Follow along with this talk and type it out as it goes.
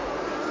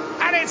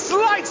And it's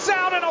lights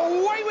out and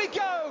away we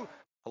go.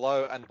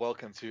 Hello and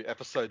welcome to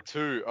episode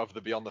 2 of the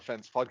Beyond the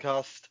Fence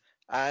podcast.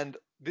 And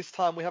this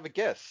time we have a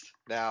guest.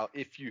 Now,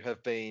 if you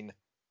have been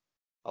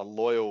a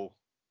loyal,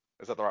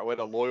 is that the right word?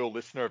 A loyal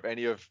listener of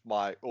any of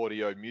my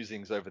audio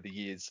musings over the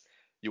years,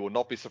 you will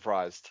not be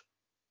surprised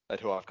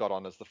at who I've got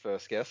on as the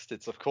first guest.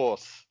 It's, of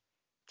course,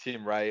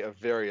 Tim Ray of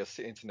various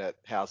internet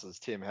houses.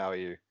 Tim, how are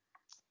you?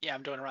 Yeah,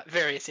 I'm doing all right.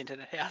 Various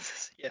internet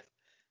houses, yeah.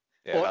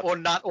 Yeah, or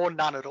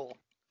none at all.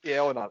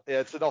 Yeah, or not.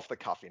 Yeah, it's an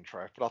off-the-cuff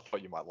intro, but I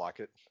thought you might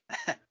like it.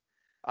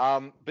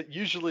 But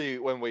usually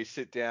when we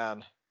sit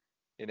down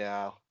in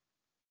our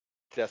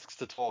desks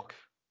to talk,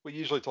 we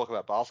usually talk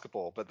about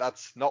basketball, but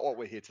that's not what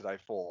we're here today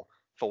for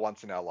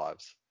once in our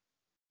lives.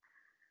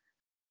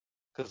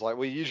 Because I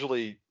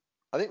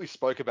think we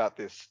spoke about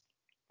this,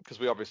 because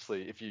we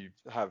obviously, if you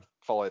have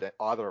followed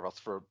either of us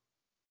for,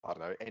 I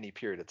don't know, any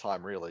period of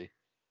time really,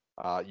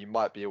 you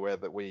might be aware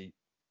that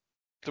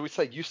do we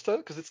say used to?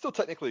 Because it still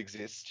technically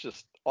exists,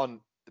 just on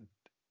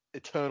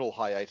eternal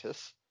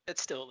hiatus.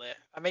 It's still there.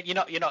 I mean,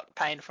 you're not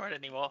paying for it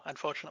anymore,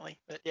 unfortunately.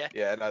 But yeah.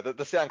 Yeah, no, the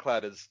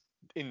SoundCloud is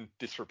in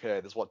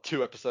disrepair. There's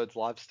 2 episodes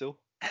live still.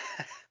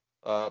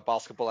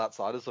 Basketball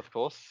Outsiders, of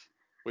course.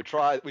 We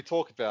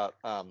talk about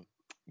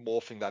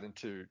morphing that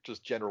into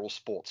just general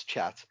sports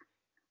chat,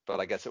 but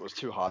I guess it was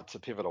too hard to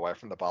pivot away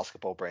from the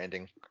basketball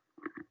branding.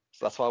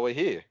 So that's why we're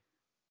here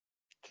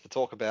to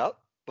talk about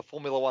the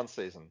Formula One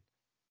season,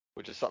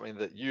 which is something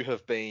that you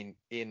have been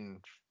in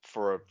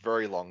for a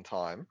very long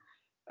time,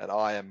 and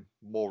I am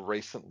more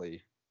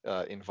recently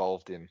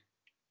involved in.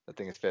 I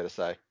think it's fair to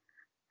say.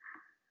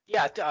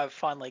 Yeah, I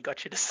finally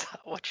got you to start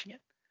watching it.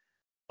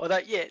 Although,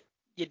 yeah,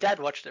 your dad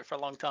watched it for a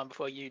long time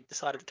before you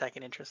decided to take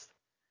an interest.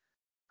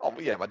 Oh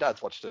yeah, my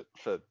dad's watched it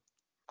for,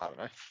 I don't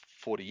know,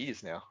 40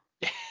 years now.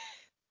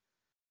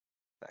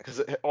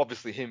 Because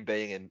obviously him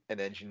being an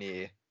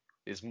engineer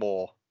is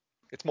more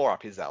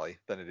up his alley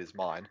than it is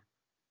mine.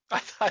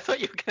 I thought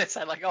you were going to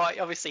say, like, oh,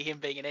 obviously him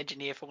being an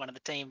engineer for one of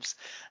the teams,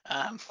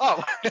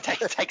 he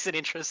takes an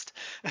interest.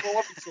 Well,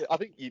 obviously, I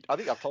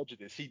think I've told you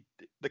this.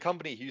 The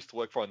company he used to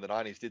work for in the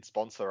 90s did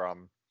sponsor, I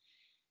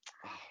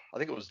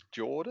think it was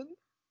Jordan.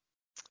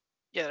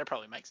 Yeah, that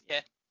probably makes,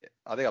 yeah.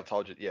 I think I've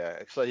told you, yeah.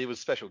 So he was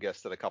special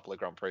guest at a couple of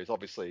Grand Prix,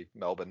 obviously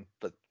Melbourne,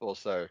 but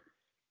also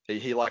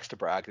he likes to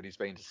brag that he's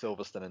been to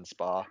Silverstone and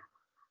Spa.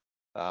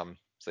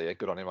 So yeah,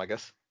 good on him, I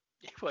guess.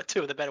 Yeah, well,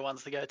 2 of the better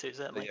ones to go to,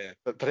 certainly. Yeah,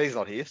 but he's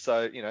not here,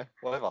 so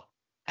whatever.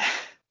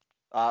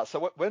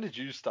 So when did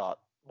you start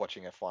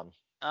watching F1?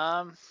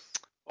 Well,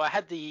 I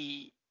had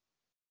the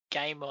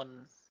game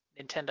on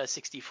Nintendo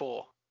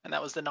 64, and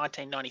that was the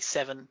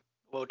 1997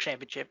 World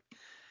Championship.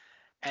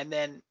 And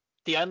then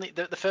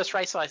the first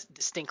race I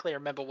distinctly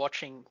remember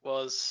watching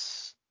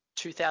was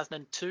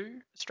 2002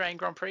 Australian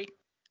Grand Prix,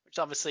 which is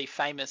obviously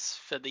famous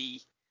for the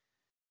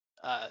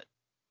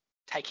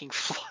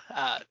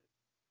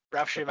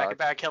Ralf Schumacher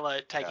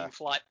Barrichello taking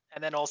flight,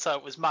 and then also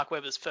it was Mark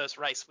Webber's first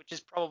race, which is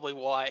probably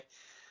why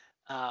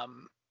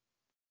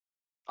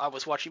I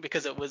was watching,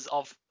 because it was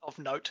of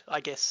note, I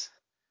guess,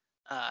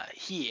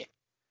 here.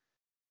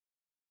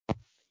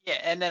 Yeah,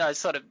 and then I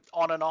sort of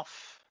on and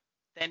off.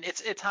 Then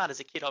it's hard as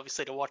a kid,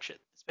 obviously, to watch it,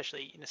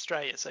 especially in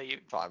Australia. So you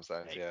time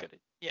zones,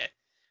 yeah.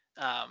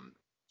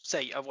 So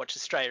I watch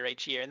Australia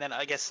each year, and then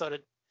I guess sort of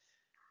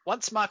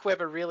once Mark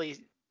Webber really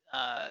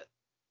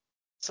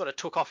sort of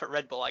took off at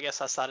Red Bull, I guess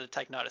I started to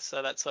take notice.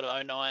 So that's sort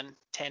of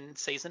 09-10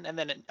 season, and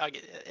then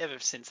ever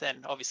since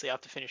then, obviously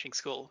after finishing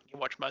school, you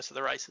watch most of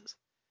the races.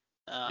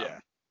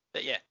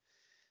 But yeah.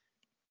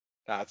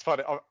 It's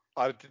funny.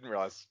 I didn't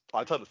realize.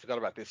 I totally forgot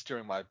about this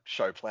during my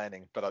show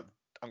planning, but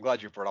I'm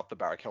glad you brought up the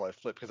Barrichello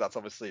flip, because that's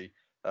obviously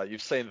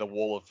you've seen the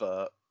wall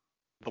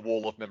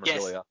of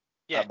memorabilia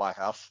at my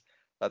house.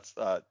 That's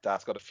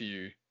Dad's got a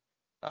few,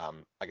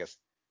 I guess,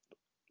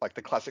 like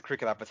the classic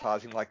cricket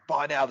advertising, like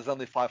buy now, there's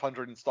only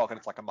 500 in stock, and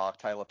it's like a Mark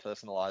Taylor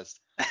personalized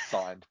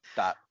signed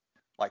bat,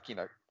 like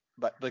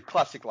the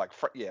classic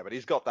but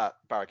he's got that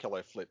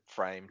Barrichello flip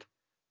framed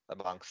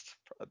amongst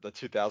the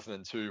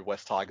 2002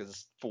 West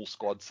Tigers full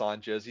squad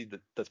signed jersey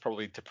that's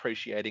probably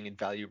depreciating in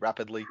value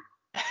rapidly,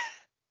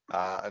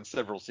 and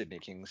several Sydney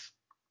Kings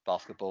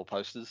basketball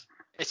posters.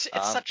 It's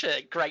such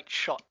a great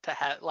shot to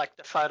have. Like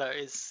the photo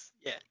is,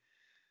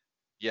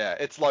 yeah,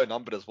 it's low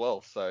numbered as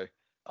well. So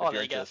if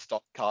you're into the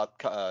stock card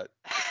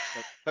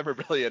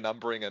memorabilia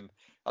numbering, and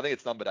I think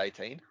it's numbered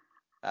 18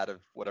 out of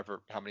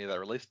how many they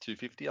released,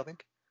 250, I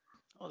think.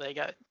 Oh, there you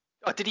go.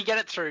 Oh, did he get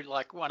it through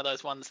like one of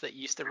those ones that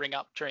used to ring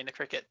up during the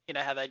cricket? You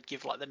know how they'd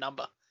give like the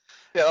number?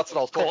 Yeah, that's what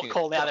I was talking about.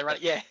 Call now, they run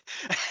it. Yeah.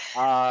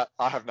 I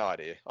have no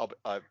idea.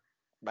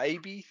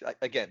 Maybe,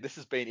 again, this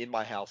has been in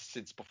my house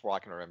since before I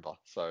can remember.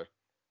 So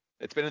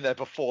it's been in there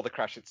before the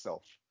crash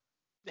itself.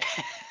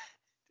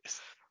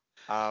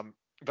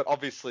 But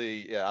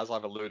obviously, yeah, as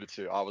I've alluded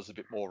to, I was a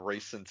bit more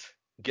recent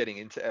getting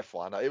into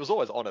F1. It was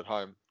always on at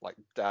home. Like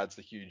Dad's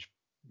a huge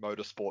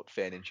motorsport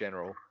fan in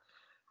general.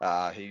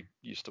 He'd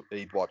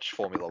watch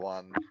Formula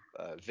One,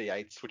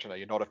 V8s, which I know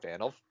you're not a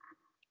fan of.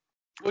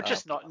 Well,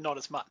 just not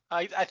as much.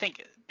 I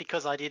think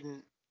because I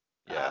didn't.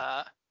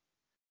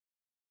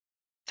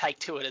 take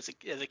to it as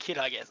a kid,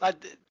 I guess.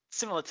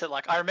 Similar to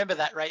I remember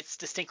that race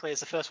distinctly as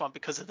the first one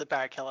because of the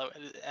Barrichello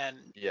and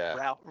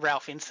Yeah.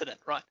 Ralph incident,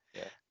 right?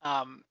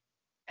 Yeah.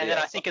 And then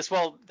I think as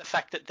well the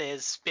fact that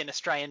there's been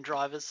Australian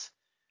drivers,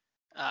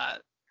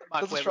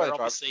 Mark Webber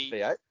obviously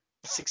V8?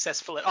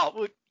 successful at. Oh,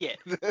 well, yeah,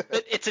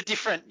 but it's a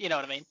different, you know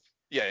what I mean?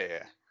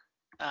 Yeah.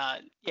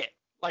 Yeah,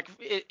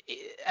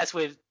 as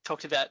we've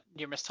talked about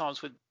numerous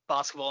times with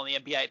basketball and the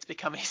NBA, it's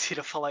become easier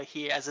to follow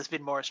here as there's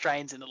been more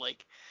Australians in the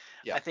league.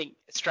 Yeah. I think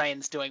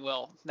Australians doing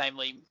well,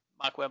 namely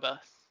Mark Webber,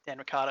 Dan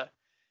Ricciardo,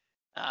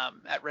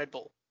 at Red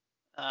Bull,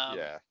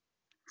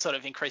 sort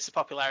of increase the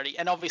popularity,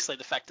 and obviously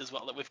the fact as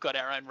well that we've got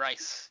our own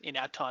race in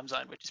our time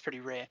zone, which is pretty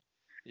rare.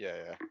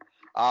 Yeah.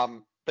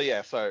 But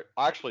yeah, so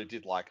I actually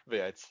did like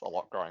V8s a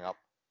lot growing up.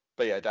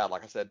 But yeah, Dad,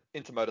 like I said,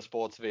 into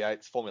motorsports,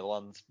 V8s, Formula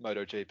Ones,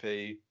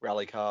 MotoGP,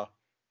 rally car,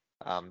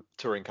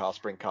 touring car,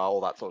 sprint car,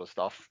 all that sort of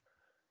stuff.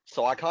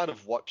 So I kind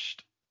of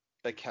watched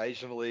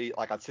occasionally,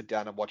 like I'd sit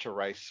down and watch a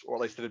race, or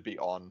at least it'd be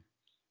on,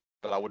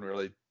 but I wouldn't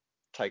really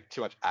take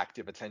too much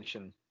active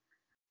attention.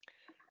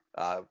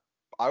 I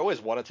always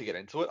wanted to get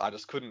into it. I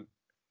just couldn't,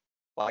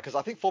 because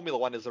I think Formula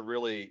One is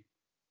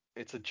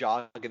it's a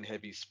jargon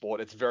heavy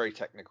sport. It's very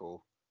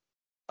technical.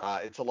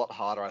 It's a lot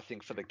harder, I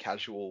think, for the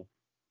casual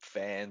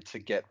fan to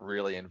get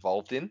really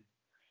involved in.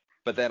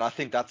 But then I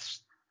think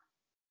that's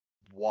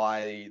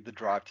why the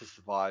Drive to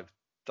Survive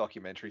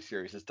documentary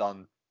series has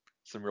done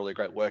some really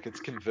great work. It's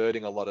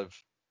converting a lot of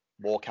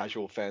more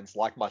casual fans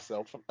like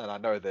myself, and I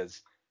know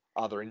there's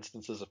other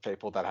instances of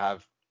people that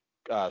have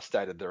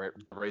stated the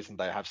reason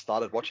they have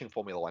started watching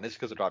Formula One is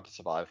because of Drive to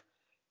Survive.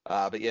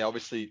 But yeah,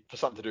 obviously for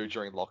something to do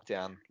during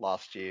lockdown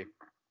last year,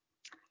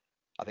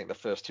 I think the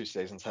first 2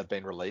 seasons had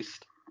been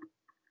released.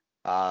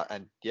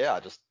 And yeah,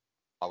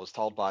 I was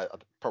told by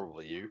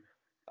probably you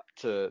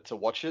to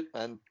watch it,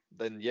 and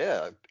then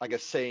yeah, I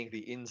guess seeing the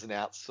ins and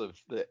outs of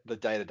the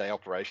day-to-day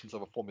operations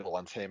of a Formula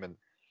One team, and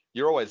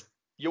you always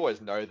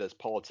know there's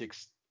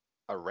politics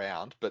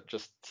around, but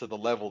just to the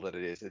level that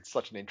it is, it's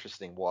such an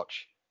interesting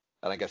watch,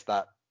 and I guess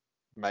that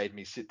made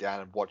me sit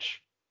down and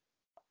watch.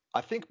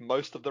 I think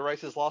most of the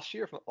races last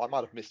year. I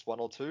might have missed one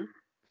or two,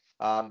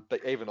 but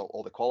even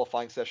all the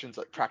qualifying sessions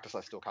at practice,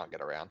 I still can't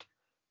get around.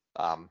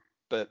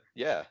 But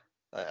yeah,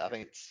 I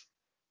think it's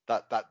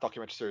that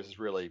documentary series has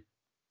really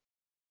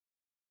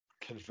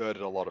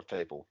converted a lot of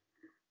people.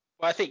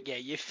 Well, I think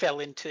you fell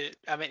into.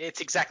 I mean,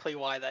 it's exactly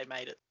why they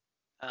made it.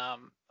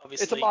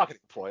 Obviously, it's a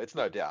marketing ploy. It's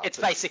no doubt. It's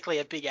basically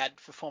a big ad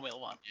for Formula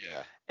One.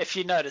 Yeah. If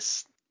you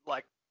notice,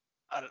 I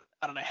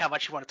don't know how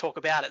much you want to talk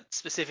about it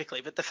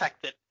specifically, but the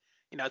fact that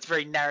it's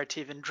very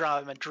narrative and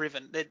drama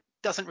driven, it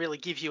doesn't really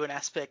give you an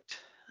aspect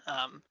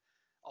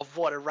of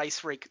what a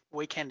race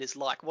weekend is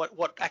like,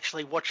 what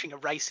actually watching a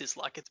race is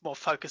like. It's more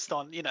focused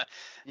on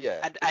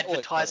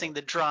advertising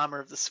the drama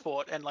of the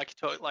sport and like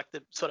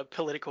the sort of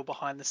political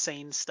behind the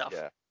scenes stuff.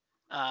 Yeah.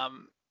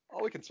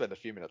 We can spend a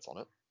few minutes on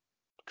it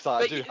because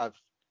I do have.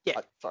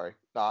 Yeah. Sorry.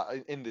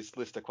 In this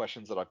list of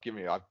questions that I've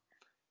given you, and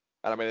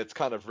I mean it's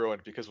kind of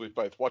ruined because we've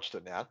both watched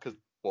it now.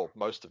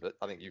 Most of it.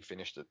 I think you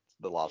finished it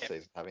the last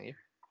season, haven't you?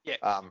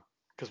 Yeah.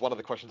 Because one of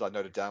the questions I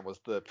noted down was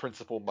the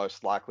principal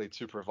most likely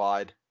to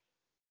provide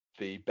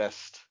the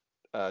best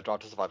Drive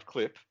to Survive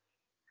clip.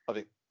 I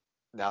think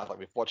now that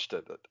we've watched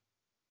it,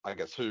 I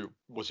guess who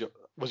was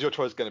your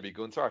choice going to be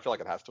Gunther? I feel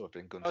like it has to have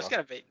been Gunther. I was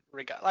going to be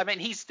Ricciardo. I mean,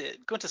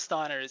 Gunther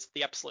Steiner is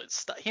the absolute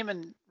star. Him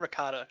and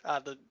Ricciardo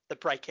are the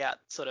breakout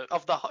sort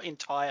of the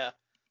entire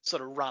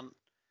sort of run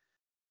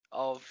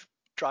of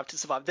Drive to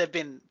Survive. They've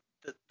been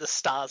the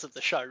stars of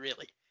the show,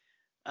 really.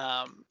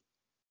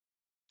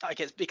 I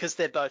guess because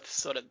they're both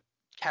sort of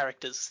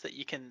characters that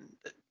you can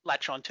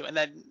latch onto, and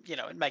then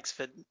it makes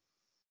for.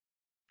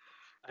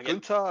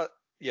 Gunther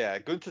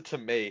to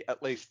me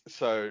at least.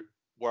 So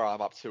where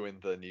I'm up to in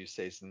the new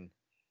season,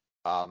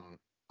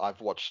 I've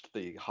watched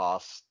the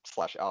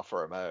Haas/Alfa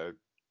Romeo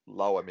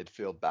lower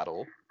midfield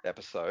battle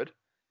episode,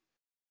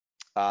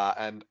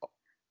 and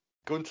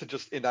Gunther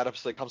just in that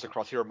episode comes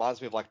across. He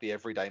reminds me of like the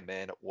everyday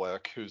man at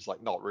work who's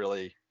like not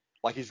really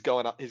like he's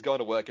going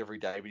to work every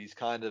day, but he's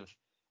kind of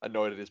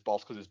annoyed at his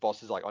boss because his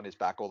boss is like on his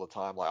back all the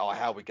time, like, oh,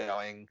 how are we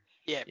going?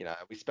 Yeah. Are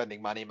we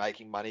spending money,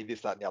 making money,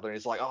 this, that, and the other? And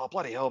he's like, oh,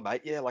 bloody hell,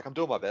 mate. Yeah, like I'm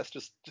doing my best.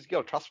 Just you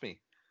gotta trust me.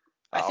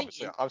 I think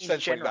I'm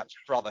censoring that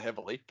rather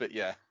heavily, but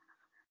yeah.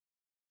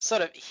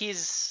 Sort of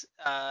his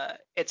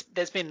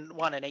there's been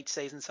one in each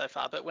season so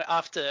far, but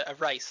after a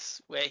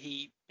race where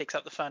he picks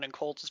up the phone and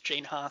calls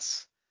Gene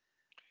Haas.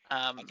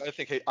 I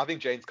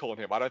think Gene's calling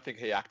him. I don't think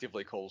he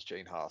actively calls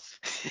Gene Haas.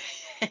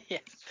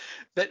 Yes,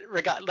 but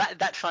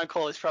that phone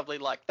call is probably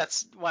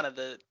that's one of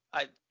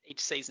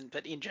each season,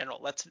 but in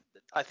general,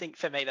 I think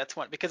for me that's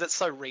one because it's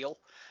so real.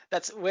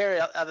 That's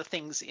where other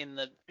things in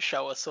the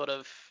show are sort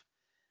of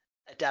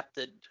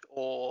adapted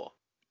or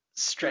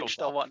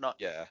stretched or whatnot.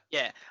 Yeah.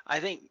 I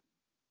think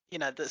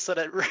the sort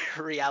of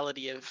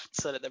reality of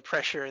sort of the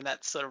pressure and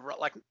that sort of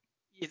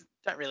you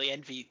don't really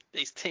envy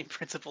these team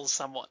principals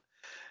somewhat.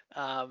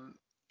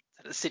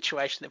 The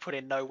situation they put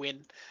in, no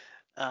win.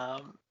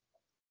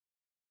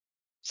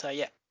 So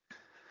yeah.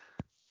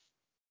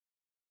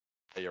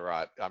 you're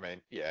right. I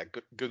mean, yeah,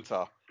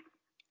 Gunther,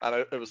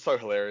 and it was so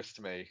hilarious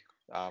to me,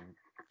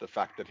 the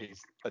fact that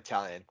he's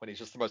Italian when he's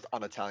just the most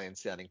un-Italian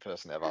sounding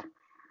person ever.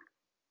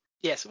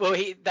 Yes, well,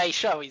 they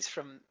show he's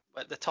from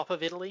the top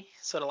of Italy,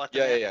 sort of like the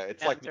Yeah.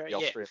 It's like mountains near area.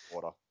 the Austrian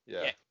border.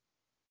 Yeah. Yeah.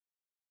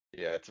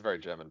 Yeah, it's a very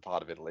German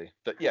part of Italy.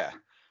 But yeah,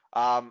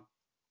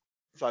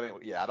 so I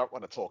think, yeah, I don't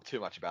want to talk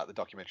too much about the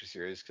documentary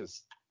series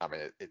because I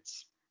mean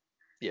it's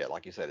yeah,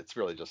 like you said, it's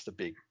really just a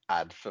big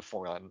ad for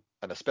Formula One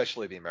and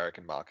especially the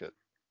American market.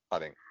 I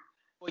think.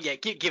 Well, yeah,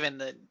 given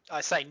the,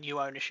 I say new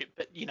ownership,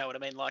 but you know what I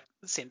mean, like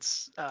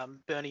since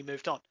Bernie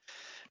moved on.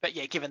 But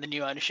yeah, given the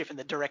new ownership and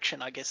the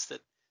direction, I guess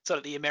that sort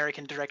of the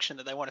American direction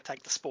that they want to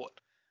take the sport,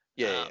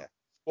 Yeah.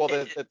 Well,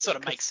 it sort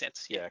of makes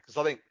sense. Yeah. Yeah, because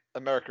I think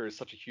America is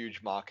such a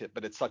huge market,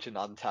 but it's such an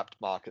untapped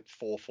market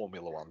for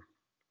Formula One.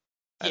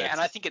 Yeah,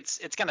 and I think it's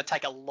going to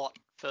take a lot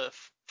for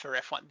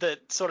F1. The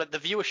sort of the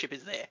viewership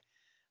is there,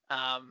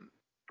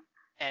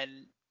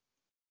 and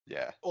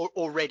yeah,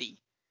 already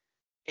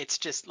it's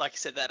just like I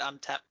said, that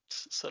untapped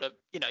sort of,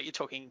 you're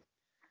talking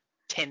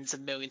tens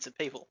of millions of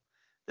people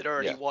that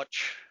already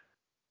watch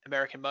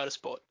American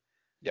motorsport.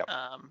 Yep.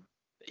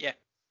 Yeah.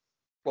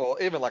 Well,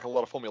 even like a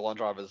lot of Formula One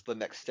drivers, the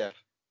next step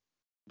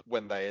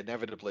when they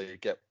inevitably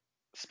get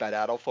spat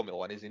out of Formula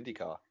One is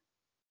IndyCar.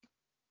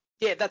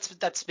 Yeah,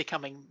 that's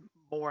becoming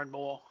more and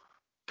more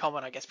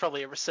common, I guess.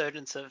 Probably a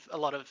resurgence of a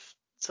lot of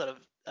sort of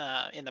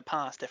in the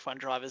past F1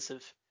 drivers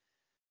have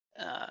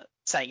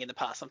saying in the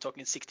past, I'm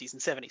talking 60s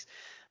and 70s.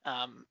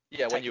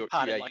 Yeah, when you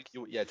part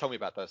tell me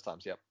about those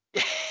times. Yep.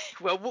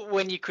 Well,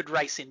 when you could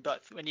race in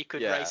both, when you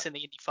could race in the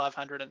Indy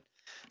 500 and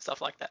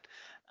stuff like that.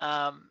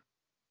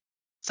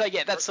 So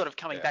yeah, that's sort of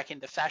coming back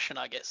into fashion,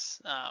 I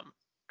guess.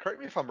 Correct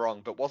me if I'm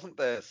wrong, but wasn't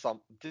there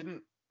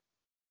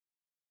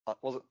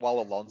was it while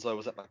Alonso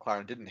was at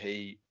McLaren, didn't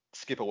he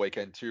skip a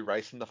weekend to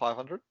race in the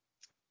 500?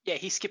 Yeah,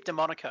 he skipped to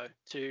Monaco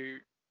to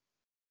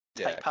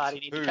take part in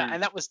IndyCar,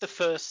 and that was the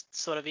first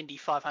sort of Indy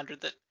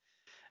 500 that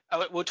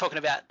we're talking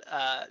about.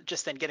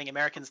 Just then, getting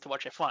Americans to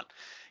watch F1,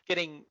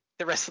 getting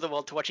the rest of the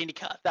world to watch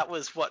IndyCar. That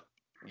was what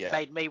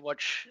made me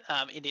watch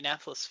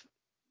Indianapolis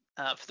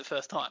for the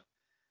first time.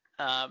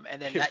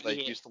 And then that year,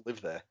 used to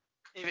live there.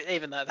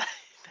 Even though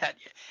that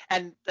year,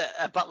 and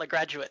a Butler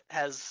graduate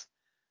has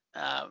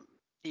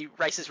he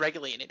races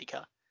regularly in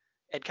IndyCar,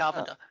 Ed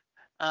Carpenter.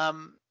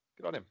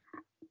 Good on him.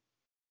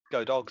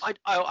 Go Dogs.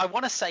 I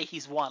want to say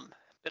he's won,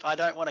 but I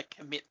don't want to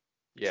commit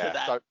to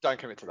that. Don't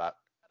commit to that.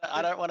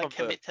 I don't want to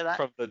commit to that.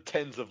 From the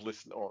tens of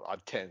listeners, or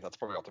tens, that's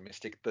probably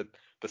optimistic, the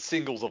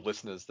singles of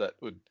listeners that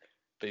would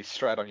be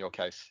straight on your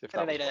case if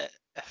that was need a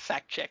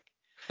fact check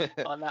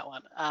on that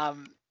one.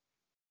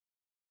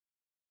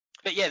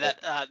 But yeah,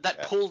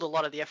 that pulled a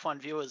lot of the F1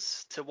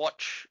 viewers to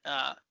watch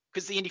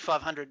because the Indy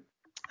 500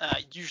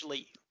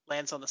 usually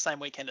lands on the same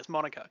weekend as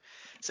Monaco.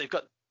 So you've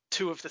got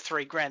two of the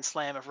three Grand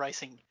Slam of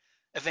racing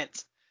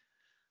events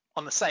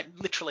on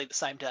literally the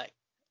same day.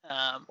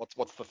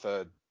 What's the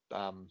third?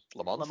 Le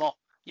Mans. Le Mans.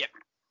 Yep.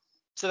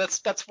 So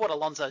that's what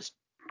Alonso's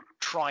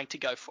trying to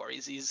go for.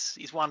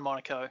 He's won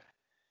Monaco,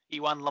 he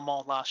won Le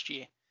Mans last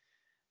year.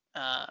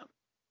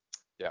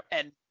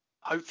 And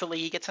hopefully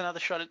he gets another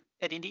shot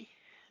at Indy.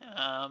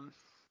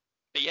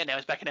 But yeah, now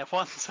he's back in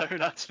F1, so who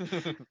knows?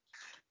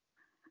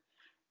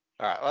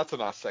 All right, well, that's a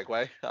nice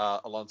segue.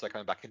 Alonso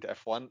coming back into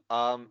F1.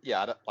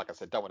 Like I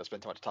said, don't want to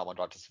spend too much time on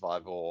Drive to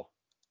Survive or,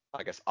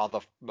 I guess,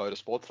 other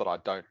motorsports that I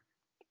don't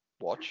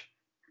watch.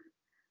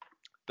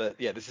 But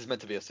yeah, this is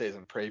meant to be a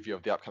season preview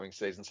of the upcoming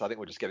season, so I think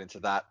we'll just get into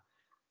that.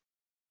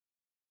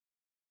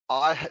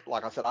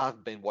 Like I said, I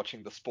haven't been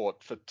watching the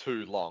sport for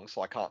too long,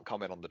 so I can't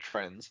comment on the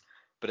trends.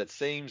 But it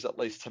seems, at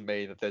least to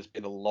me, that there's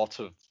been a lot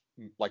of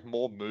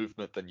more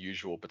movement than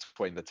usual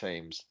between the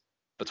teams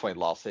between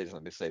last season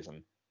and this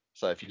season.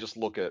 So if you just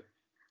look at,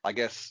 I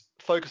guess,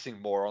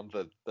 focusing more on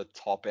the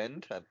top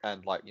end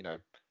and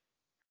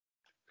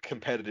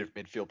competitive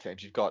midfield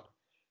teams, you've got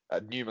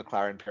a new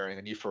McLaren pairing,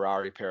 a new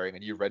Ferrari pairing, a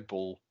new Red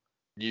Bull,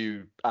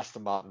 new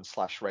Aston Martin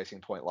 /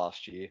 Racing Point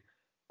last year,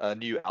 a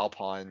new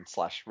Alpine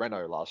 /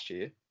 Renault last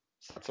year.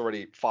 So that's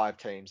already 5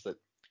 teams that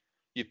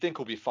you'd think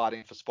will be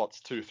fighting for spots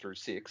 2 through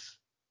 6.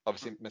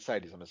 Obviously,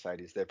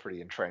 Mercedes, they're pretty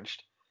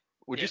entrenched.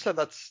 Would you say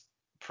that's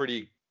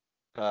pretty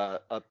a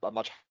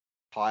much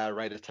higher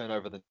rate of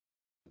turnover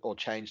or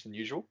change than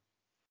usual?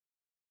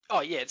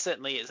 Oh yeah, it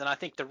certainly is, and I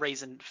think the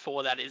reason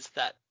for that is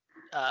that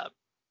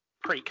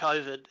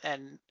pre-COVID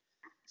and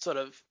sort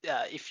of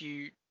if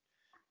you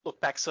look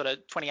back sort of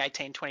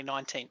 2018,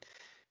 2019,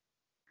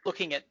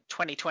 looking at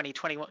 2020,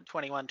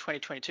 2021,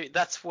 2022,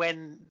 that's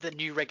when the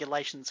new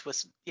regulations were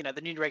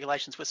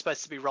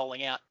supposed to be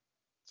rolling out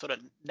sort of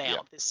now,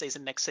 this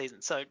season, next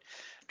season. So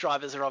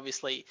drivers are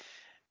obviously,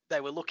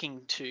 they were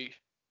looking to,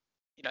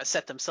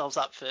 set themselves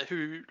up for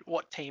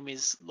what team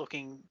is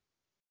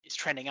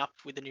trending up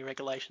with the new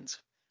regulations,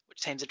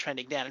 which teams are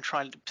trending down, and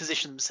trying to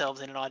position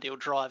themselves in an ideal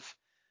drive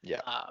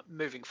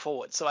moving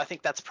forward. So I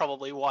think that's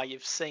probably why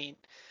you've seen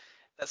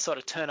that sort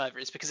of turnover,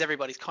 is because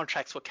everybody's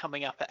contracts were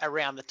coming up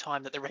around the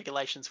time that the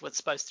regulations were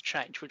supposed to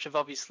change, which have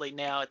obviously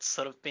now it's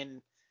sort of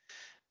been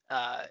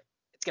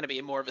it's going to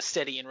be more of a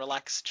steady and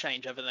relaxed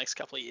change over the next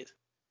couple of years.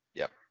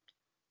 Yep.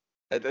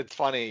 It's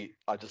funny.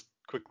 I just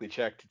quickly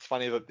checked. It's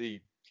funny that the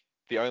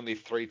only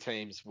three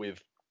teams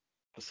with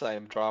the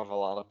same driver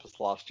lineup as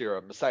last year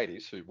are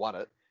Mercedes, who won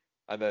it,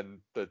 and then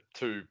the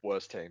two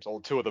worst teams, or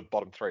two of the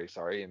bottom three,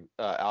 sorry, in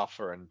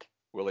Alpha and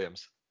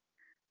Williams.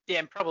 Yeah,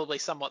 and probably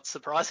somewhat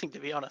surprising, to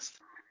be honest.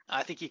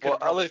 I think you could Well,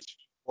 have probably... at least,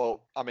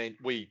 well, I mean,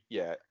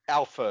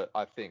 Alpha,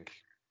 I think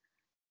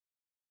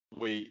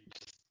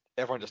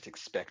everyone just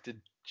expected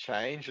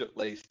change, at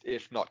least,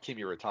 if not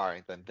Kimi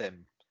retiring, then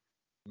them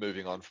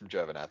moving on from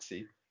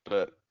Giovinazzi.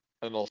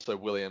 And also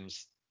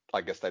Williams, I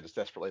guess they just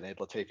desperately need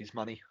Latifi's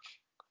money.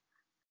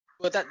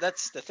 Well,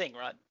 that's the thing,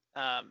 right?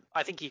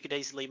 I think you could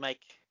easily make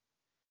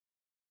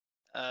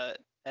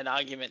an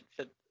argument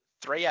for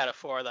 3 out of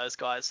 4 of those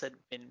guys had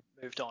been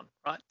moved on,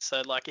 right?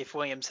 So, like, if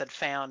Williams had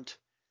found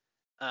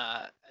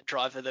a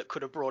driver that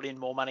could have brought in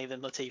more money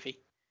than Latifi,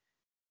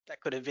 that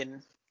could have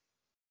been,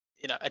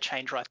 a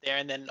change right there.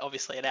 And then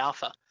obviously at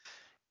Alpha,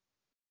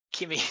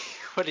 Kimi,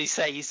 what did he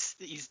say? He's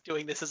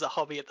doing this as a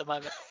hobby at the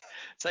moment,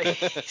 so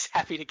he's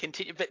happy to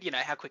continue. But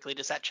how quickly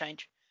does that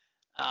change?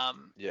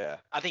 Yeah.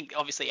 I think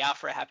obviously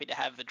Alpha are happy to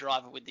have a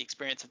driver with the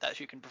experience of that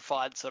who can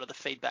provide sort of the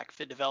feedback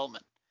for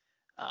development.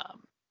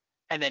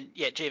 And then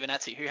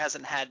Giovinazzi, who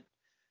hasn't had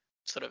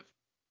sort of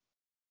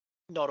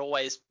not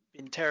always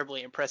been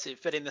terribly impressive,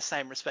 but in the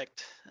same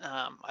respect,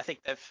 I think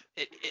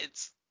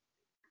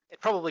it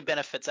probably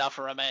benefits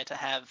Alfa Romeo to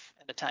have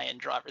an Italian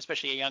driver,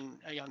 especially a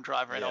young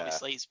driver, and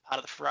obviously he's part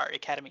of the Ferrari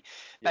Academy.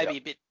 Maybe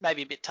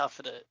a bit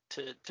tougher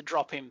to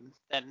drop him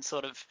than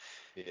sort of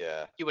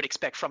you would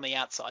expect from the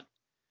outside.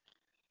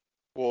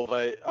 Well,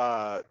 they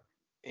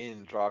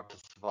in Drive to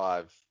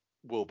Survive,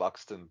 Will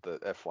Buxton, the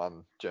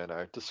F1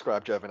 journo,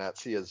 described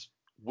Giovinazzi as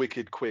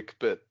wicked quick,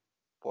 but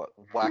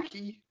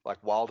wacky,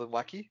 like wild and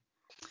wacky.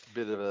 Just a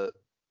bit of a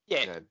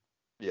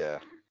yeah.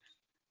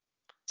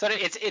 So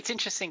it's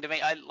interesting to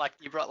me. I like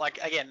you brought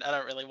again. I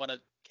don't really want to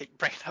keep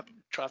bringing up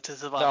Drive to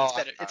Survive. No,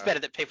 it's better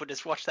that people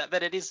just watch that.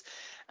 But it is,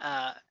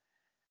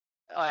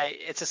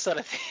 it's a sort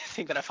of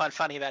thing that I find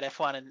funny about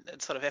F1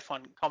 and sort of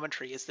F1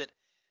 commentary is that,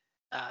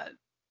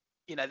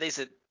 these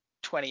are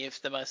 20 of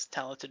the most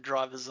talented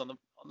drivers on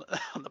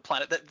the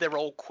planet. That they're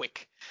all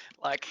quick.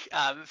 I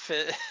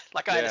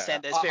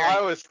understand there's very. I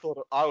always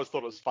thought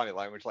it was funny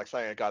language, like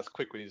saying a guy's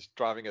quick when he's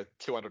driving a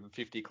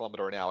 250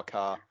 kilometer an hour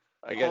car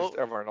against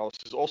everyone else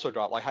who's also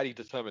driving. Like, how do you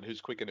determine who's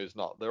quick and who's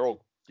not? They're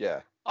all,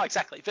 yeah. Oh,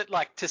 exactly. But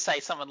to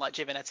say someone like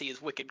Giovinazzi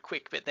is wicked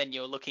quick, but then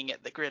you're looking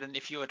at the grid, and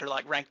if you were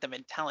to rank them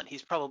in talent,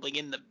 he's probably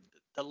in the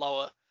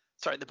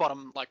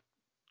bottom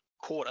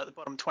quarter, the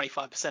bottom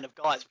 25% of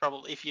guys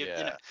probably. If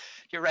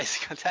you're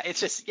racing on that,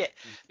 it's just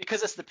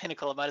because it's the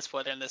pinnacle of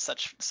motorsport, and there's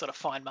such sort of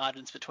fine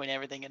margins between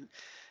everything, and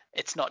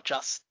it's not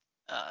just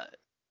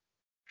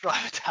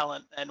driver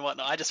talent and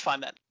whatnot. I just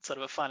find that sort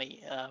of a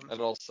funny.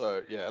 And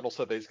also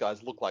these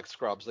guys look like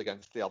scrubs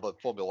against the other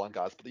Formula One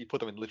guys, but you put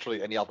them in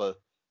literally any other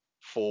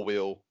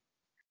 4-wheel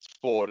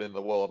sport in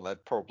the world, and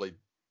they'd probably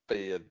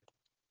be a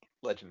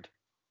legend.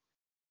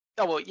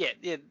 Oh well,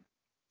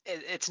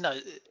 it's no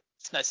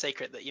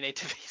secret that you need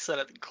to be sort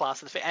of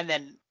class of the and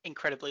then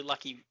incredibly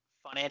lucky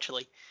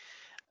financially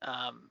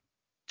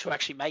to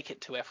actually make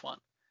it to F1.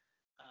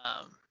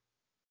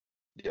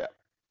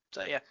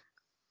 So yeah.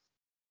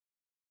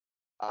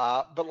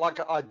 But like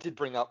I did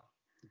bring up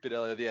a bit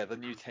earlier, the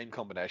new team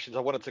combinations.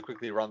 I wanted to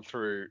quickly run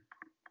through,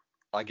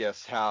 I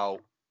guess, how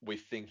we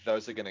think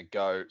those are going to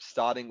go,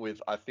 starting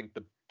with, I think,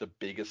 the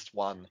biggest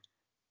one,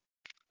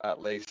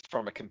 at least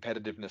from a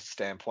competitiveness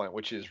standpoint,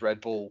 which is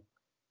Red Bull.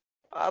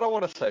 I don't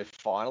want to say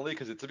finally,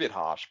 because it's a bit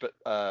harsh,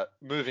 but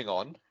moving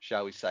on,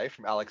 shall we say,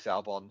 from Alex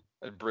Albon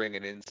and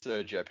bringing in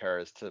Sergio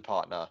Perez to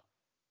partner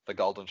the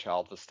golden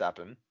child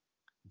Verstappen.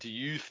 Do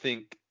you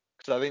think,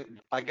 because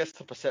I guess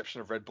the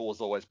perception of Red Bull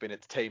has always been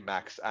it's Team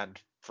Max and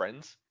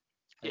friends.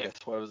 I guess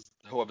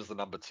whoever's the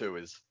number 2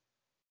 is.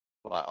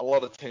 Like, a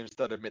lot of teams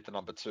don't admit the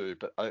number 2,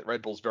 but I think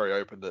Red Bull's very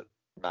open that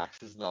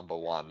Max is number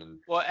 1, and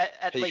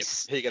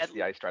he gets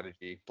the A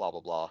strategy, blah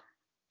blah blah.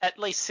 At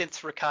least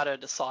since Ricciardo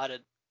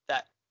decided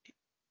that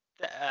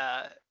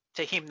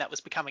to him that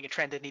was becoming a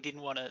trend, and he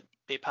didn't want to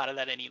be a part of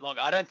that any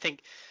longer. I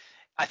think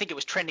it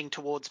was trending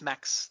towards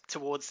Max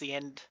towards the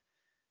end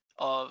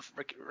of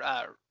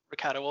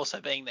Ricciardo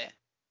also being there,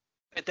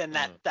 but then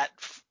that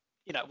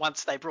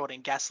once they brought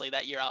in Gasly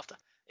that year after,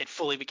 it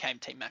fully became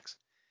Team Max.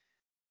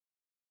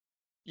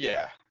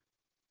 Yeah.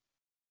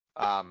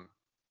 I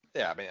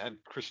mean, and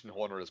Christian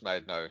Horner has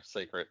made no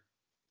secret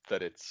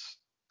that it's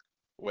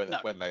when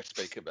they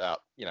speak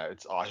about,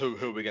 it's who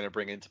are we going to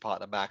bring in to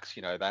partner Max?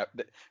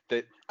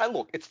 And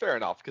look, it's fair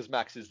enough because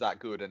Max is that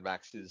good and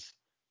Max is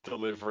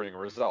delivering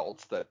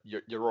results that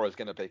you're always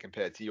going to be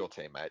compared to your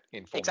teammate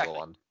in Formula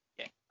One.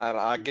 Yeah. And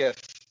I guess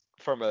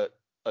from a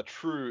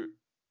true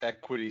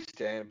equity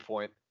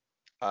standpoint,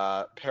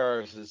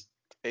 Perez is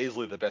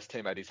easily the best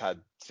teammate he's had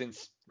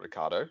since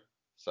Ricciardo.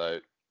 So,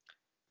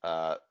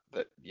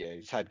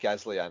 he's had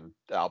Gasly and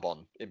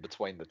Albon in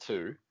between the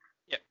two.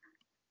 Yep.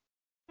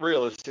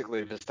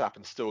 Realistically,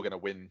 Verstappen's still going to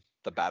win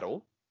the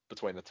battle,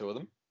 between the two of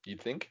them,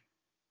 you'd think.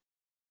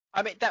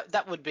 I mean,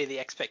 that would be the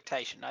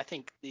expectation. I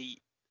think the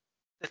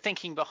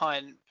thinking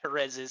behind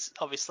Perez is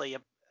obviously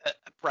a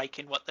break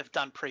in what they've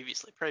done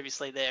previously.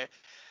 Previously, they're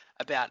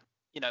about,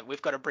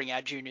 we've got to bring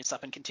our juniors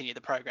up and continue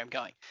the program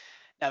going.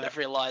 Now they've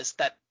realised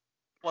that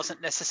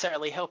wasn't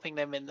necessarily helping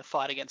them in the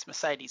fight against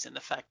Mercedes, in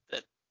the fact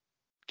that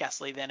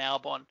Gasly, then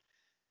Albon,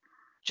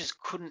 just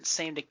couldn't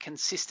seem to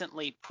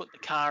consistently put the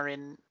car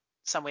in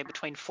somewhere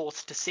between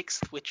 4th to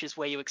 6th, which is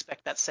where you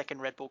expect that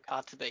second Red Bull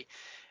car to be.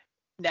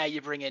 Now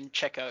you bring in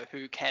Checo,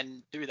 who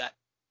can do that.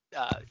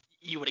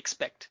 You would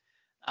expect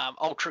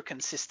ultra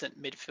consistent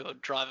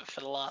midfield driver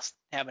for the last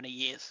how many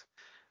years.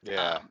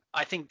 Yeah.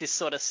 I think this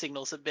sort of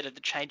signals a bit of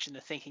the change in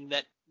the thinking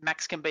that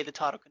Max can be the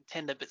title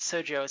contender, but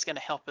Sergio is going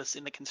to help us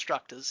in the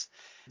constructors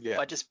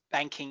by just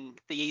banking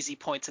the easy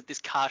points that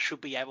this car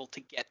should be able to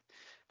get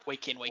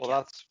week in, week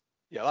out.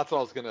 That's what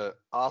I was going to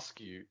ask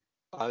you.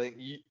 I think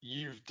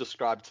you've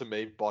described to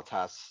me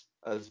Bottas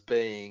as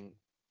being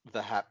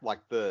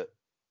the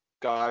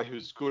guy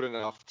who's good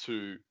enough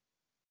to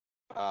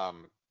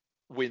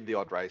win the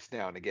odd race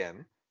now and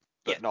again,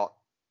 but not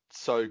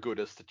so good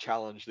as to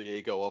challenge the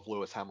ego of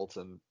Lewis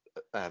Hamilton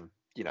and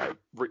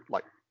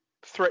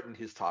threaten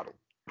his title.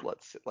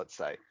 Let's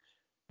say.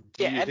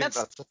 Do you think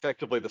that's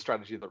effectively the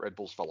strategy that Red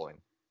Bull's following?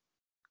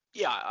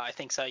 Yeah, I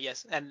think so.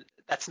 Yes, and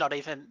that's not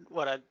even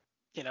what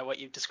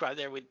you've described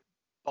there with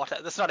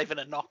Bottas. That's not even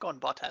a knock on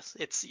Bottas.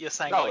 You're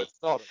saying it's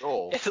not at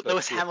all.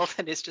 Lewis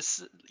Hamilton is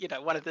just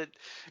one of the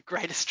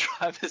greatest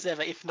drivers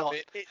ever, if not.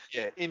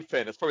 In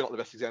fairness, probably not the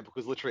best example,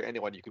 because literally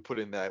anyone you could put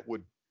in there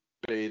would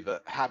be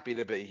the happy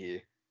to be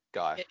here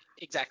guy.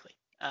 Exactly.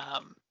 I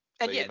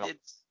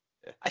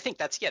think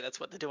that's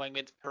what they're doing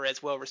with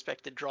Perez,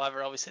 well-respected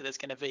driver. Obviously, there's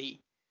going to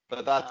be.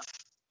 But that's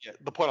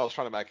the point I was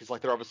trying to make is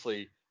they're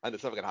obviously, and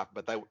it's never going to happen,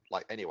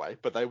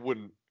 but they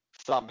wouldn't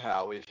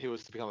somehow, if he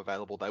was to become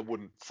available, they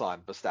wouldn't sign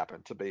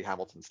Verstappen to be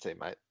Hamilton's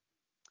teammate.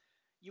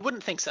 You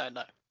wouldn't think so,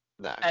 no.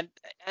 No.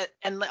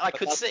 And I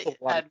could see.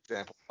 One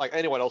example. Like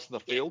anyone else in the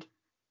field,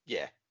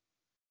 yeah.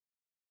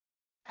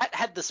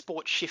 Had the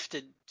sport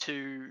shifted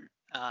to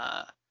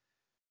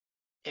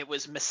it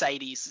was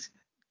Mercedes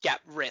gap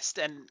rest,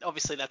 and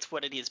obviously that's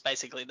what it is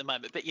basically at the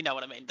moment, but you know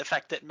what I mean. The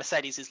fact that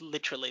Mercedes is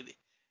literally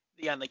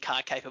the only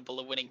car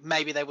capable of winning,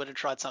 maybe they would have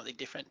tried something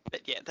different,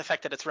 but the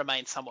fact that it's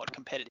remained somewhat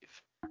competitive,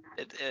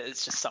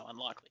 it's just so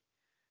unlikely.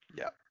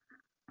 Yeah.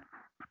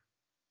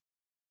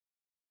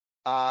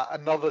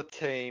 Another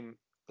team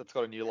that's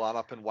got a new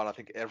lineup, and one I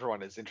think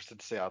everyone is interested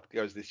to see how it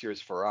goes this year,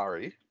 is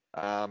Ferrari.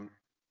 I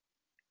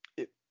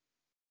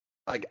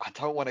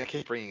don't want to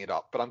keep bringing it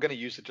up, but I'm going to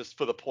use it just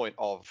for the point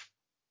of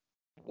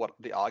what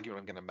the argument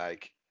I'm going to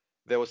make.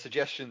 There were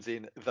suggestions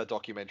in the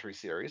documentary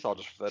series. I'll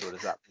just refer to it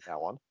as that from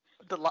now on.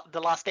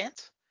 The Last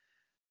Dance?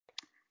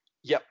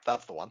 Yep,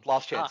 that's the one.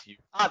 Last Chance.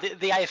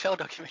 The AFL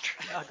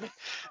documentary.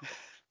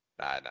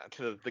 No,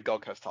 to the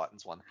Gold Coast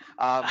Titans one.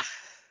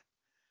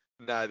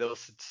 No, there were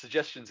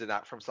suggestions in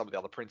that from some of the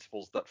other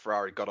principals that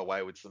Ferrari got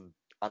away with some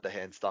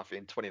underhand stuff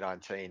in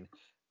 2019,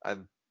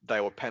 and they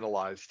were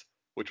penalised,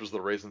 which was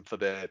the reason for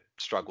their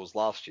struggles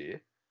last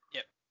year.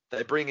 Yep.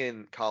 They bring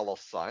in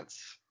Carlos Sainz,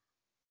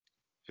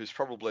 who's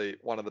probably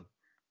one of the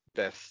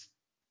best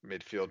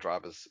midfield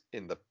drivers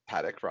in the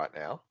paddock right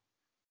now.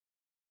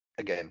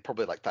 Again,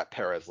 probably like that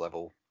Perez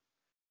level.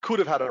 Could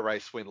have had a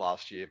race win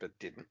last year, but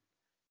didn't.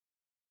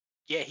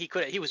 Yeah, he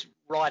could. He was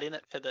right in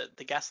it for the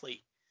Gasly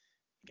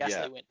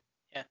win.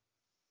 Yeah.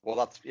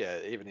 Well,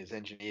 even his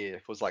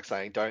engineer was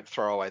saying, don't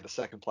throw away the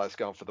second place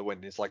going for the win.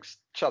 And he's like,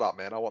 shut up,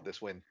 man. I want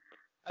this win.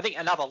 I think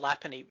another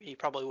lap and he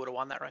probably would have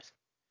won that race.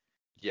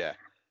 Yeah.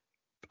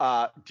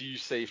 Do you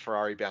see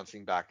Ferrari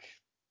bouncing back?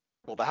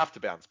 Well, they have to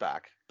bounce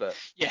back, but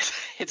yes,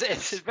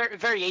 it's very,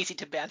 very easy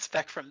to bounce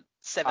back from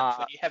 7th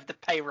when you have the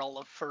payroll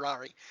of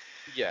Ferrari.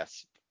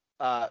 Yes.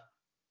 They're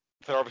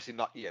obviously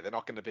not. Yeah, they're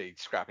not going to be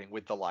scrapping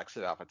with the likes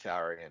of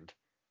AlphaTauri and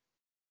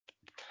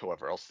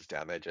whoever else is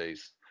down there.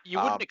 Geez.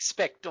 You wouldn't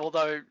expect,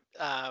 although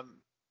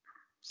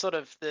sort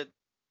of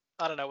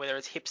I don't know whether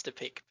it's hipster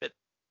pick, but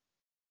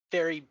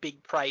very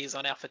big praise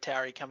on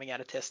AlphaTauri coming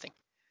out of testing.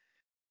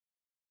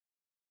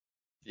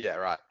 Yeah,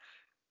 right.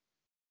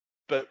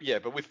 But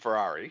with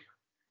Ferrari,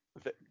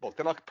 look,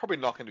 they're probably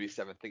not going to be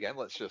 7th again.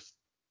 Let's just,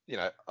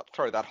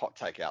 throw that hot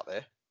take out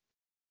there.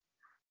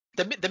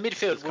 The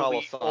midfield will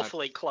be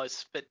awfully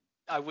close, but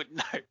I wouldn't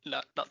know,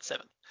 not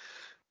 7th.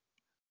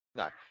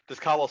 No. Does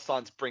Carlos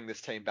Sainz bring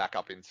this team back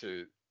up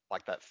into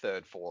that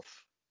 3rd, 4th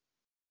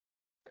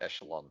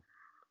echelon?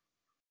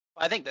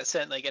 I think they're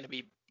certainly going to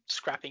be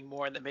scrapping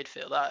more in the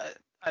midfield.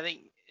 I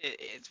think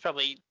it's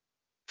probably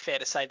fair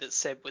to say that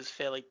Seb was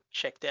fairly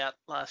checked out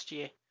last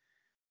year.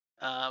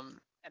 And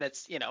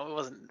it's, it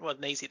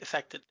wasn't easy. The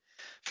fact that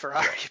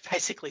Ferrari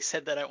basically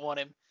said they don't want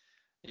him.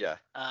 Yeah.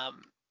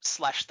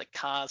 Slash the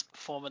car's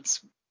performance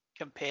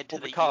compared to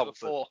the car year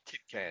before. Kit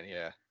can,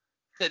 yeah.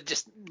 There's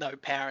just no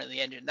power in the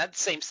engine. That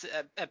seems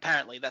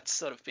apparently that's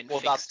sort of been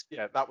fixed.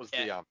 That was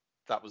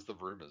the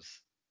rumors.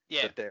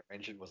 Yeah. That their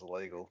engine was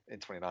illegal in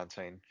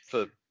 2019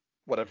 for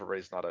whatever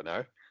reason, I don't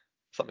know.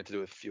 something to do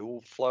with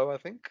fuel flow, I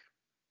think.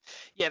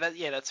 Yeah,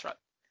 that's right.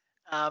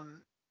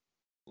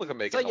 Look at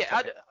me So getting off yeah,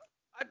 topic.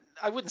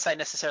 I wouldn't say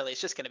necessarily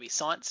it's just going to be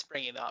science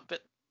bringing it up,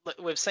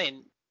 but we've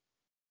seen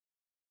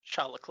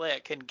Charles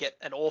Leclerc can get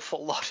an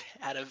awful lot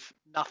out of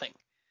nothing.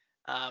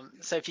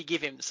 So if you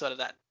give him sort of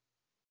that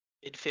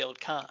midfield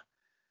car,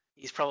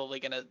 he's probably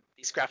going to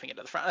be scrapping it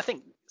to the front. I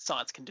think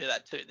science can do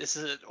that too. This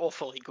is an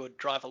awfully good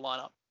driver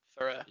lineup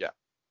for a. Yeah.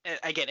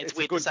 Again, it's It's a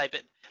weird good- to say,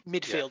 but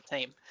midfield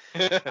team.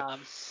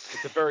 Um,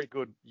 It's a very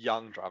good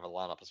young driver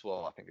lineup as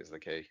well, I think is the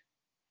key.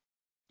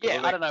 yeah,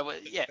 think I don't know.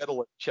 Yeah,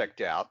 Vettel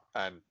checked out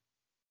and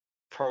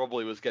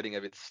probably was getting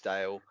a bit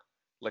stale.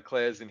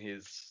 Leclerc's in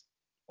his,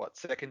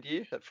 second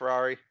year at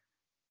Ferrari?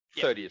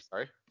 Yep. Third year,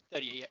 sorry.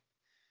 30,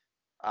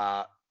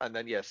 yeah. And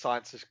then,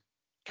 Sainz has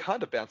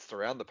kind of bounced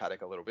around the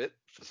paddock a little bit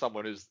for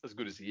someone who's as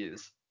good as he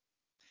is.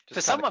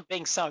 For someone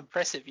being so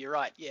impressive, you're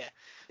right. Yeah.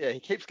 Yeah, he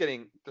keeps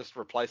getting just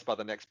replaced by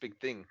the next big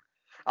thing.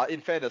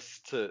 In fairness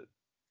to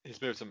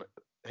his move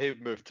he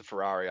moved to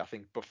Ferrari, I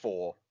think,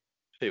 before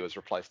he was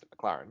replaced at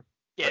McLaren.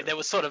 Yeah, there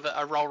was sort of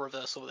a role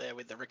reversal there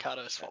with the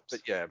Ricciardo swaps.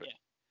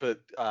 But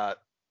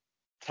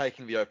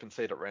taking the open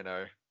seat at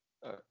Renault,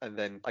 and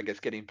then I guess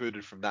getting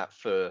booted from that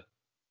for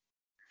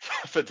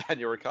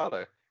Daniel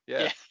Ricciardo.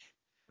 Yeah.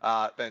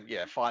 Then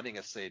finding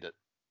a seat at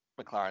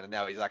McLaren, and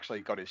now he's actually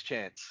got his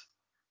chance.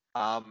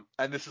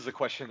 And this is a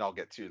question I'll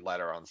get to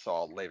later on, so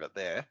I'll leave it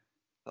there.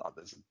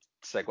 There's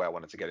a segue I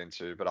wanted to get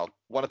into, but I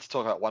wanted to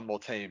talk about one more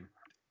team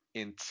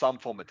in some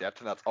form of depth,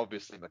 and that's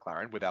obviously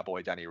McLaren with our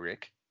boy Danny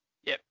Rick.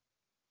 Yep.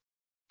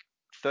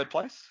 Third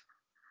place?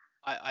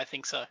 I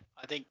think so.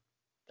 I think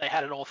they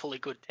had an awfully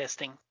good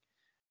testing.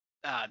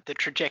 The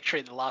trajectory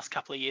of the last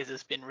couple of years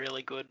has been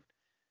really good.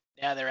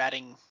 Now they're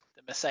adding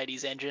the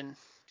Mercedes engine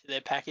to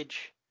their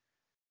package.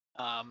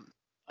 I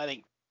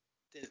think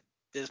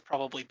there's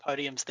probably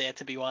podiums there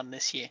to be won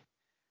this year.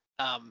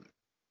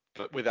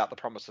 But without the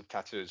promise of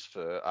tattoos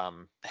for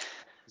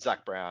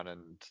Zach Brown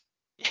and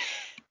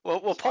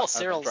well, Paul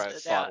Cyril's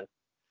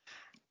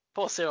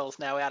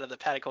now out of the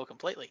paddock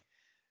completely.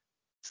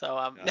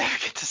 So never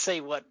get to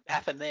see what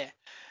happened there.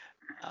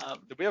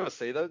 Did we ever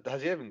see though?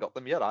 Has he even got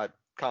them yet? I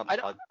can't.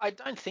 I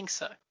don't think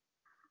so.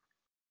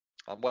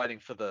 I'm waiting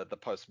for the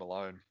Post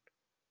Malone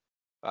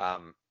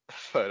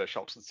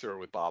photoshops and Cyril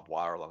with barbed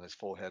wire along his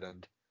forehead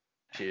and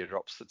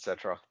teardrops,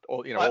 etc.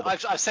 Or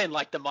I've seen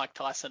like the Mike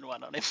Tyson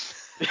one on him.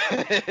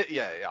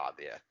 yeah.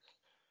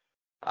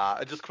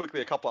 And just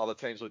quickly, a couple other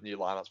teams with new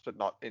lineups, but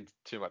not into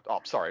too much.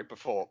 Oh, sorry.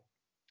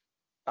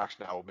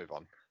 Actually, no, we'll move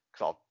on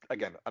because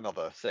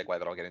another segue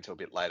that I'll get into a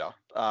bit later.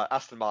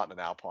 Aston Martin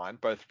and Alpine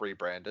both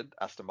rebranded.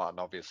 Aston Martin,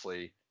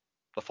 obviously,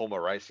 the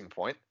former Racing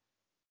Point.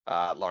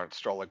 Lawrence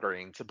Stroll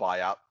agreeing to buy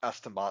out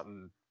Aston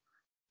Martin,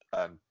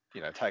 and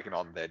taking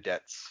on their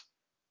debts.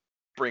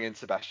 Bring in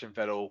Sebastian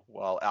Vettel,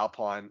 while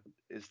Alpine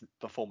is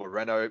the former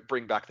Renault.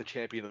 Bring back the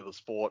champion of the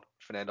sport,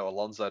 Fernando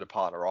Alonso, to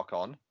partner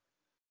Ocon.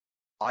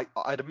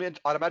 I'd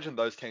imagine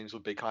those teams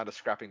would be kind of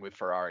scrapping with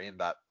Ferrari in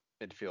that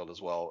midfield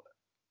as well.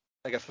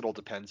 I guess it all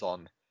depends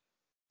on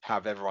how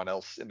everyone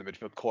else in the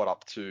midfield caught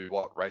up to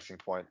what Racing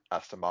Point,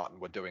 Aston Martin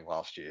were doing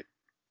last year.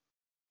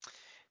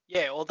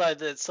 Yeah, although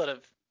the sort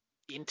of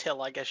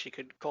intel, I guess you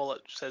could call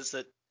it, says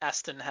that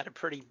Aston had a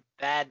pretty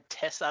bad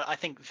test. I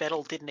think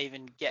Vettel didn't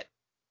even get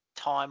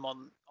time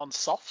on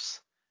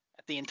softs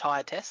at the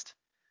entire test.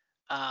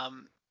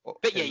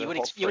 But yeah, you would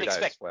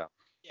expect. Wow.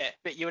 Yeah,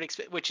 but you would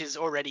expect, which is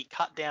already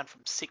cut down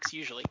from 6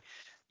 usually.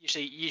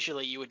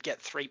 Usually you would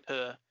get 3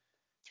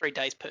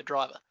 days per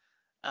driver.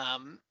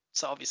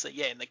 So obviously,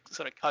 in the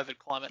sort of COVID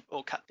climate,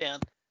 all cut down.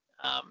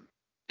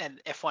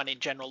 And F1 in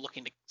general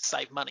looking to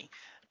save money.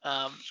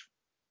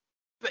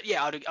 But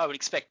yeah, I would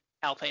expect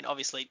Alpine,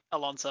 obviously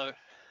Alonso,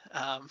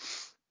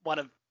 one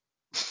of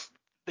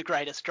the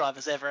greatest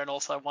drivers ever, and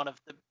also one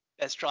of the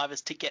best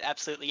drivers to get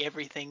absolutely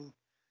everything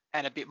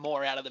and a bit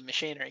more out of the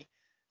machinery.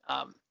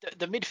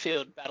 The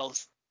midfield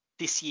battles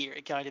this year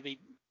are going to be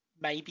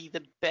maybe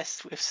the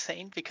best we've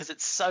seen because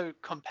it's so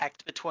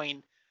compact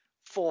between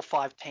 4 or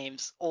 5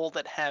 teams, all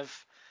that have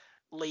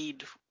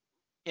lead,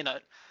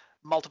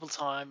 multiple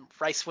time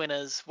race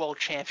winners, world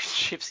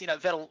championships.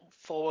 Vettel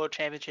 4 world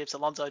championships,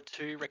 Alonso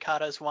 2,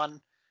 Ricciardo's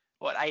won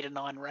 8 or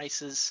 9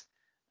 races.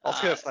 I was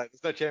going to say,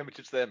 there's no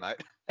championships there,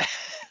 mate.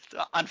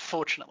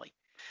 Unfortunately.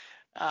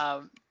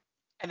 And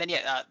then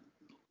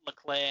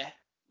Leclerc,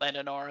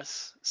 Lando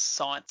Norris,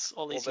 Sainz,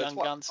 all these young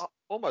guns.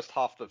 Almost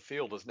half the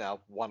field has now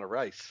won a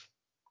race.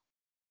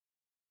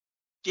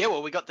 Yeah,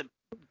 well, we got the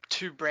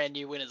 2 brand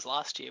new winners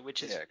last year,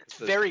 which is it's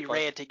very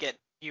rare to get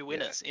new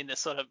winners in the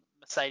sort of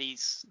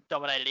Mercedes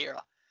dominated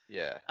era.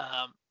 Yeah.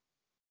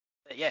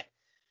 But yeah.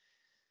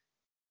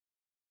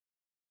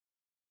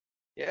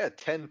 Yeah,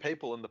 10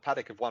 people in the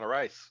paddock have won a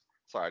race.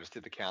 Sorry, I just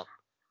did the count.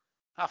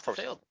 Half the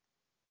field.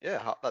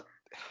 Yeah,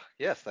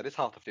 yes, that is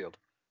half the field.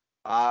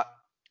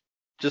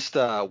 Just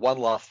one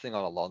last thing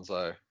on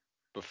Alonso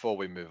before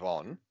we move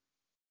on.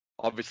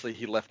 Obviously,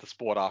 he left the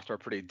sport after a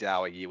pretty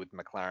dour year with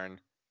McLaren.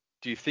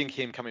 Do you think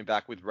him coming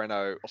back with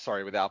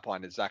with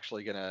Alpine is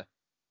actually going to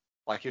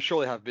Like, he'll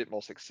surely have a bit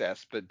more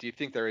success, but do you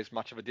think there is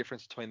much of a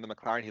difference between the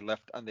McLaren he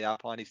left and the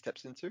Alpine he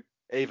steps into,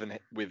 even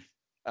with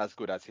as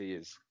good as he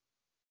is?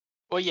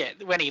 Well, yeah,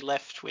 when he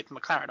left with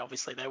McLaren,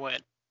 obviously they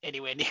weren't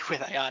anywhere near where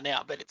they are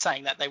now, but it's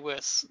saying that they were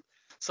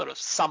sort of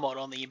somewhat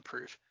on the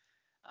improve.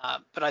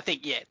 But I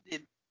think, yeah,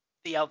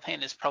 the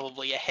Alpine is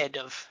probably ahead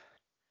of,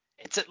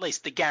 it's at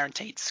least the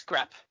guaranteed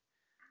scrap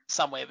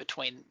somewhere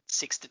between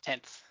 6th to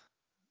 10th.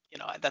 You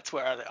know, that's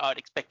where I'd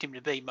expect him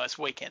to be most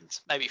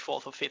weekends, maybe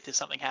 4th or 5th if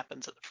something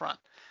happens at the front.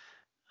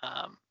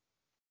 But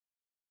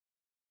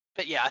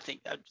yeah, I think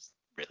I'm just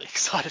really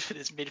excited for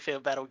this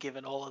midfield battle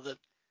given all of the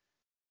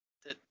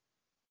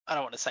I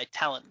don't want to say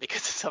talent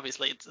because it's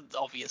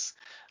obvious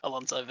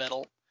Alonso,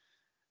 Vettel,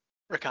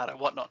 Ricardo,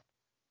 whatnot.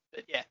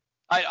 But yeah,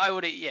 I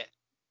would yeah.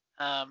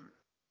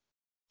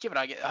 Given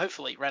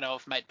hopefully Renault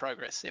have made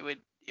progress, it would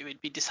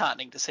be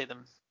disheartening to see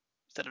them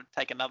sort of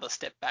take another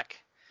step back.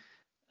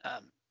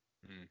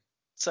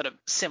 Sort of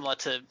similar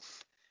to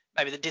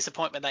maybe the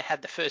disappointment they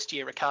had the first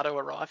year Ricardo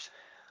arrived,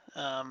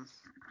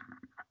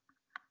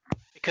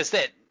 because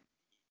they're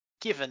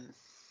given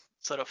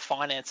sort of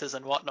finances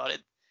and whatnot.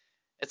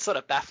 It's sort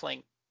of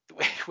baffling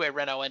where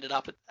Renault ended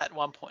up at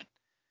one point.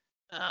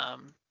 Yeah.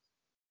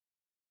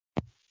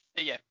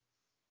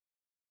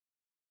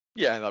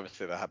 Yeah, and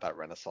obviously they had that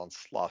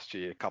renaissance last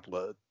year. A couple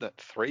of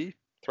three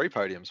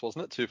podiums,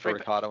 wasn't it? Two for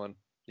Ricardo and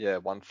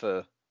one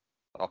for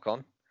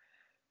Ocon.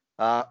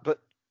 But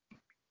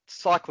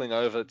cycling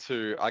over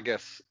to, I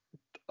guess,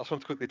 I just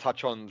want to quickly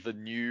touch on the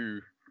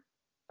new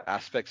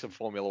aspects of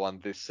Formula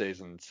One this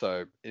season.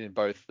 So in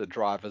both the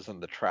drivers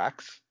and the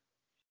tracks.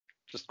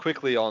 Just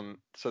quickly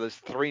so there's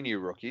 3 new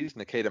rookies: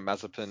 Nikita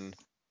Mazepin,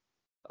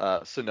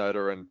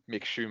 Tsunoda, and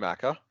Mick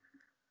Schumacher.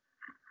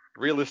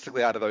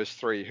 Realistically, out of those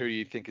 3, who do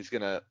you think is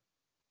going to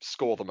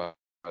score the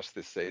most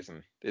this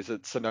season? Is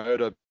it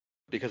Tsunoda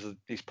because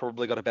he's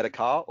probably got a better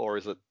car, or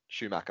is it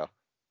Schumacher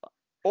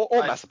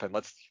or Mazepin?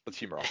 Let's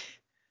humor off.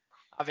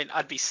 I mean,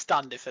 I'd be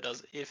stunned if it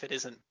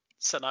isn't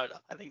Tsunoda.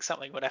 I think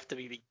something would have to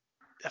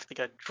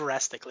go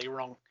drastically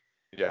wrong.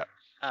 Yeah.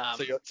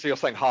 So you're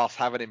saying Haas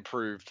haven't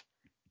improved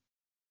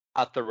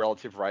at the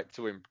relative rate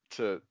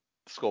to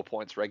score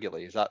points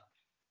regularly?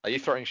 Are you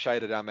throwing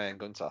shade at our man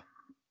Gunter?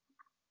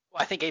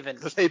 Well, I think even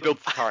because he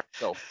built the car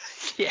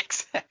himself. Yeah,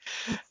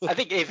 exactly. I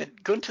think even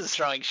Gunter's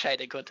throwing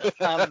shade at Gunter.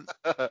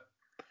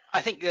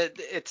 I think that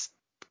it's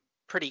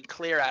pretty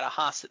clear out of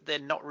Haas that they're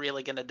not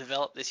really going to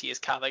develop this year's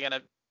car. They're going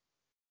to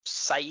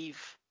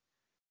save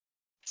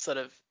sort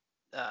of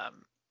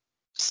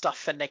stuff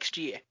for next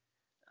year.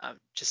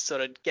 Just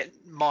sort of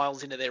get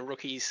miles into their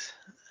rookies.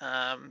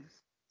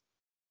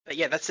 But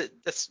yeah, that's it.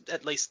 That's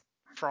at least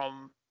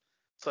from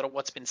sort of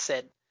what's been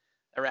said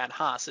around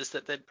Haas, is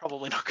that they're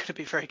probably not going to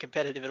be very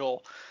competitive at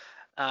all.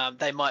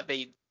 They might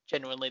be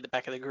genuinely the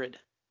back of the grid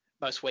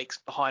most weeks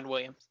behind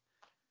Williams.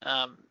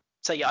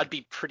 So yeah, I'd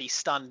be pretty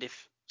stunned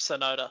if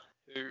Tsunoda,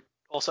 who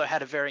also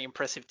had a very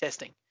impressive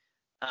testing,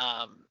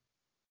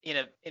 in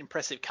an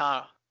impressive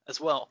car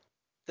as well,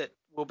 that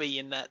will be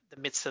in the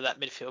midst of that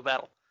midfield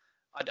battle.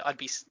 I'd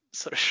be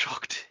sort of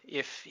shocked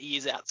if he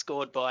is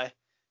outscored by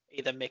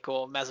either Mick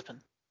or Mazepin.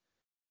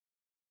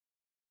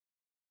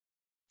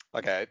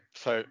 Okay,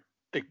 so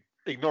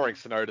ignoring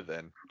Tsunoda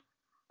then,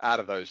 out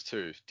of those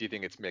 2, do you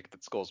think it's Mick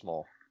that scores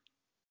more?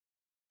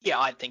 Yeah,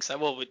 I think so.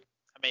 Well, I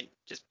mean,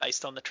 just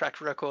based on the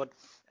track record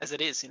as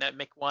it is,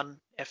 Mick won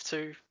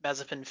F2,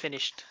 Mazepin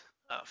finished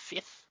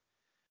 5th.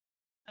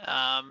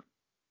 I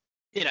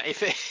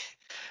think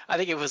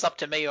if it was up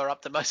to me or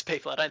up to most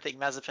people, I don't think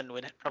Mazepin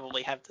would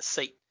probably have the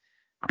seat.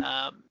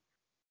 But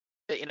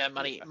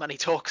money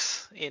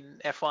talks in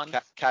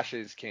F1. Cash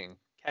is king.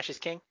 Cash is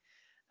king.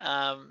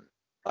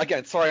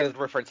 Again, sorry to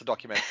reference a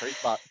documentary,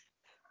 but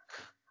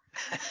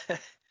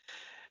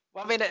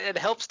well, I mean, it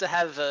helps to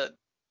have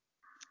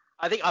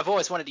I think I've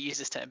always wanted to use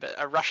this term, but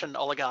a Russian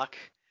oligarch.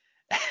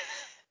 Do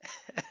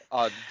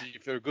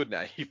you feel good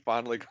now? You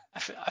finally.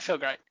 I feel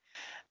great.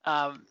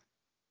 Yeah,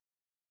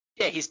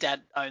 his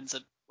dad owns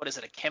a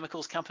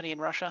chemicals company in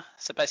Russia.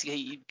 So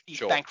basically, he's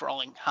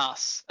bankrolling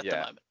Haas at the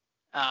moment.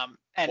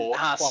 And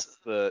Haas plus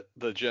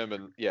the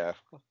German,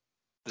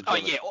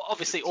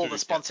 obviously all the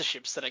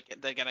sponsorships that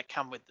they're going to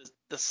come with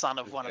the son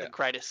of one of the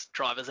greatest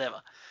drivers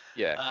ever.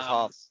 Yeah,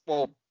 Haas.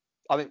 Well,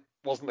 I think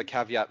wasn't the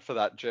caveat for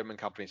that German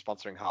company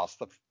sponsoring Haas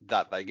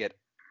that they get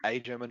a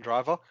German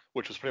driver,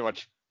 which was pretty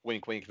much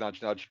wink, wink,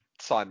 nudge, nudge,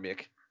 sign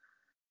Mick.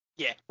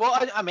 Yeah. Well,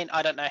 I mean,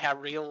 I don't know how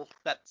real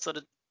that sort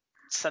of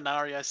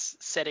scenario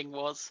setting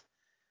was,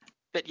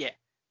 but yeah,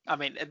 I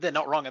mean, they're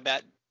not wrong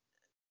about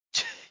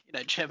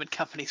German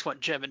companies want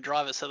German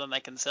drivers so then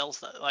they can sell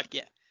stuff. Like,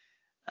 yeah.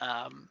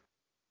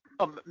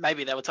 Or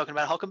maybe they were talking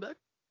about Hülkenberg,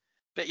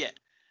 but yeah.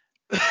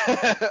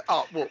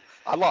 Oh well,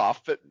 I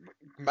laugh, but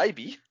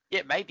maybe.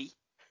 Yeah, maybe.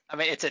 I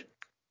mean, it's a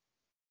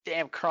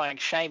damn crying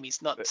shame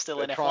he's not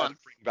still in F1.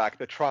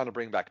 They're trying to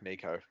bring back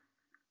Nico.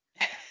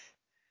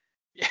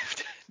 Yeah,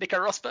 Nico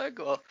Rosberg,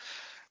 or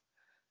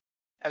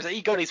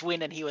he got his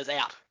win and he was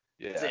out.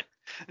 Yeah.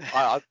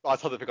 I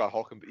thought they forgot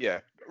Hülkenberg.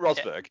 Yeah,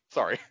 Rosberg.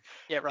 Sorry.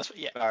 Yeah, Rosberg.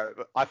 Yeah.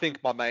 I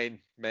think my main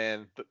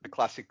man, the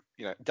classic,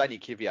 Danny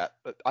Kvyat.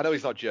 I know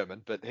he's not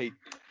German, but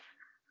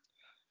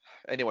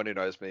anyone who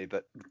knows me,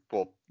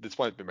 this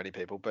won't be many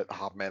people, but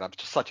oh man, I'm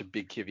just such a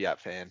big Kvyat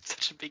fan.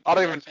 Such a big I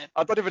fan.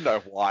 don't even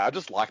know why. I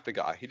just like the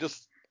guy.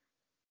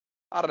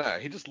 I don't know.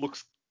 He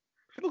looks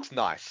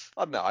nice.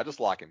 I don't know. I just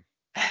like him.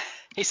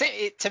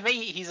 To me,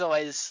 he's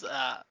always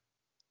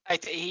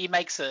he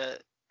makes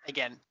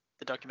again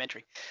the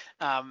documentary.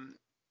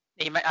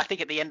 I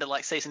think at the end of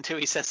like season 2,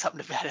 he says something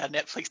about how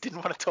Netflix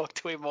didn't want to talk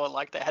to him, or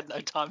like they had no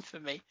time for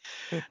me.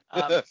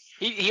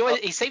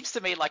 He seems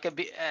to me like a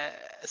bit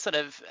sort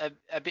of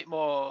a bit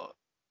more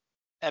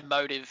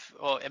emotive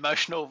or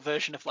emotional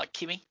version of like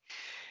Kimmy.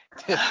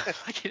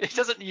 Like he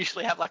doesn't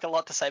usually have like a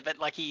lot to say, but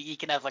like he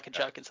can have like a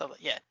joke and stuff.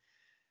 Yeah.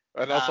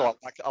 And also,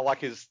 I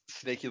like his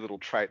sneaky little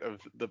trait of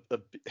the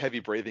heavy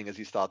breathing as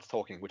he starts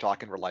talking, which I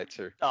can relate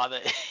to. Oh,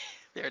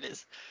 there it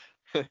is.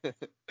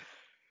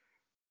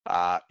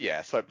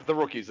 Yeah. So the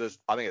rookies,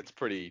 I think it's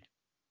pretty.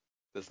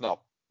 There's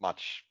not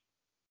much.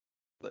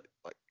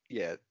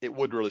 Yeah, it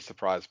would really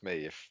surprise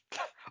me if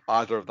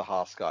either of the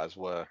Haas guys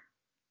were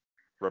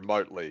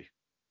remotely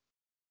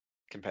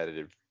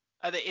competitive.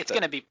 I think it's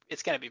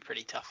gonna be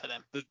pretty tough for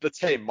them. The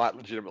team might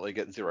legitimately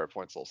get 0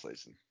 points all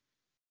season.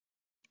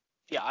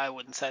 Yeah, I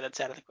wouldn't say that's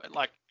out of the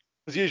like.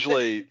 There's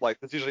usually 1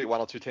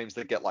 or 2 teams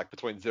that get like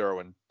between 0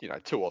 and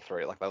 2 or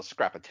 3. Like they'll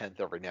scrap a 10th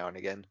every now and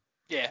again.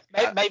 Yeah,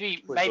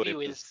 maybe with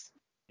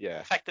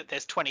the fact that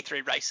there's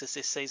 23 races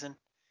this season,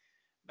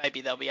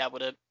 maybe they'll be able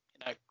to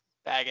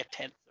bag a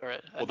 10th or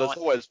a Well, there's 9th.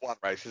 always one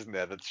race, isn't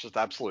there, that's just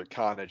absolute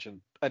carnage, and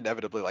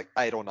inevitably like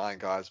 8 or 9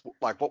 guys.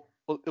 Like what?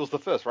 It was the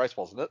first race,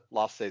 wasn't it,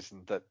 last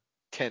season that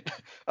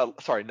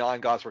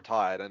 9 guys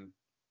retired and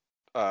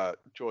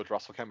George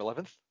Russell came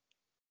 11th.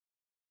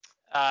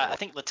 I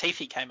think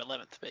Latifi came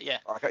 11th, but yeah.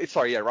 Okay,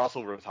 sorry, yeah,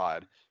 Russell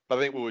retired. But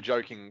I think we were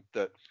joking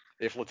that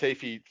if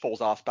Latifi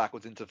falls ass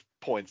backwards into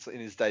points in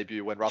his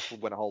debut when Russell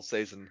went a whole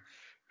season,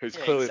 who's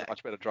clearly a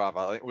much better driver,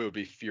 I think we would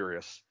be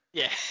furious.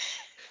 Yeah.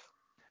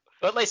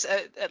 But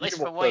at least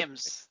for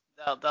Williams,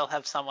 they'll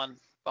have someone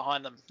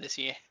behind them this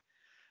year.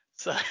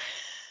 So.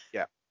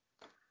 Yeah.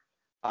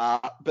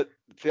 But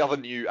the other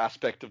new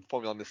aspect of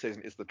Formula 1 this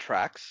season is the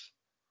tracks.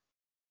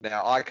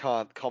 Now, I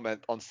can't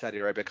comment on Saudi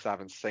Arabia because I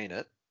haven't seen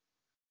it.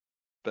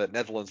 But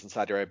Netherlands and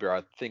Saudi Arabia,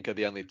 I think, are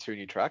the only 2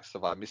 new tracks.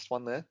 Have I missed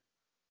one there?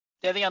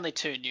 They're the only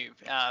 2 new.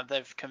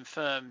 They've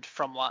confirmed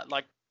from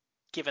like,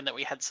 given that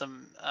we had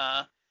some,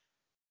 I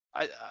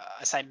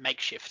say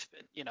makeshift,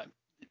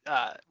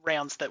 but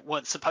rounds that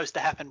weren't supposed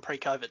to happen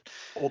pre-COVID.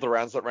 All the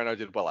rounds that Renault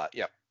did well at.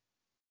 Yep.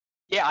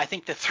 Yeah, I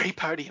think the 3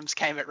 podiums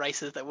came at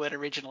races that weren't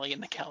originally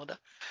in the calendar.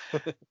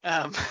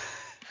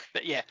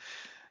 But yeah.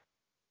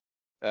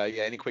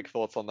 Yeah. Any quick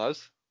thoughts on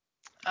those?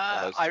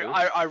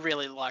 I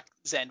really like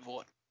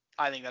Zandvoort.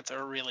 I think that's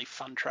a really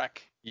fun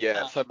track.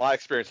 Yeah. So my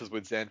experiences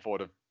with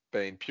Zandvoort have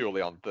been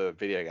purely on the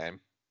video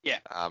game. Yeah.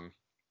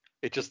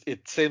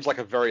 It seems like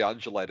a very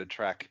undulated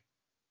track.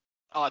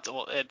 Oh,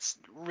 it's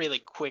really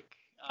quick,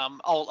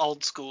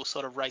 old school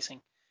sort of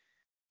racing.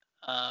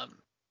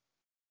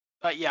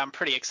 But yeah, I'm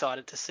pretty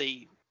excited to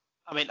see.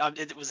 I mean,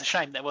 it was a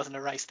shame there wasn't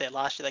a race there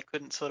last year. They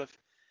couldn't sort of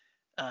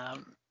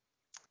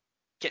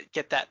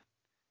get that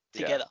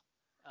together.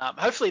 Yeah.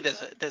 Hopefully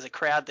there's a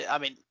crowd there. I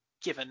mean,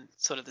 given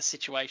sort of the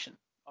situation,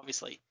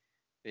 obviously.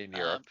 In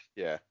Europe,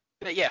 yeah.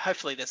 But yeah,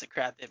 hopefully there's a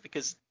crowd there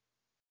because,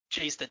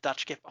 geez, the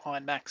Dutch get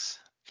behind Max.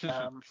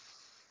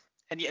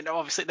 And yeah, no,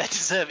 obviously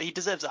he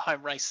deserves a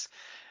home race.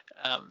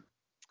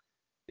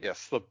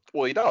 Yes,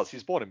 well he does.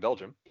 He's born in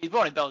Belgium. He's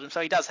born in Belgium,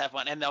 so he does have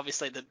one. And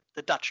obviously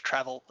the Dutch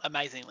travel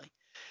amazingly.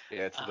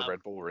 Yeah, to the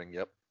Red Bull Ring.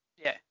 Yep.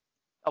 Yeah,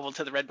 well,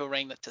 to the Red Bull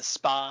Ring, to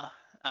Spa.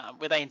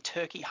 Were they in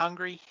Turkey,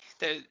 Hungary?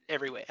 They're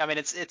everywhere. I mean,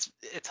 it's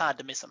hard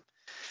to miss them.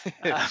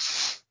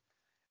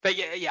 But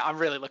yeah, I'm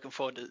really looking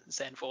forward to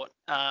Zandvoort.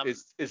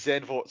 Is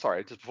Zandvoort?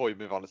 Sorry, just before you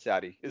move on to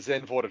Saudi, is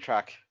Zandvoort a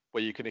track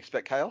where you can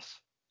expect chaos?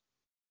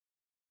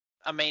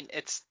 I mean,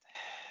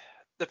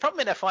 the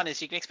problem I find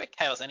is you can expect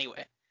chaos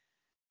anywhere.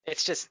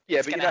 It's just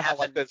but you know how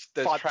like there's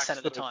 5%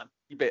 of the time.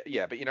 But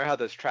you know how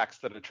there's tracks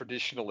that are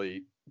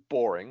traditionally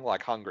boring,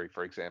 like Hungary,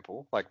 for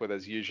example, like where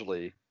there's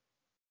usually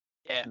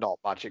not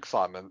much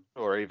excitement,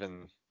 or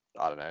even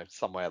I don't know,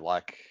 somewhere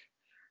like,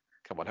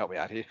 come on, help me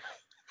out here.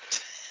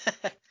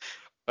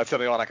 That's the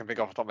only one I can think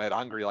of off the top of my head.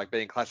 Hungary, like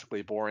being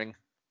classically boring,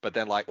 but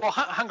then like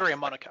Hungary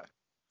and Monaco.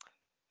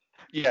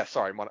 Yeah,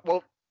 sorry,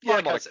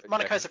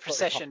 Monaco's a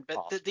procession,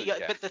 but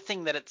the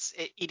thing that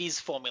it is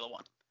Formula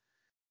 1.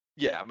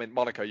 Yeah, I mean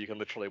Monaco, you can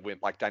literally win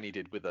like Danny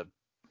did with a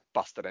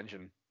busted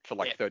engine for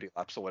like 30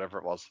 laps or whatever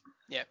it was.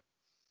 Yeah.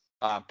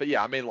 But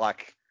yeah, I mean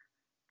like,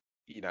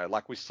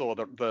 like we saw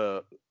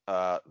the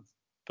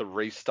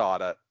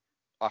restart at,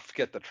 I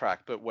forget the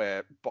track, but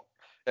where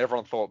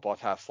everyone thought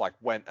Bottas like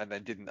went and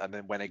then didn't and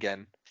then went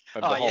again,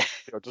 and the whole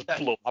field just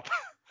blew up.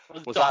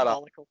 Was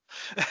diabolical.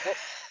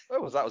 Where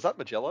was that? Was that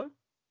Mugello?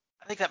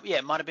 I think that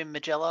it might have been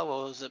Mugello,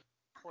 or was it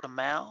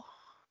Portimao?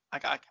 I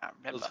can't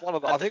remember. It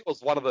was I think it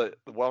was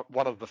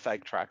one of the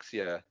fake tracks.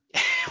 Yeah.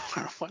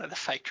 one of the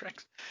fake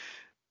tracks.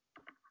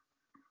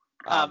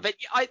 Um, But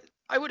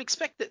I would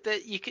expect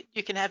that you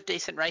can have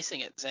decent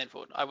racing at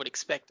Zandvoort. I would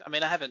expect. I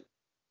mean, I haven't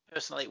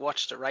personally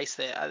watched a race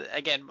there.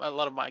 Again, a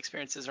lot of my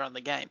experiences are on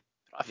the game.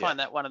 But I find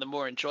that one of the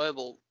more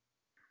enjoyable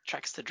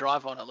tracks to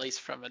drive on, at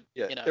least from a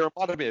it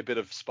reminded me a bit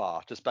of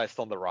Spa, just based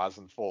on the rise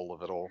and fall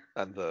of it all,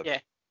 and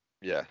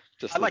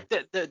just I like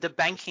the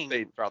banking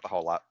speed throughout the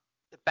whole lap.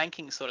 The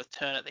banking sort of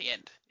turn at the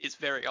end is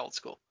very old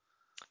school.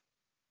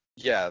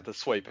 Yeah, the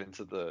sweep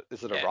into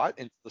is it a right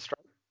into the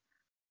straight?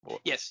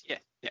 Yes, yeah.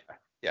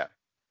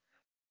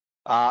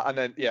 And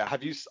then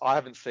I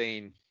haven't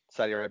seen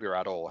Saudi Arabia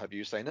at all. Have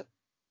you seen it?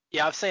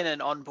 Yeah, I've seen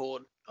an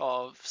onboard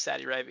of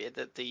Saudi Arabia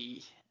that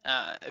the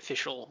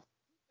official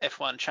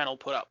F1 channel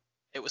put up.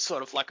 It was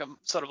sort of like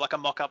a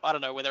mock-up. I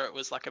don't know whether it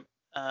was like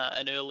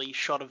an early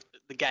shot of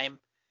the game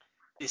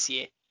this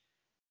year.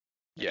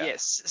 Yeah.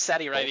 Yes,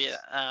 Saudi Arabia.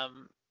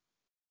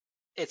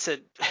 It's a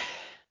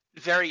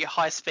very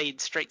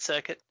high-speed street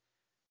circuit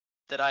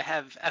that I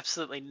have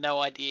absolutely no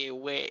idea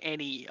where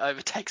any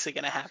overtakes are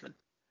going to happen.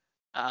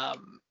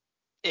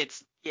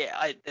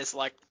 There's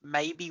like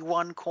maybe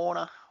one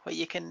corner where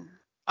you can.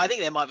 I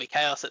think there might be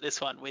chaos at this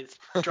one with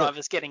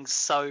drivers getting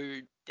so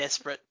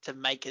desperate to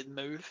make it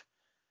move.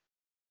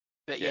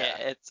 But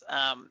it's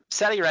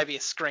Saudi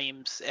Arabia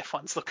screams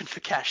F1's looking for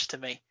cash to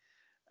me,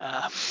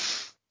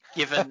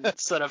 given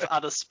sort of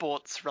other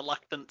sports'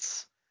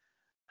 reluctance.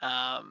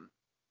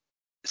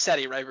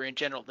 Saudi Arabia in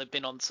general, they've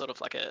been on sort of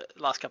like a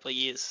last couple of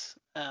years.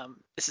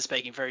 This is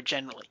speaking very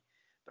generally,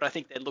 but I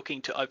think they're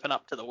looking to open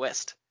up to the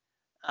West.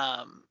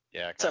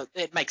 Okay. So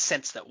it makes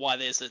sense that why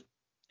there's a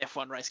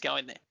F1 race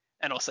going there,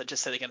 and also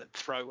just so they're going to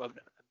throw an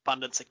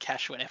abundance of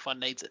cash when F1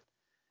 needs it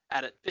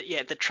at it. But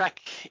yeah, the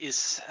track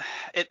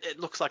it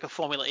looks like a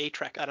Formula E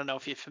track. I don't know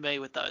if you're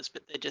familiar with those,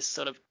 but they're just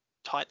sort of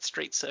tight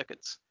street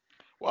circuits.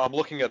 Well, I'm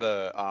looking at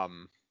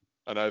an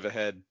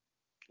overhead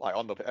like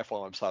on the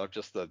F1 website of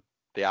just the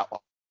outline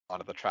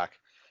of the track.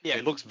 Yeah.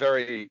 It looks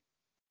very,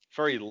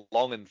 very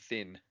long and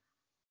thin.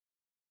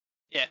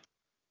 Yeah.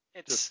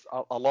 It's just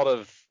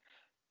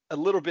a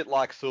little bit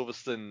like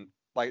Silverstone,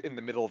 like in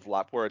the middle of the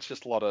lap, where it's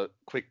just a lot of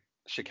quick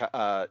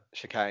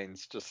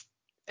chicanes.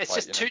 It's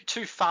like, just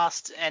too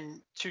fast and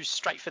too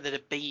straight for there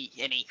to be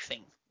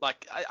anything.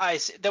 Like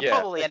they'll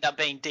probably end up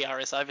being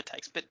DRS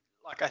overtakes, but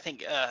like I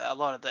think a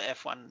lot of the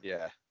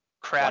F1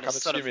 crowd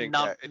is sort of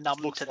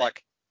numb to that.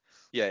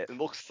 It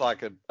looks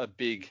like a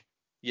big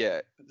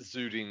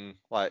zooting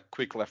like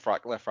quick left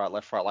right,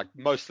 like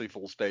mostly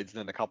full speeds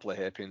and then a couple of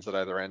hairpins at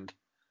either end.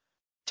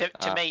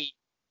 To me,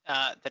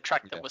 the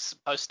track that was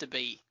supposed to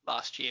be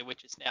last year,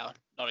 which is now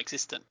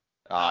non-existent.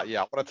 I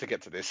wanted to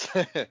get to this.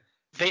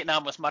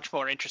 Vietnam was much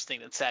more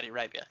interesting than Saudi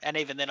Arabia, and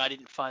even then I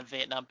didn't find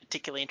Vietnam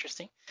particularly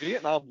interesting.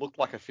 Vietnam looked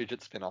like a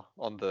fidget spinner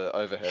on the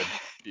overhead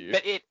view.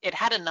 But it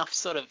had enough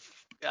sort of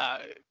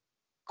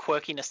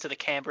quirkiness to the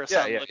camber of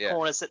some of the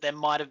corners that there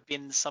might have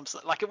been some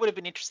sort, like it would have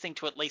been interesting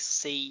to at least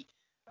see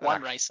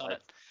one race on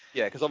it.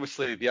 Yeah, because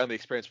obviously the only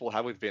experience we'll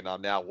have with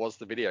Vietnam now was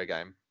the video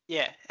game.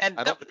 Yeah, and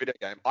on the video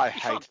game, I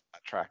hated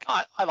that track.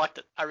 I liked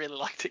it. I really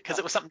liked it because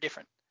it was something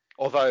different.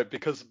 Although,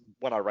 because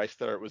when I raced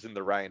there, it was in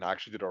the rain, I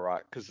actually did all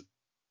right because,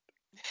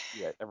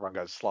 everyone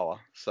goes slower.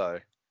 So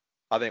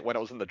I think when it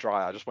was in the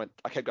dry,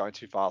 I kept going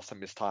too fast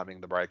and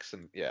mistiming the brakes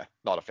and,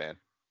 not a fan.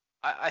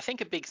 I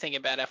think a big thing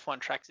about F1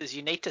 tracks is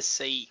you need to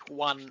see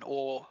one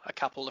or a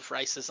couple of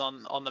races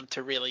on them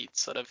to really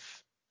sort of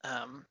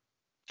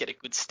get a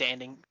good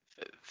standing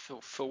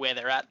for where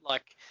they're at.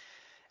 Like,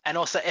 and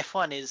also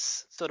F1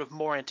 is sort of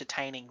more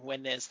entertaining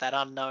when there's that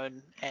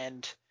unknown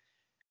and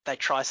they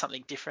try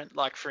something different.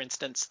 Like, for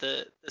instance,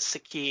 the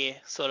Sakir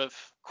sort of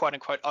quote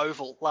unquote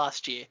oval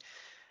last year,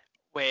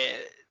 where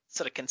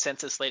sort of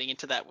consensus leading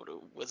into that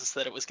was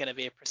that it was going to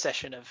be a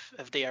procession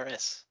of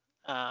DRS.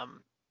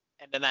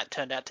 And then that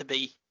turned out to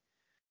be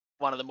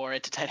one of the more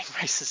entertaining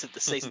races of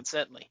the season,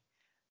 certainly.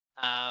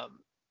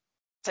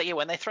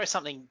 When they throw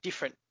something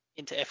different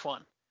into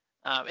F1,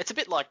 it's a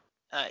bit like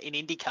in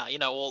IndyCar,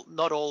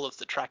 not all of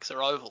the tracks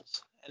are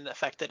ovals. And the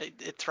fact that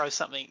it throws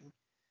something,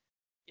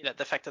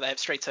 the fact that they have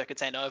street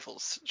circuits and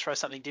ovals, throw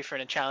something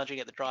different and challenging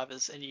at the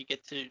drivers, and you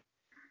get to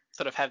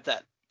sort of have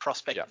that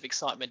prospect of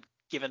excitement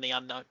given the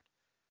unknown.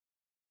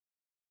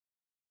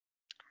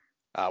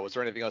 Was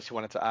there anything else you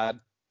wanted to add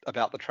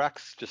about the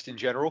tracks, just in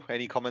general?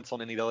 Any comments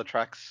on any other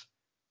tracks?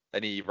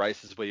 Any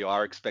races where you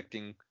are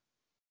expecting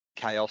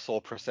chaos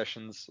or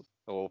processions?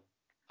 Or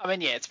I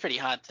mean, it's pretty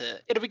hard to.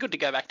 It'll be good to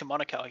go back to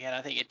Monaco again.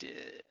 I think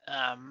it,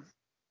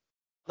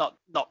 not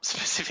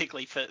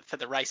specifically for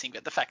the racing,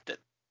 but the fact that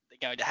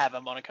they're going to have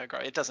a Monaco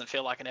Grand Prix, it doesn't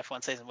feel like an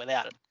F1 season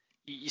without it.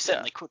 You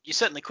certainly could. You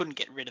certainly couldn't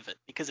get rid of it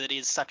because it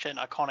is such an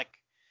iconic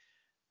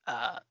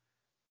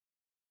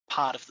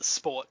part of the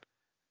sport.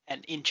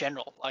 And in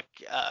general, like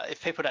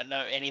if people don't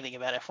know anything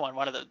about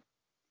F1,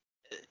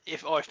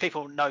 if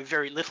people know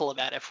very little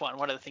about F1,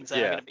 one of the things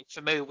they are going to be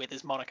familiar with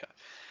is Monaco.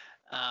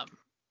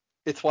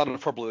 It's one of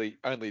probably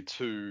only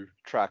two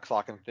tracks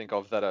I can think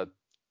of that are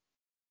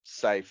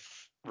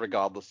safe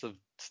regardless of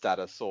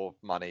status or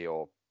money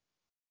or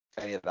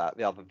any of that.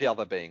 The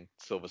other being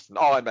Silverstone.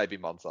 Oh, and maybe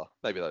Monza.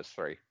 Maybe those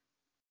three.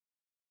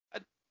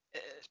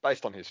 It's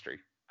based on history.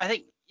 I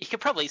think you could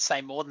probably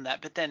say more than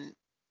that, but then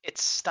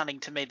it's stunning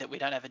to me that we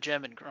don't have a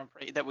German Grand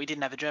Prix, that we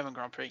didn't have a German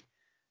Grand Prix.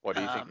 What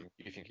are you thinking?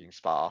 You thinking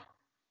Spa?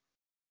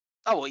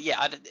 Oh, well,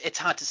 yeah, it's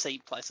hard to see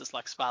places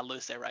like Spa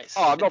lose their race.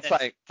 Oh, I'm not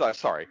saying.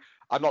 Sorry,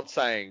 I'm not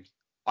saying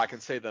I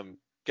can see them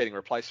getting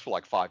replaced for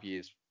like 5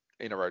 years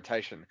in a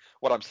rotation.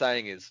 What I'm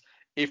saying is,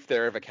 if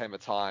there ever came a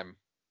time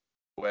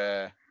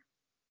where,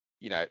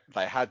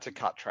 they had to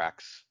cut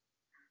tracks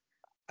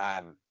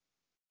and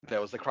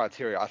there was the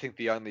criteria, I think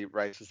the only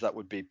races that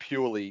would be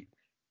purely,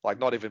 like,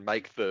 not even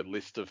make the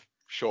list of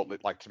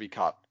like to be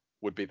cut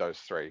would be those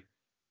three.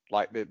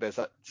 Like, there's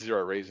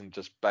zero reason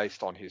just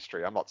based on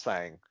history. I'm not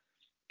saying,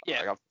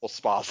 yeah, like, well,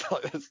 Spa's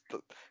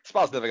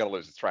never going to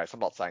lose its race. I'm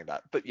not saying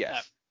that, but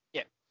yes.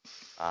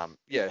 No.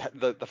 Yeah.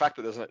 The fact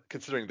that there's no,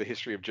 considering the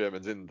history of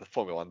Germans in the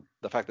Formula One,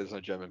 the fact that there's no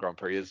German Grand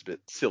Prix is a bit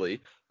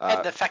silly.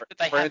 And the fact that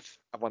they have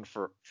one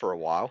for a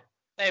while.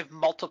 They have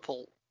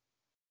multiple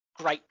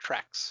great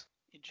tracks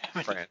in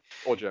Germany. France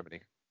or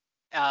Germany.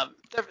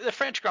 The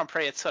French Grand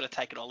Prix, it's sort of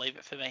take it or leave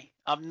it for me.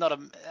 I'm not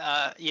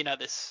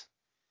this.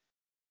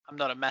 I'm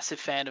not a massive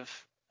fan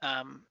of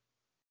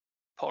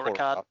Paul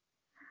Ricard.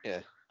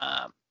 Yeah.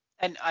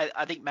 And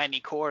I think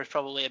Magny-Cours is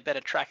probably a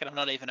better track, and I'm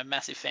not even a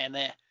massive fan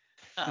there.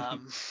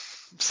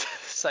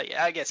 So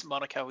yeah, I guess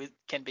Monaco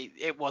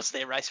it was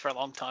their race for a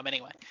long time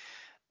anyway.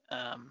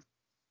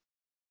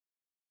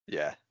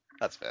 Yeah,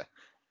 that's fair.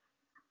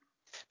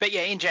 But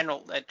yeah, in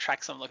general,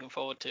 tracks I'm looking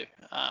forward to.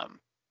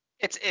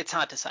 It's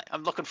hard to say.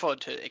 I'm looking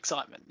forward to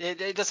excitement.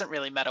 It doesn't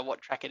really matter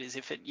what track it is.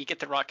 If you get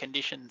the right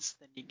conditions,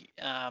 then you.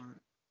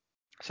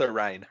 So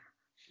rain.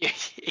 Yeah,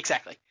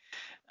 exactly.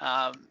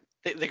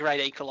 The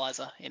great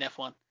equalizer in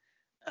F1.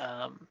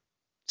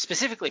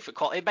 Specifically for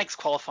it makes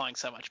qualifying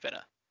so much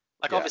better.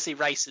 Like, obviously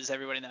races,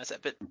 everybody knows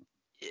that, but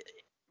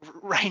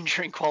rain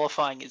during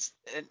qualifying is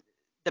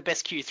the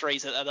best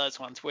Q3s are those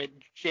ones where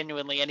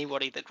genuinely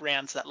anybody that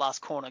rounds that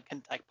last corner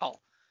can take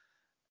pole.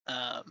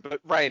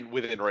 But rain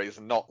within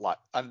reason, not like,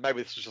 and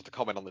maybe this was just a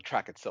comment on the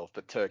track itself,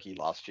 but Turkey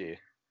last year,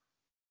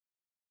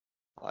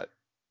 like,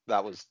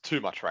 that was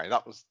too much rain.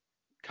 That was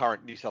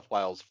current New South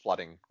Wales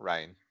flooding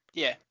rain.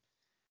 Yeah.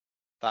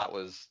 That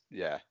was,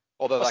 yeah.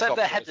 Although that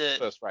got his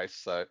first race,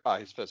 so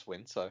his first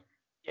win, so.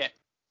 Yeah.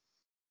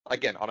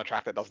 Again, on a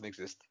track that doesn't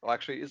exist. Well,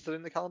 actually, is it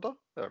in the calendar?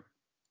 Or...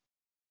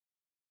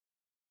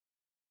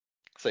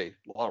 See,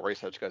 a lot of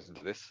research goes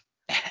into this.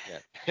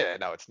 Yeah,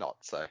 no, it's not.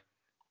 So,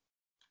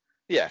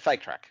 yeah,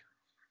 fake track.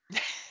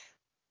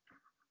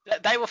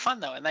 They were fun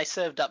though, and they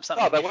served up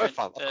something. Oh, they were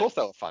fun. Of course,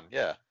 they were fun.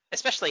 Yeah.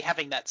 Especially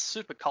having that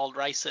super cold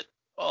race at.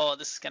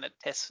 This is going to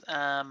test.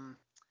 I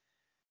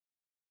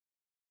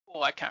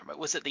can't remember.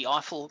 Was it the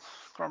Eiffel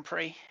Grand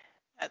Prix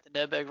at the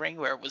Nürburgring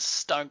where it was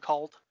stone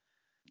cold?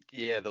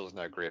 Yeah, there was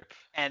no grip.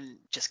 And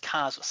just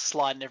cars were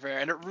sliding everywhere,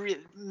 and it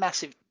really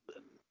massive.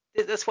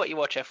 That's what you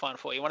watch F1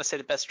 for. You want to see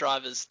the best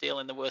drivers deal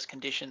in the worst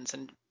conditions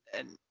and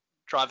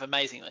drive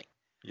amazingly.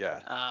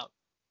 Yeah.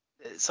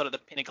 It's sort of the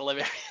pinnacle of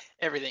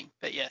everything.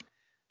 But yeah.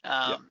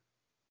 Yeah.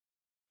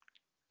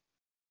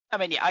 I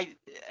mean, yeah.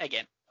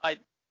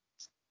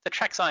 The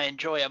tracks I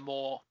enjoy are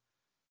more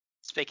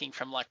speaking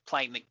from like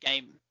playing the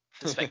game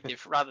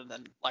perspective rather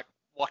than like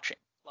watching.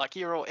 Like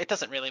it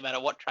doesn't really matter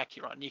what track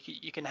you're on.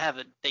 You can have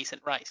a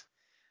decent race.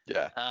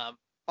 Yeah.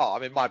 I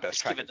mean, my best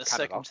track given is the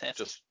Canada,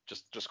 circumstances.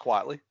 just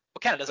quietly. Well,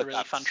 Canada's a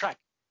really fun track.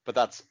 But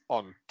that's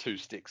on 2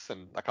 sticks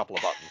and a couple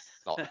of buttons,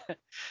 not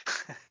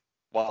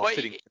while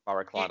sitting in my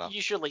recliner. It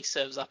usually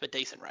serves up a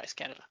decent race,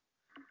 Canada.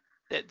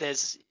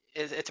 It's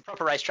a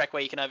proper racetrack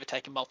where you can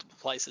overtake in multiple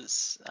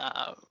places.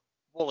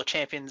 Wall of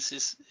Champions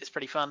is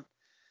pretty fun.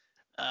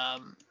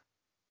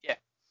 Yeah.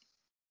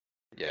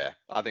 Yeah,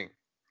 I think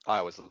I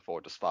always look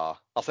forward to Spa.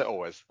 I'll say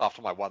always,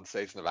 after my one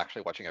season of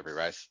actually watching every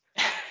race.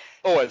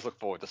 Always look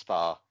forward to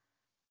Spa.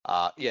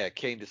 Yeah,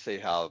 keen to see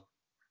how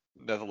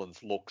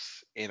Netherlands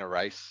looks in a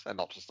race and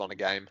not just on a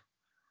game.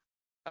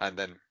 And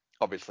then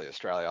obviously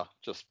Australia,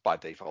 just by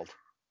default.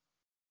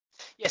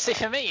 Yeah, see,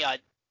 for me,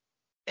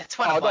 it's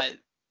one of my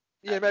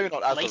maybe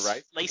not as a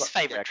race. Least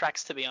favourite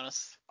tracks, to be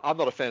honest. I'm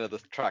not a fan of the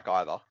track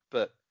either,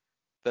 but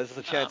there's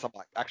a chance I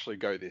might actually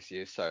go this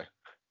year, so.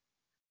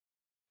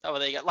 Oh, well,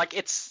 there you go. Like,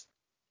 it's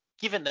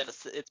given that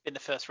it's been the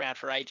first round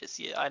for ages.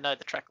 Yeah, I know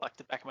the track like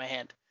the back of my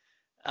hand.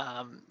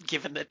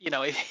 Given that,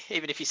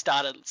 even if you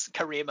started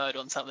career mode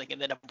on something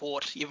and then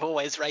abort, you've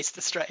always raced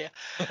Australia.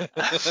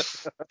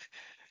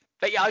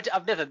 But yeah,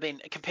 I've never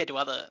been, compared to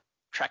other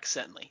tracks,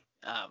 certainly.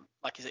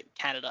 Like, is it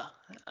Canada,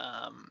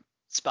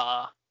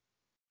 Spa,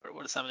 or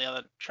what are some of the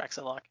other tracks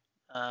I like?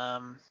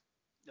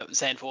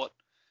 Zandvoort,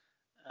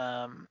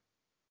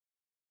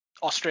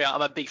 Austria.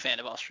 I'm a big fan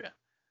of Austria,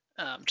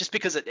 just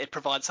because it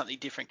provides something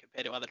different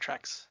compared to other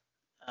tracks.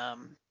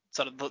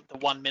 Sort of the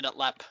 1 minute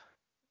lap.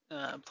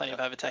 Plenty of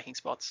overtaking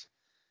spots.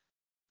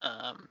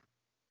 But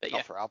yeah.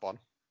 Not for Albon.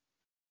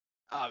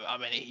 I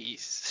mean,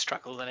 he's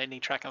struggled on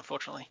any track,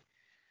 unfortunately.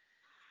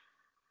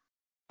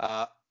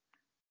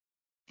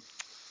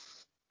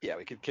 Yeah,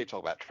 we could keep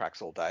talking about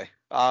tracks all day.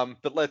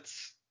 But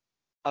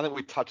I think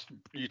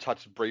you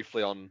touched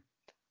briefly on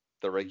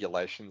the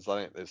regulations.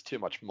 I think there's too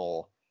much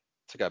more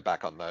to go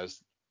back on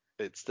those.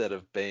 Instead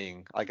of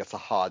being, I guess, a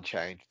hard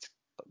change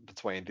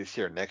between this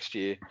year and next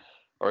year,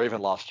 or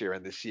even last year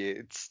and this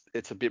year,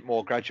 it's a bit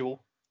more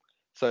gradual.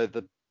 So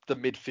the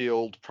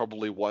midfield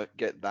probably won't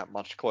get that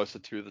much closer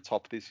to the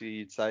top this year,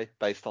 you'd say,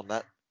 based on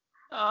that.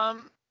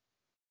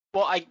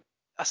 Well, I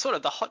sort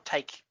of the hot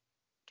take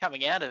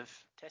coming out of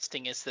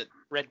testing is that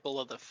Red Bull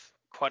are the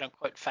quote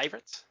unquote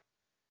favourites,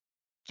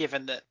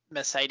 given that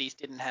Mercedes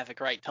didn't have a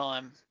great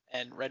time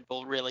and Red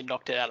Bull really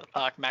knocked it out of the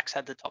park. Max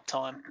had the top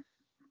time.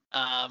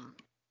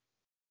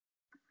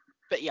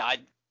 But yeah, I'm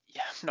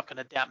not going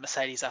to doubt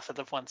Mercedes after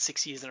they've won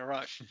 6 years in a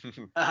row.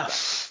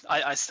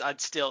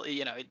 I'd still,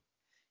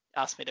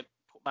 ask me to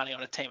put money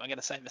on a team, I'm going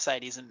to say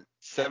Mercedes and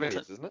 7 Hamilton.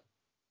 years, isn't it?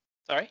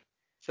 Sorry?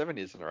 7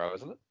 years in a row,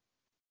 isn't it?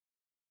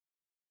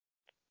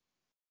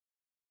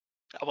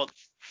 Oh, well,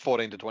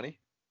 14 to 20.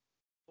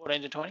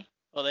 14 to 20?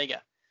 Well, there you go.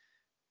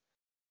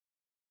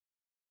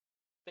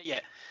 But yeah,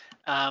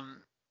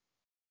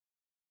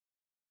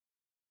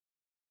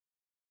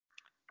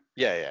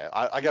 Yeah.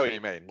 I get what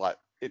you mean. Like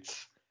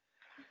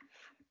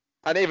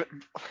and even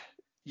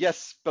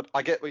yes, but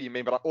I get what you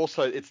mean. But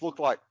also, it's looked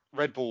like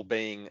Red Bull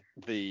being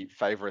the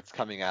favourites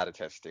coming out of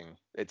testing.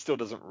 It still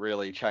doesn't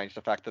really change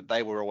the fact that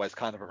they were always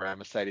kind of around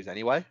Mercedes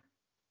anyway.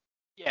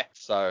 yeah.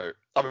 So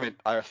I mean,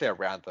 I say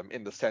around them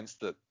in the sense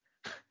that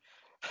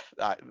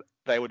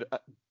they would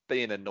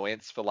be an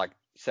annoyance for like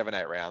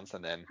 7-8 rounds,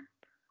 and then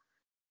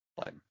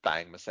like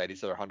bang,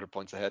 Mercedes are 100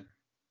 points ahead.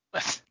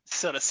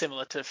 Sort of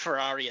similar to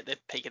Ferrari at the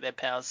peak of their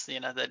powers.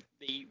 They'd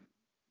be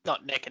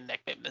not neck and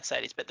neck with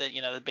Mercedes, but they'd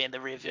be in the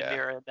rearview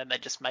mirror, and then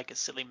they'd just make a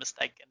silly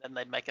mistake, and then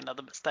they'd make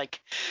another mistake,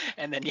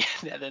 and then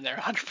then they're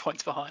 100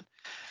 points behind.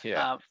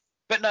 Yeah.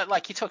 But no,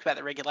 like you talked about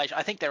the regulation,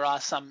 I think there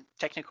are some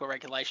technical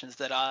regulations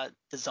that are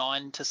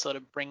designed to sort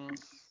of bring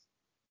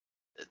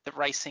the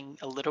racing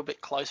a little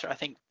bit closer. I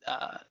think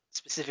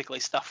specifically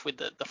stuff with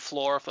the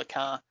floor of the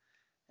car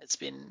has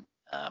been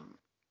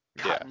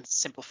cut and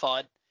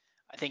simplified.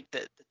 I think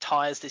that the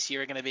tyres this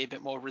year are going to be a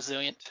bit more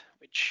resilient,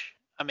 which,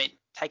 I mean,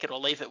 take it or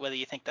leave it, whether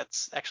you think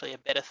that's actually a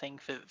better thing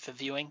for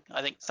viewing.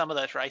 I think some of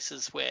those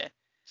races where...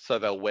 So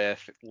they'll wear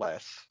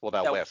less, or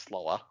they'll wear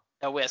slower.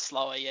 They'll wear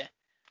slower, yeah.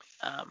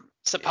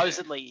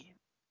 Supposedly,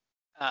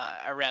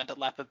 around a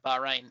lap of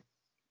Bahrain,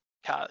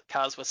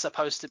 cars were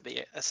supposed to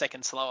be a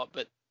second slower,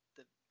 but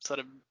the sort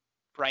of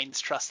brains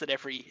trust that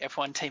every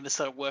F1 team has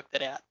sort of worked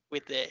it out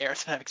with their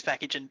aerodynamics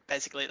package, and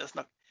basically that's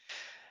not...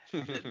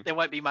 there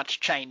won't be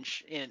much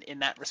change in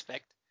that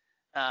respect.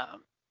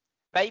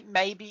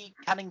 Maybe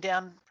cutting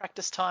down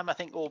practice time. I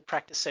think all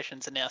practice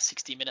sessions are now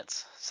 60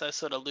 minutes, so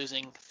sort of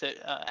losing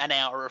an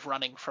hour of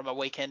running from a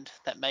weekend.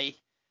 That may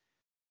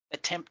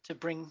attempt to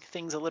bring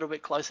things a little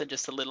bit closer,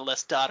 just a little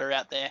less data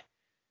out there.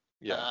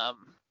 Yeah.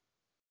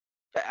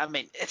 But I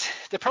mean,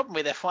 the problem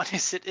with F1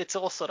 is it's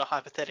all sort of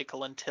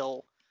hypothetical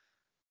until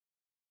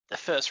the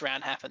first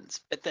round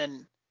happens, but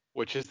then...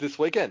 Which is this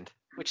weekend.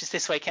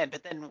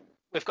 But then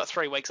we've got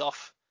 3 weeks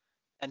off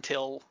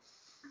until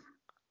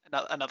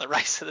another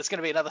race. So there's going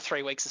to be another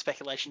 3 weeks of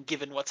speculation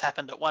given what's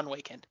happened at one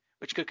weekend,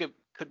 which could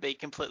be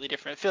completely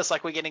different. It feels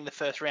like we're getting the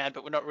first round,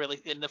 but we're not really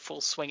in the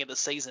full swing of the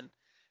season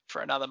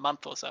for another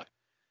month or so.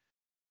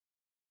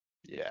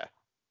 Yeah.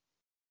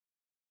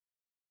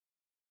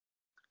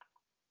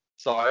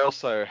 So I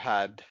also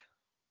had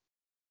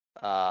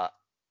a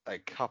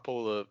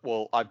couple of...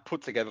 Well, I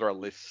put together a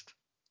list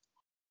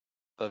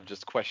of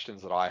just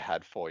questions that I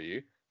had for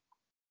you.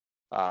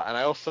 And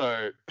I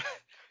also...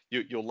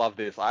 You'll love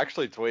this. I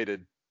actually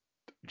tweeted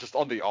just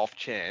on the off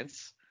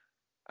chance,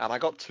 and I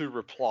got 2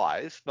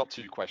 replies, not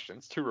 2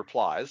 questions, 2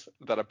 replies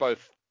that are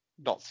both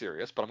not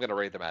serious, but I'm going to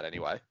read them out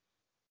anyway.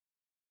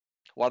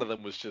 One of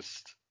them was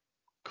just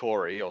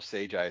Corey or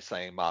CJ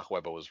saying Mark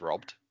Webber was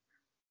robbed.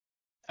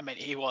 I mean,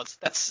 he was.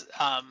 That's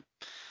I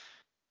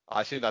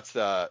assume that's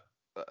I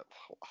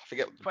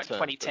forget the term,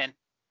 2010.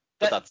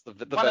 But that's the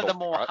one of the Vettel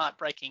more right?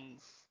 heartbreaking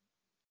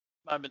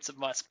moments of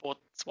my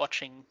sports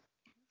watching.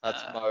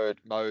 That's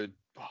mode.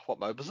 What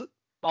mode was it?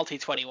 Multi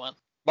 21.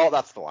 Oh,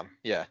 that's the one.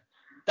 Yeah.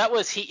 That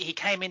was he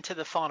came into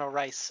the final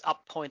race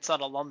up points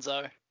on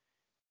Alonso,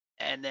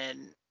 and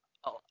then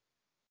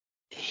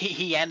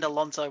he and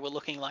Alonso were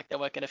looking like they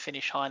weren't going to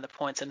finish high in the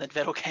points, and then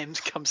Vettel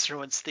comes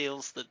through and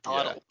steals the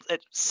title,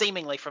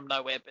 seemingly from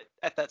nowhere. But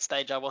at that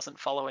stage, I wasn't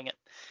following it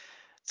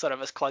sort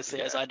of as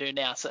closely as I do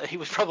now, so he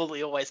was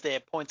probably always there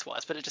points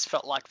wise. But it just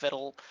felt like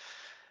Vettel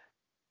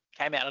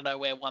came out of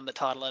nowhere, won the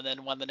title, and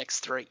then won the next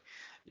 3.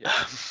 Yeah.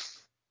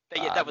 But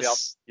yeah, that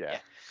was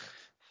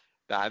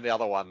And the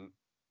other one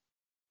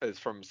is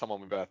from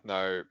someone we both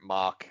know,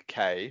 Mark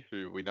K,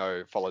 who we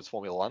know follows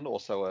Formula One,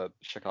 also a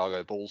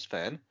Chicago Bulls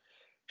fan.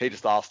 He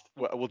just asked,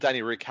 will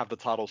Danny Rick have the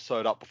title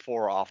sewed up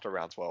before or after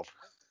round 12?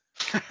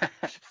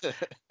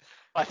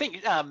 I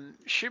think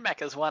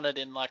Schumacher's won it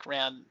in like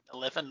round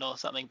 11 or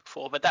something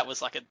before, but that was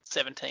like a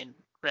 17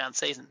 round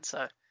season.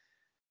 So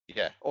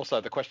yeah. Also,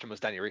 the question was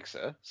Danny Rick,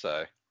 sir.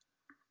 So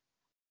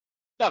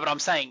No, but I'm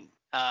saying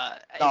No,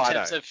 in I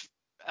terms know. of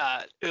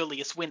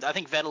earliest wins, I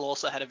think Vettel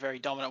also had a very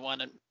dominant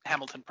one, and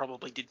Hamilton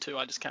probably did too.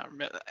 I just can't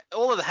remember.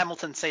 All of the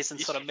Hamilton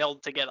seasons sort of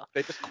meld together.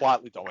 They're just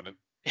quietly dominant.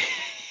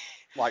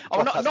 Like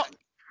Oh, Josh has. not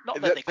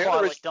that they're The only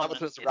quietly reason dominant.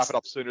 Hamilton doesn't wrap it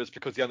up sooner is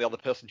because the only other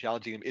person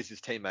challenging him is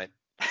his teammate.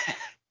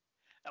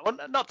 Well,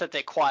 not that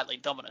they're quietly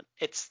dominant.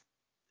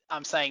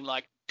 I'm saying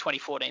like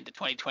 2014 to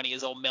 2020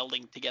 is all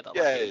melding together.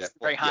 Yeah, Like yeah, yeah. it's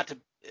very Well, hard to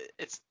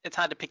it's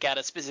hard to pick out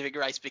a specific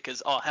race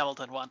because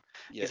Hamilton won.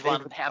 yeah. He's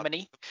won how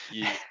many?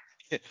 Year,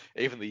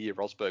 even the year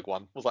Rosberg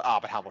won was like,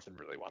 but Hamilton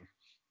really won.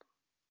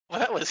 Well,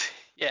 that was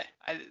yeah.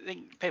 I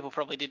think people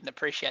probably didn't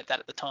appreciate that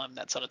at the time.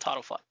 That sort of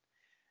title fight.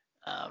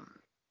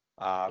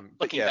 But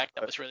Looking yeah, back,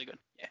 that was really good.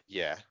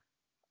 Yeah.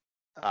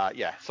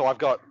 yeah. So I've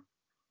got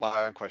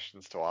my own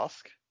questions to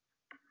ask,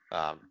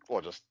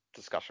 or just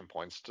discussion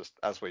points, just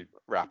as we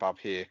wrap up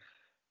here.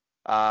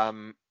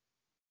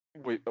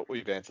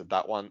 We've answered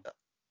that one.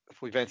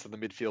 We've answered the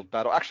midfield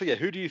battle. Actually, yeah.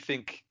 Who do you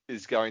think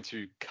is going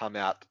to come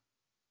out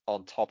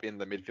on top in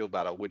the midfield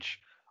battle, which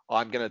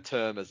I'm going to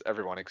term as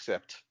everyone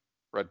except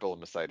Red Bull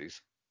and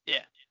Mercedes?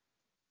 Yeah.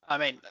 I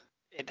mean,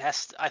 it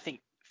has. I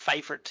think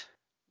favorite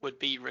would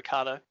be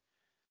Ricardo.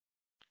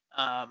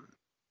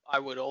 I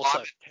would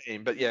also.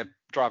 Team, but yeah,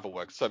 driver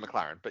works. So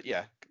McLaren, but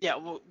yeah. Yeah.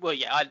 Well,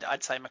 yeah.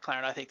 I'd say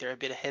McLaren. I think they're a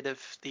bit ahead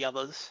of the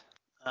others.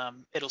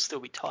 It'll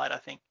still be tight. I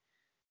think.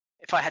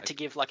 If I had to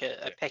give like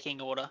a pecking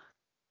order,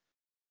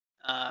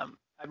 I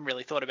haven't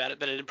really thought about it,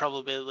 but it'd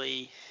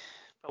probably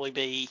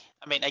be.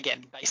 I mean,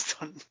 again, based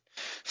on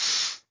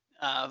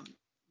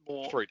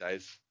more. 3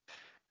 days.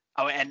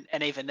 Oh, and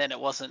even then, it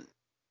wasn't.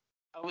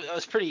 I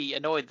was pretty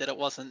annoyed that it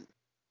wasn't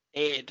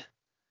aired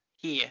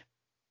here,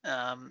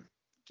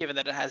 given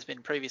that it has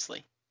been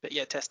previously. But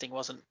yeah, testing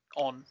wasn't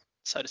on,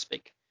 so to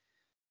speak,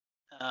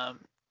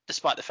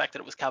 despite the fact that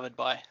it was covered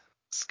by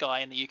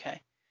Sky in the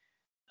UK.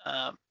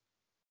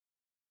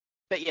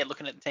 But yeah,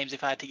 looking at the teams,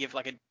 if I had to give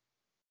like a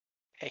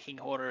pecking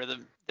order of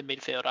the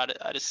midfield,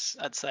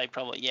 I'd say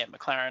probably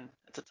McLaren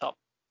at the top.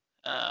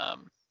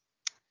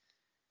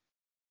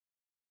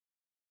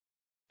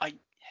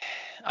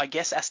 I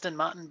guess Aston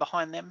Martin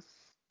behind them,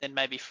 then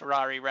maybe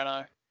Ferrari,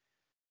 Renault.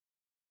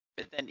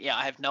 But then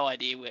I have no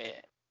idea where.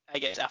 I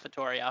guess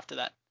AlphaTauri after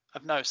that.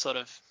 I've no sort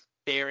of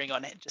bearing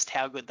on it, just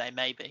how good they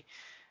may be.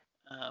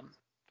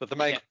 But the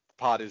main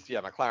part is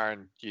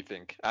McLaren. You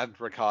think, and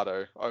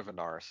Ricciardo over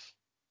Norris?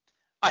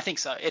 I think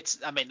so.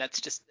 That's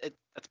just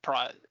that's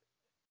prior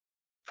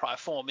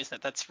form, isn't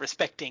it? That's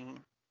respecting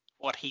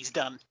what he's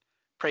done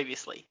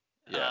previously.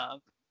 Yeah.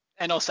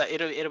 And also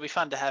it'll be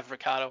fun to have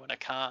Ricciardo in a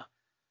car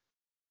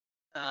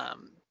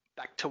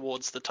back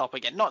towards the top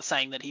again. Not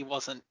saying that he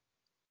wasn't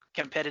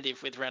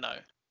competitive with Renault,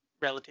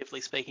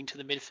 relatively speaking, to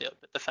the midfield,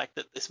 but the fact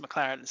that this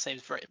McLaren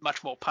seems very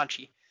much more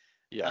punchy.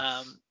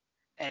 Yes.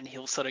 And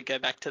he'll sort of go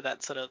back to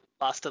that sort of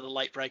last of the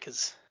late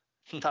breakers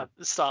type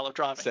style of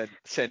driving.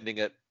 Sending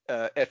it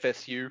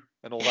FSU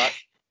and all that.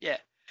 Yeah.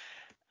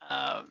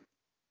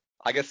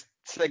 I guess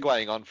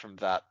segueing on from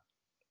that,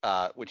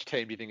 which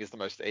team do you think is the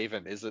most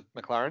even? Is it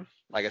McLaren?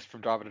 I guess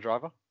from driver to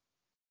driver.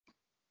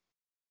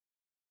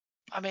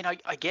 I mean,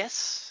 I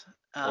guess.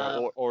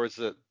 Or is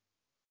it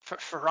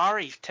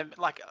Ferrari?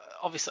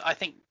 Obviously, I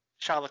think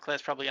Charles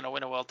Leclerc's probably going to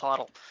win a world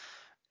title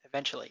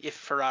eventually if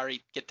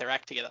Ferrari get their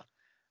act together.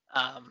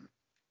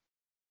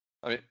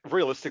 I mean,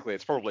 realistically,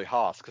 it's probably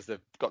Haas because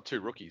they've got 2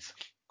 rookies.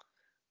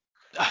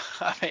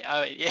 I mean,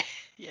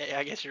 yeah,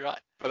 I guess you're right.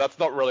 But that's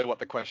not really what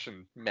the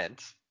question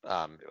meant.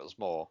 It was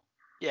more.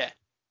 Yeah.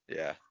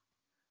 Yeah.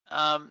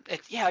 I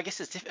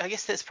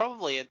guess there's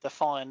probably a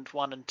defined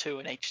 1 and 2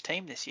 in each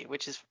team this year,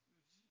 which is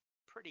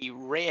pretty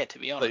rare, to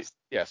be honest.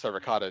 So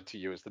Ricciardo to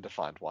you is the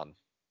defined one,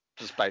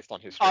 just based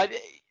on history.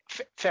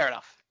 Fair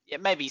enough. Yeah,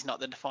 maybe he's not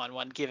the defined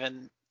one,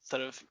 given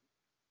sort of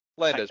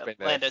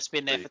Lando's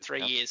been there for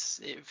 3 years,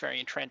 very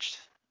entrenched.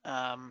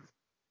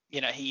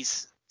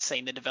 He's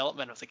seen the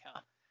development of the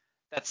car.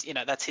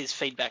 That's his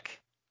feedback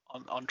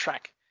on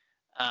track.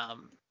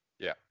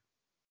 Yeah.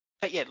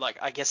 But yeah,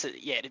 I guess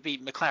it'd be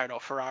McLaren or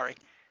Ferrari.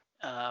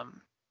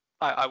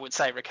 I would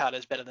say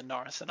Ricciardo's better than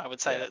Norris, and I would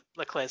say that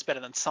Leclerc's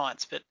better than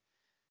Sainz. But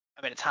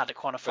I mean, it's hard to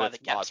quantify the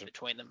gaps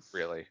between them.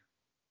 Really.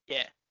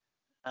 Yeah.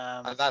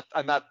 And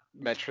that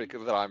metric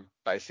that I'm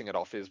basing it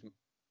off is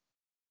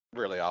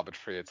really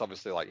arbitrary. It's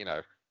obviously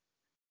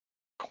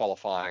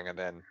qualifying and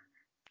then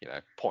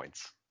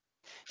points.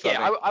 So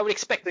I would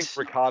expect. I think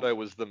Ricciardo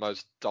was the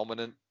most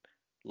dominant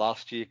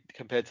last year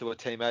compared to a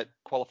teammate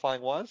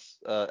qualifying wise,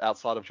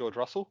 outside of George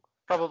Russell.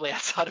 Probably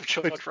outside of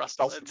George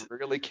Russell. Doesn't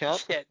really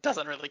count. Yeah, it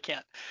doesn't really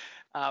count.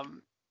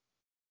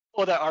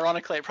 Although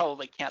ironically, it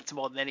probably counts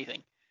more than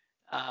anything.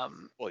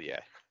 Well, yeah.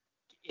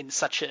 In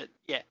such a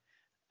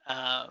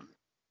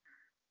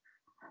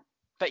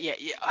but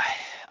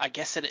I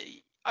guess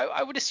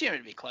I would assume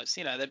it'd be close.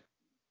 They're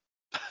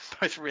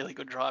both really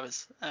good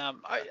drivers.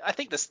 I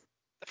think the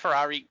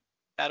Ferrari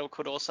battle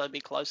could also be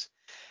close,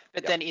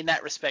 but then in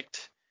that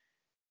respect,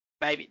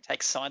 maybe it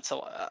takes Sainz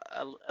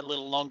a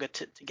little longer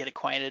to get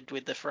acquainted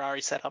with the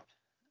Ferrari setup.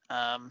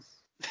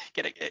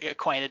 Get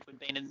acquainted with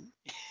being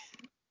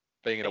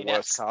being in a being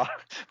worse car.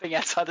 being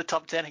outside the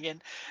top 10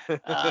 again.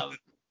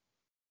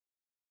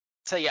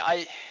 So yeah,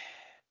 I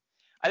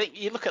think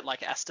you look at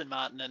like Aston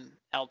Martin and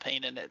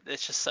Alpine, and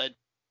it's just so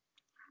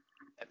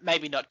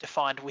maybe not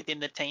defined within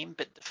the team,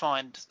 but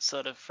defined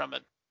sort of from a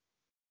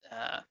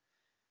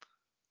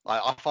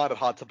I find it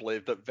hard to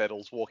believe that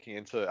Vettel's walking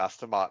into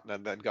Aston Martin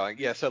and then going,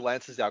 yeah, so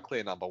Lance is our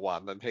clear number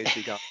one, and he'd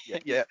be going,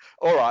 yeah,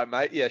 all right,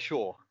 mate, yeah,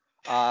 sure.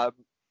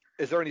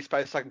 Is there any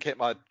space I can keep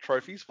my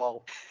trophies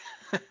while?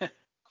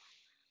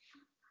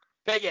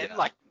 But yeah,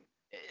 like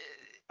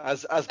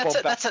as that's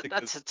bombastic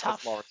a tough.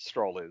 as Lawrence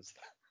Stroll is.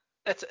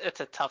 It's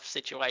a tough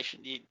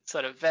situation. You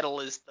sort of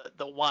Vettel is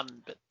the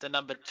one, but the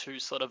number two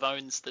sort of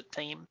owns the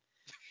team.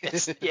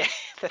 It's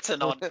that's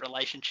an odd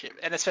relationship,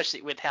 and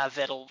especially with how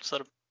Vettel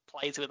sort of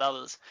plays with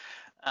others.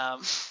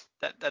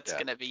 That's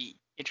going to be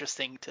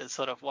interesting to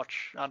sort of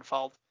watch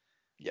unfold.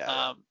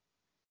 Yeah.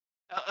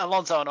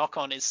 Alonso and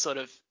Ocon is sort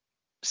of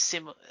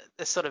similar.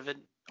 There's sort of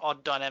an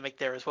odd dynamic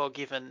there as well,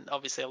 given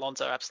obviously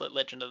Alonso, absolute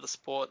legend of the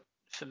sport,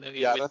 familiar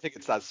Yeah, with. I don't think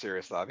it's that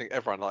serious though. I think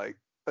everyone like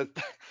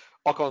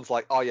Ocon's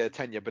like, oh yeah,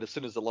 tenure, but as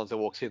soon as Alonso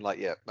walks in, like,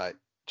 yeah, mate,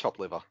 chop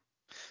liver.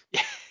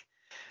 Yeah,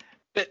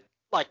 but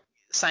like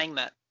saying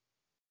that,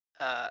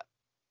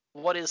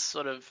 what is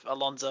sort of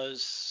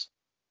Alonso's,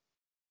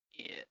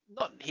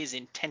 not his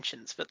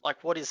intentions, but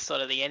like what is sort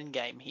of the end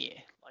game here?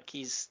 Like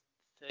he's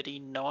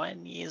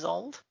 39 years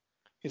old.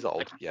 He's old,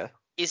 Like, yeah.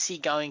 is he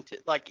going to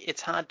like?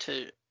 It's hard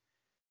to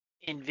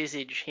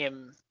envisage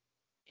him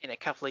in a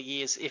couple of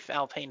years if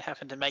Alpine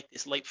happen to make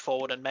this leap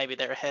forward and maybe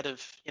they're ahead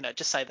of,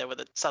 just say they were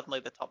suddenly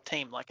the top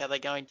team. Like, are they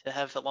going to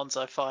have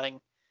Alonso fighting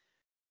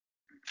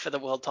for the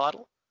world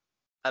title?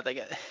 Are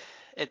they?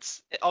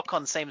 It's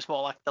Ocon seems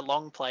more like the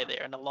long play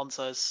there, and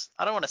Alonso's.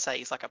 I don't want to say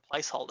he's like a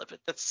placeholder, but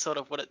that's sort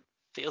of what it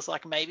feels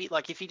like. Maybe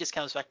like if he just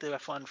comes back to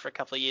F1 for a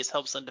couple of years,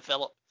 helps them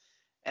develop,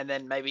 and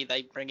then maybe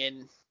they bring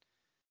in,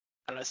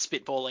 I don't know,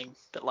 spitballing,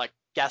 but like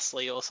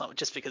Gasly or something,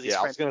 just because he's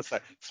I was friends. going to say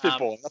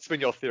spitballing. That's been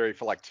your theory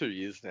for like 2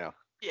 years now.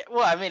 Yeah,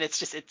 well, I mean,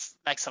 it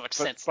makes so much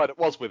sense. But it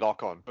was with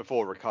Ocon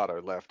before Ricardo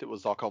left. It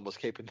was Ocon was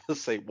keeping the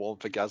seat warm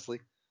for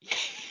Gasly.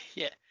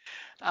 Yeah.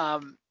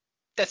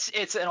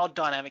 It's an odd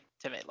dynamic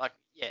to me. Like,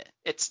 yeah,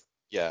 it's.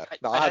 Yeah.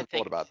 No, I I hadn't don't thought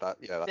think about that.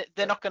 Yeah.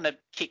 they're not going to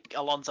kick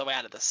Alonso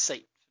out of the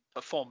seat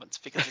for performance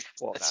because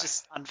it's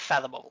just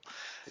unfathomable.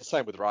 The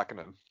same with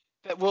Raikkonen.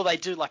 But will they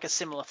do like a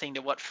similar thing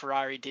to what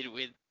Ferrari did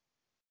with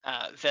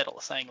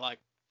Vettel, saying like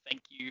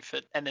thank you for,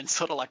 and then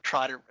sort of like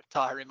try to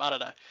retire him? I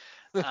don't know.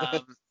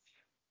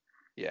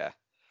 Yeah.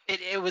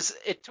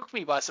 It took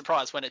me by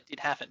surprise when it did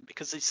happen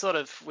because he sort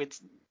of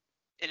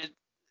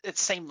it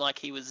seemed like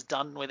he was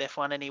done with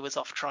F1 and he was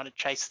off trying to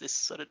chase this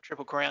sort of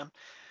triple crown.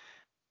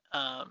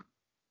 So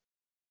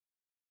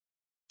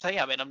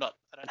yeah, I mean, I don't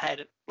hate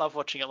it. Love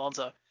watching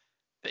Alonso,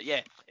 but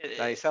yeah.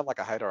 No, you sound like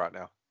a hater right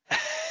now.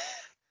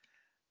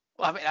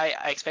 Well, I mean,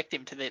 I expect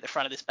him to be at the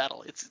front of this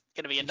battle. It's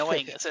going to be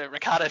annoying as a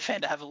Ricardo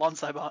fan to have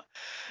Alonso behind.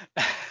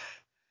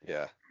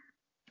 Yeah.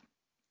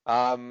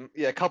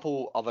 A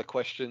couple other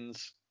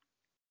questions.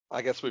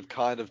 I guess we've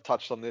kind of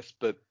touched on this,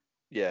 but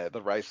yeah,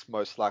 the race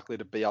most likely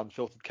to be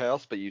unfiltered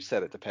chaos, but you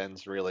said it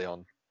depends really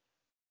on.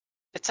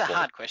 It's a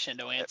hard question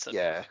to answer.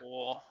 Yeah.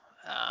 For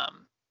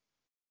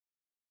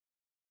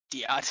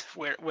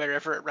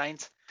wherever it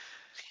rains.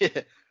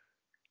 Yeah.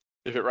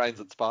 If it rains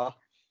at Spa.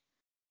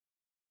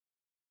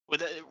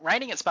 With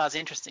raining at Spa is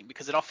interesting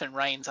because it often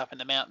rains up in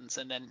the mountains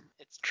and then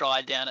it's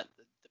dry down at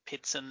the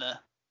pits and the.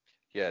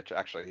 Yeah,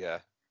 actually, yeah.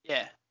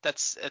 Yeah,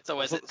 it's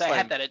always Wasn't they the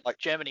had same, that at like,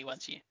 Germany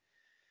once year.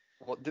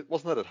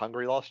 wasn't that at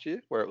Hungary last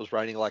year where it was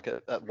raining like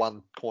at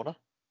one corner?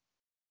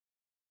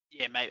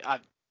 Yeah, maybe.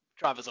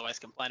 Drivers always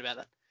complain about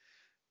that.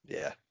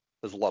 Yeah,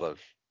 there's a lot of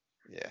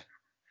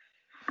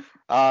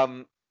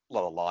a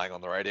lot of lying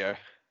on the radio.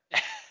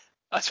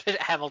 I suppose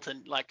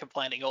Hamilton like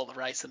complaining all the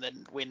race and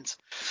then wins.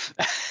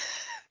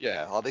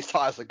 Yeah, these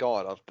tires are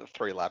gone after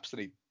 3 laps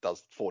and he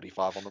does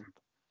 45 on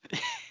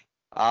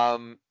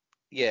them.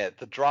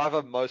 The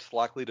driver most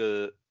likely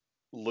to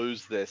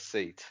lose their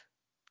seat.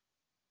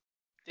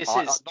 This is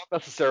not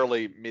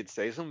necessarily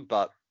mid-season,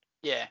 but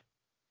yeah.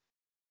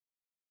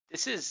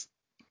 This is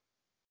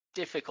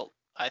difficult.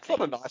 I it's think.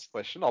 not a nice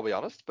question, I'll be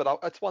honest, but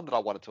it's one that I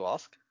wanted to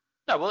ask.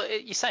 No, well,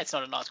 you say it's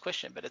not a nice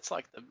question, but it's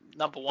like the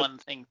number one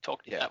thing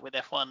talked about with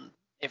F1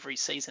 every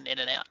season, in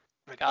and out,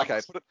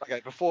 regardless.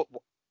 Before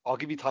I'll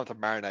give you time to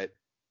marinate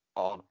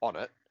on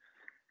it.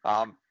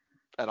 And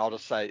I'll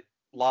just say,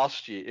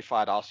 last year, if I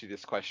had asked you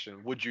this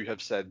question, would you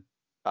have said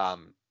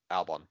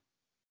Albon,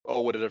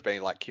 or would it have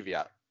been like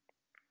Kvyat?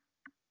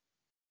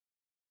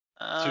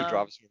 Two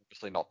drivers who are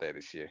obviously not there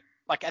this year.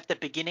 Like at the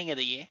beginning of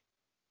the year.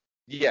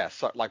 Yeah,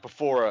 so like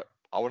before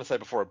I want to say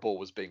before a ball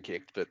was being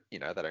kicked, but they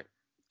don't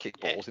kick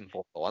balls in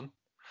Formula 1.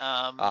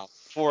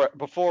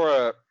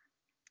 Before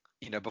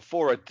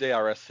a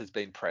DRS has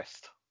been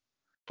pressed,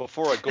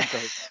 before a Gunter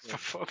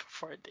before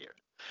a DRS.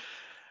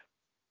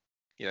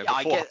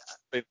 Before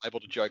been able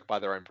to joke by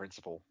their own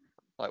principle.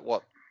 Like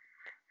what?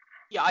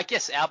 Yeah, I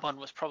guess Albon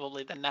was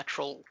probably the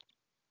natural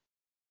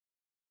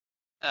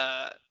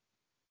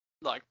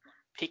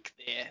pick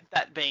there.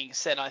 That being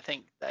said, I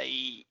think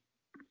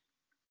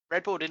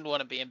Red Bull didn't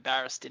want to be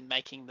embarrassed in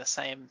making the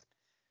same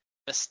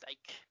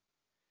mistake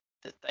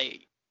that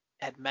they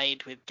had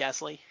made with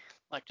Gasly,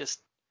 like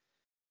just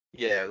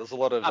Yeah, there's a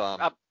lot of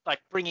up like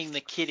bringing the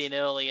kid in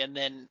early and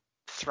then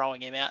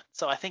throwing him out.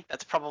 So I think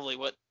that's probably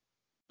what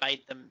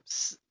made them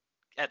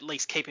at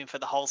least keep him for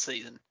the whole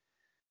season.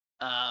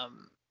 But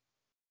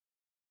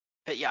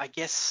yeah, I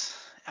guess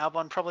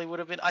Albon probably would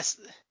have been.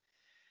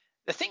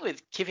 The thing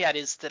with Kvyat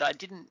is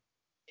that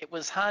it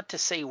was hard to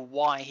see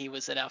why he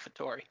was at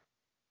AlphaTauri.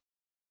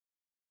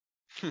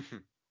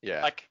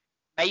 yeah. Like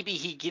maybe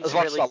he gives As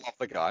much as I love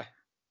the guy.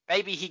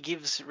 maybe he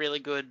gives really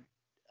good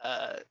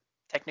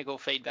technical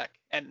feedback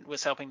and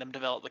was helping them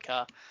develop the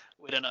car.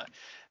 We don't know.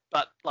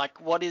 But like,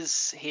 what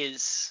is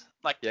his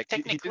like? Yeah, he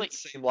technically, didn't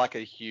seem like a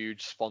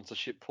huge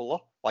sponsorship puller,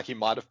 like he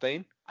might have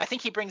been. I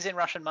think he brings in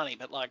Russian money,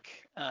 but like,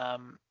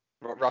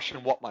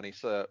 Russian what money,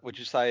 sir? Would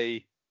you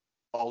say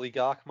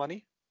oligarch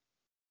money?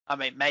 I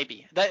mean,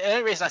 maybe. The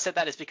only reason I said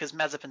that is because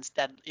Mazepin's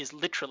dad is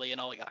literally an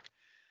oligarch.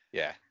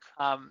 Yeah.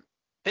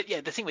 But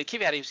yeah, the thing with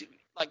Kvyat is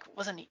like,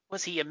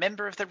 was he a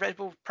member of the Red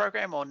Bull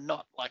program or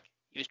not? Like,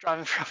 he was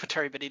driving for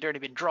AlphaTauri, but he'd already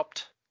been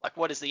dropped. Like,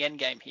 what is the end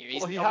game here?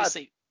 He's Well,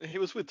 he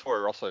was with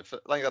Toro Rosso. I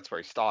think that's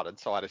where he started,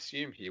 so I'd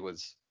assume he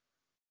was.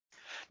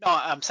 No,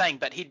 I'm saying,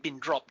 but he'd been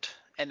dropped,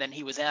 and then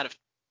he was out of,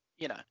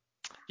 you know.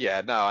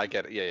 Yeah, no, I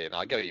get it. Yeah, no,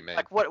 I get what you mean.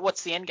 Like,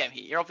 what's the end game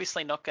here? You're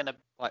obviously not going to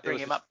bring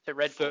him up to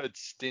Red Bull. Third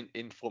stint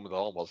in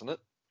Formula One, wasn't it?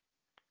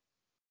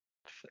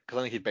 Because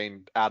I think he'd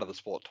been out of the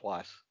sport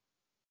twice.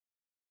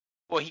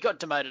 Well, he got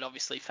demoted,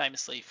 obviously,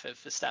 famously for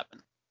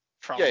Verstappen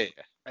from Yeah.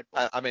 Red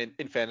Bull. I mean,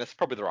 in fairness,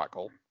 probably the right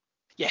call.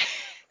 Yeah.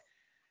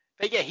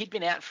 But yeah, he'd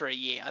been out for a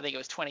year. I think it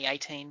was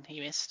 2018 he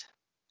missed.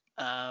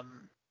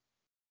 Came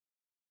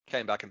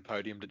back and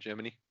podiumed at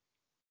Germany.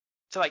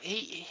 So like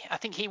I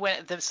think he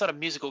went the sort of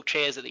musical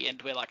chairs at the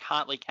end where like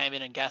Hartley came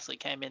in and Gasly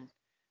came in.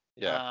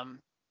 Yeah.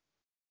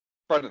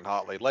 Brendan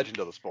Hartley, legend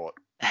of the sport.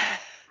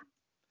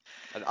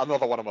 And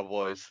another one of my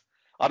boys.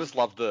 I just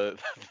love the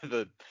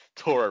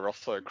Toro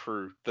Rosso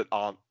crew that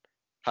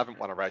haven't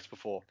won a race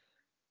before.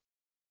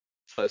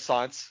 So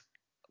Sainz,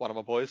 one of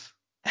my boys.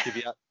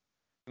 Kvyat.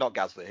 Not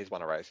Gasly, he's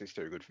won a race. He's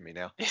too good for me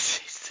now.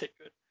 He's too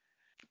good.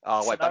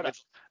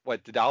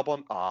 Wait, did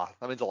Albon?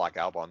 That means I like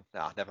Albon.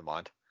 Never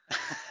mind.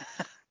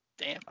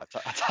 Damn.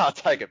 I'll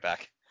take it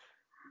back.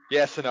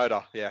 Yeah,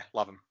 Tsunoda. Yeah,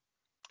 love him.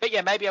 But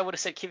yeah, maybe I would have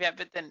said Kvyat,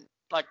 but then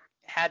like,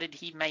 how did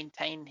he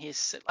maintain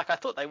his? Like, I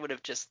thought they would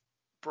have just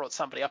brought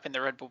somebody up in the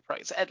Red Bull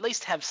Pro. So at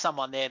least have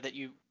someone there that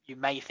you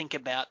may think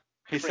about.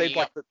 He seemed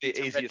like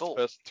the easiest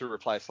person to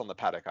replace on the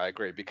paddock. I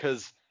agree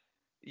because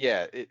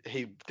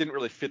he didn't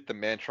really fit the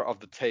mantra of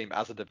the team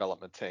as a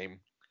development team,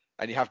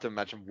 and you have to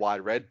imagine why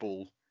Red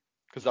Bull,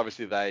 because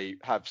obviously they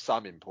have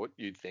some input.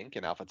 You'd think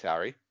in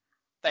AlphaTauri.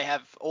 They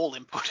have all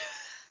input.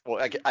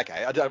 Well, okay,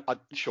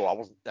 sure, I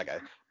wasn't okay,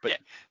 but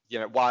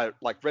why,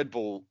 like Red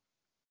Bull,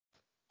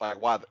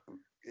 like why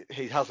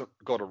he hasn't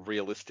got a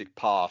realistic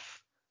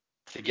path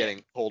to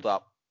getting pulled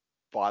up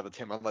by the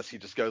team unless he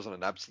just goes on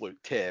an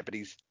absolute tear. But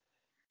he's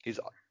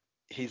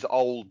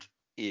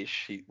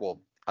old-ish.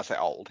 I say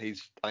old.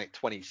 He's I think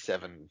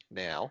 27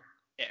 now.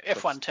 Yeah,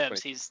 F1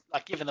 terms, he's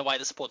like given the way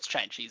the sport's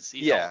changed, he's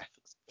yeah. old.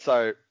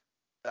 So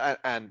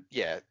and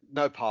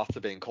no path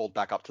to being called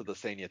back up to the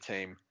senior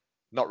team.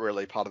 Not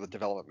really part of the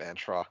development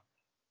mantra.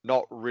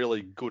 Not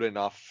really good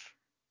enough.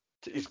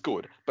 Is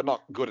good, but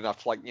not good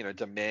enough to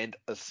demand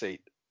a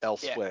seat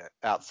elsewhere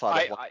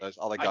outside of one of those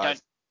other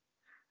guys.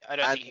 I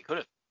don't think he could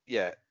have.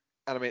 Yeah,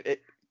 and I mean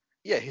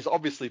he's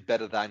obviously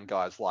better than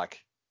guys like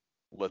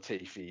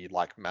Latifi,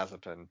 like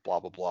Mazepin,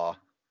 blah blah blah.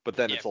 But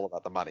then it's all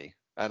about the money,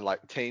 and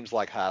like teams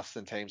like Haas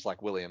and teams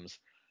like Williams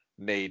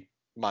need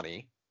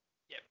money.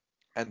 Yep.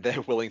 And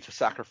they're willing to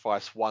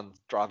sacrifice one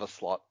driver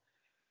slot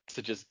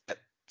to just get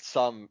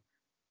some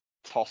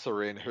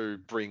tosser in who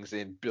brings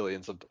in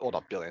brings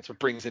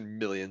in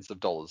millions of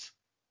dollars.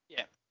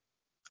 Yeah.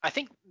 I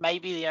think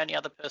maybe the only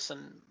other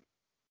person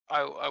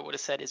I would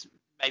have said is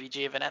maybe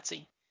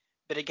Giovinazzi.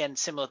 But again,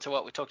 similar to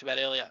what we talked about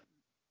earlier,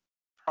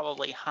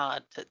 probably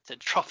hard to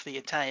drop the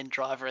Italian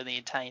driver in the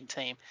Italian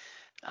team.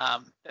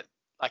 But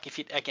like if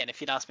you'd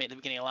asked me at the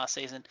beginning of last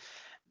season,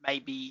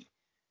 maybe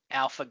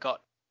Alpha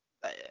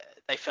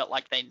they felt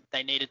like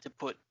they needed to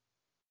put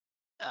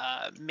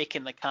Mick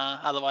in the car,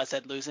 otherwise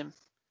they'd lose him.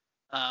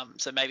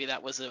 So maybe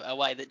that was a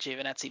way that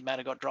Giovinazzi might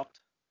have got dropped.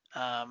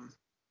 And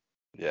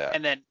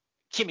then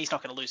Kimi's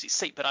not going to lose his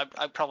seat, but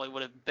I probably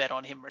would have bet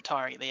on him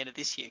retiring at the end of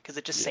this year because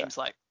it just seems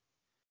like,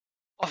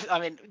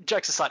 I mean,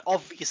 jokes aside,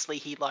 obviously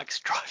he likes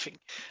driving.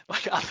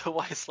 Like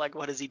otherwise, like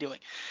what is he doing?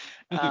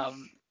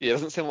 It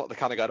doesn't seem like the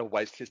kind of guy to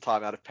waste his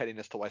time out of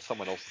pettiness to waste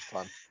someone else's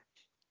time.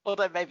 Well,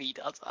 then maybe he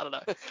does. I don't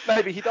know.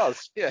 Maybe he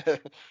does. Yeah.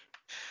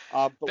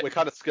 But we're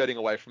kind of skirting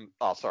away from.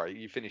 Oh, sorry,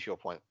 you finish your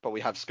point. But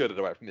we have skirted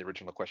away from the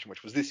original question,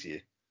 which was this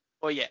year.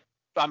 Well, yeah.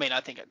 I mean,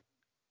 I think it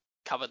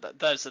covered that.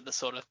 Those are the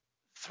sort of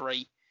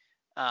three.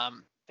 But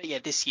yeah,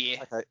 this year.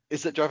 Okay.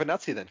 Is it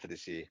Giovinazzi then for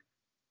this year?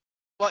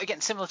 Well,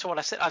 again, similar to what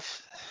I said,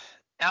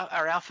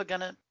 are Alpha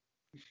gonna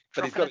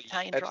But he's drop an got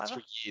Italian an extra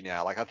driver. year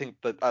now. Like I think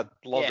that the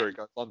longer it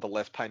goes on, the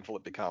less painful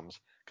it becomes.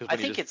 Because I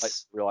when you think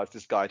just realize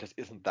this guy just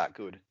isn't that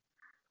good.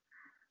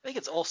 I think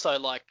it's also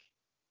like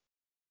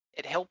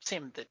it helps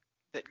him that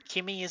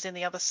Kimi is in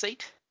the other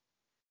seat.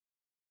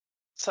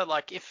 So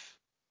like if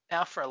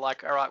Alpha are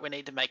like, all right, we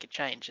need to make a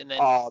change, and then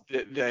Oh,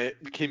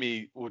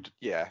 Kimi would,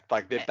 yeah,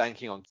 like they're eh,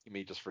 banking on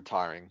Kimi just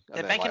retiring, and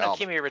they're then banking like, on oh,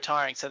 Kimi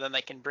retiring, so then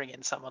they can bring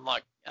in someone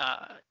like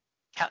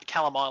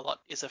Callum Ilott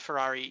is a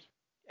Ferrari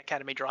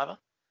Academy driver.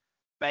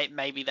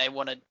 Maybe they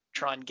want to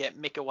try and get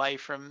Mick away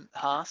from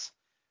Haas.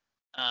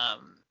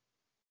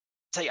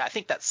 So yeah, I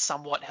think that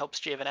somewhat helps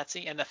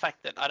Giovinazzi, and the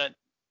fact that I don't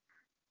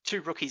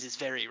two rookies is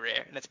very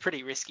rare, and it's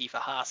pretty risky for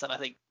Haas, and I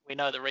think we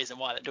know the reason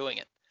why they're doing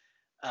it.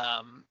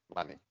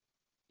 money.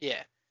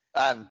 Yeah,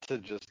 And to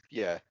just,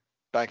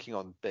 banking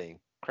on being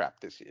crap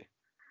this year.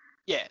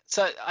 yeah.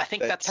 So I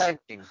think They're that's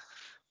tanking.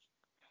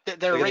 there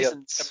They're are going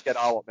reasons. to get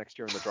Arlott next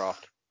year in the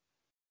draft.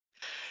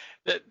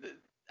 That,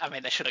 I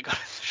mean, they should have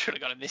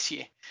got him this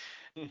year.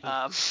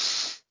 Um,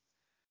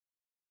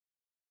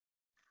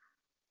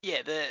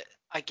 yeah,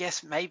 I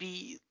guess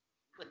maybe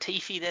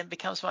Latifi then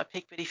becomes my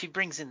pick, but if he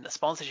brings in the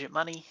sponsorship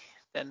money,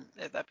 then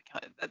that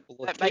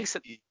makes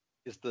it.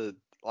 Is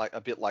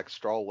a bit like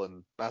Stroll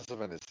and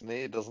Mazepin, isn't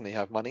he? Doesn't he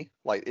have money?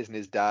 Like, isn't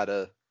his dad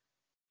a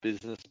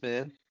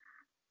businessman?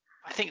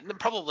 I think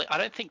probably. I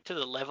don't think to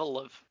the level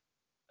of a Not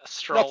to the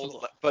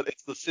Stroll, but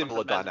it's the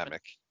similar Mazepin.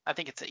 dynamic. I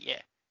think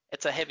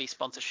it's a heavy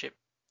sponsorship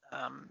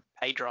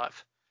pay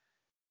drive.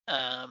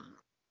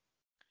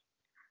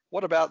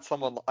 What about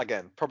someone,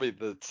 again, probably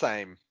the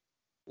same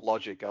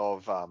logic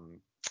of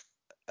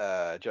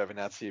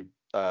Giovinazzi,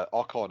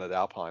 Ocon at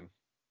Alpine?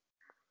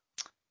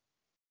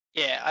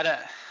 Yeah,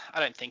 I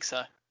don't think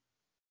so.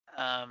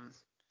 Um,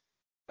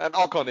 And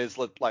Ocon is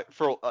like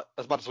for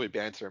as much as we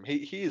banter him,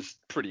 he is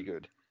pretty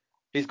good.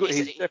 He's good.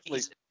 He's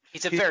definitely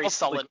he's a he's very obviously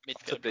solid got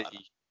midfield to be driver.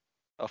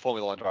 a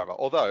Formula One driver.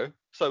 Although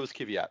so was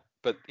Kvyat,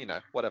 but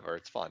whatever,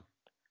 it's fine.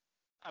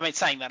 I mean,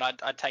 saying that,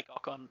 I'd take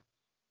Ocon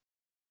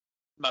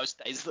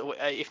most days of the week,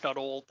 if not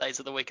all days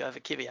of the week over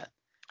Kvyat.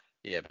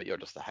 Yeah, but you're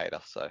just a hater.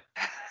 So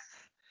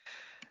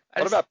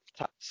What about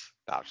Bottas?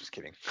 No, I'm just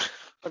kidding.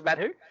 What about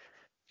who?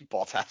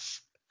 Bottas.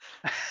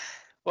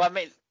 Well, I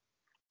mean,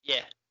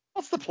 yeah.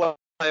 What's the plan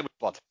with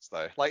Bottas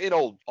though? Like, in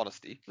all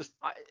honesty, just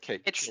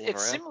keep chilling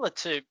It's around. similar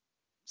to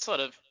sort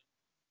of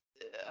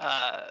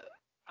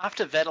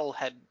after Vettel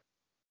had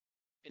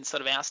been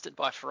sort of ousted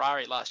by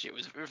Ferrari last year, it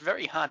was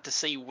very hard to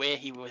see where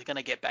he was going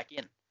to get back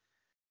in.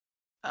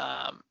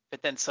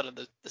 But then sort of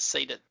the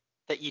seat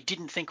that you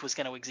didn't think was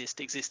going to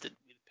existed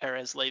with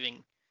Perez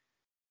leaving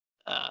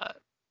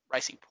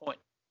Racing Point.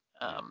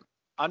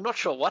 I'm not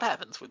sure what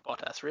happens with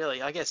Bottas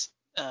really. I guess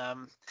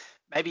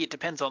maybe it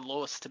depends on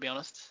Lewis, to be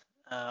honest.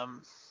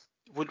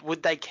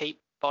 Would they keep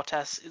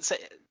Bottas? It's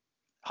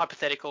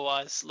hypothetical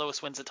wise,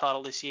 Lewis wins the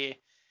title this year.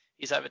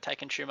 He's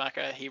overtaken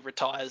Schumacher. He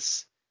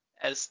retires,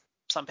 as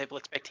some people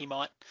expect he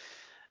might.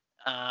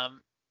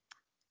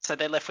 So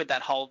they're left with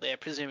that hole there,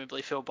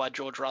 presumably filled by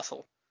George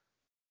Russell.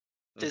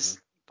 Does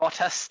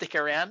Bottas stick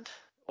around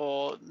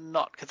or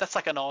not? Because that's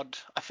like an odd.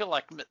 I feel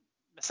like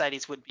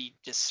Mercedes would be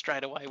just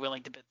straight away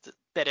willing to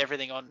bet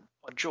everything on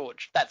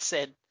George. That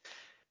said,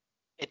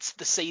 it's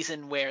the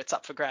season where it's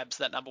up for grabs,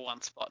 that number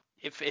one spot.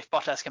 If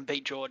Bottas can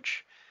beat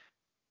George,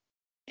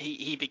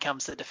 he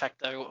becomes the de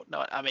facto.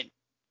 No, I mean,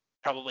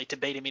 probably to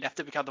beat him, he'd have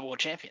to become the world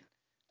champion.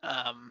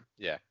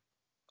 Yeah.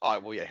 Oh,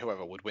 well, yeah,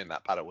 whoever would win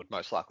that battle would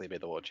most likely be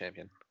the world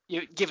champion.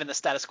 Given the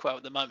status quo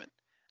at the moment.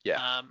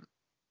 Yeah.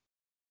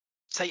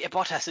 So yeah,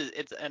 Bottas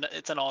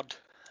it's an odd.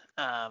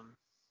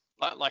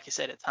 Like you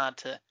said, it's hard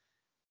to.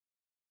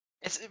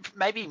 It's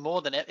maybe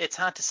more than it. It's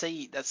hard to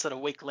see that sort of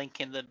weak link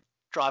in the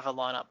driver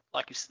lineup.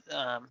 Like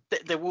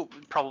there will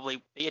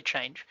probably be a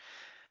change.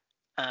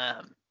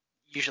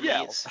 Usually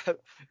is.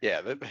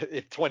 Yeah,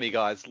 if 20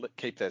 guys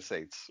keep their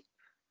seats.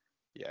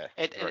 Yeah.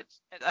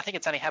 I think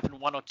it's only happened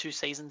 1 or 2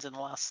 seasons in the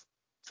last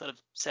sort of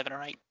 7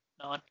 or 8,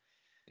 9.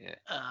 Yeah.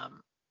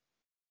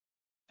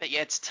 But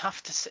yeah, it's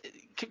tough to say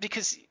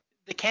because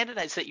the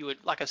candidates that you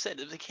would, like I said,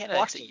 the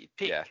candidates that you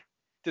pick. Yeah.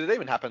 Did it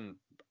even happen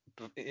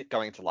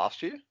going into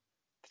last year?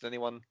 Did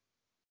anyone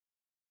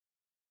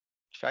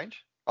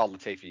change? Oh,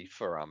 Latifi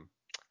for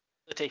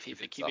Latifi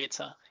for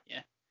Kubica,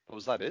 yeah.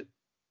 Was that it?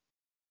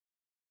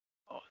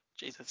 Oh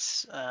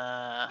Jesus.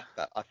 I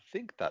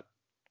think that's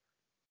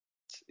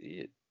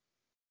it.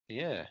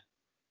 Yeah.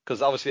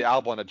 Because obviously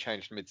Albon had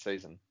changed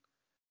mid-season.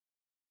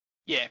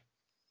 Yeah.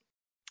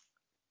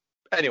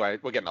 Anyway,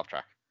 we're getting off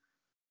track.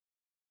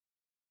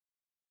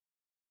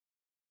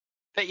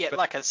 But yeah,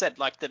 like I said,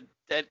 like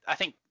I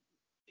think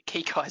the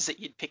key guys that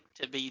you'd pick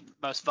to be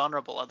most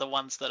vulnerable are the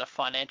ones that are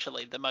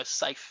financially the most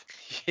safe.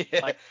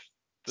 Yeah. Like,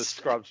 the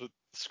scrubs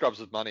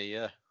with money,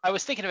 yeah. I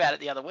was thinking about it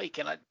the other week,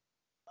 and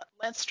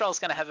Lance Stroll's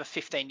going to have a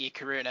 15-year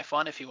career in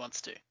F1 if he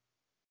wants to.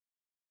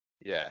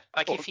 Yeah.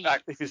 Like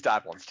if his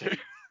dad wants to.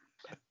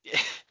 Yeah,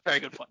 very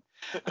good point.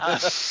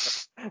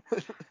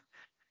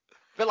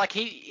 But like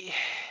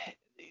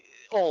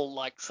all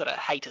like sort of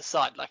hate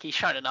aside, like he's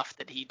shown enough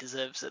that he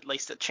deserves at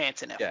least a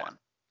chance in F1.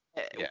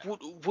 Yeah.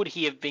 Would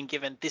he have been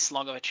given this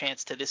long of a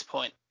chance to this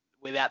point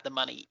without the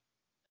money,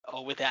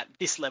 or without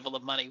this level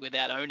of money,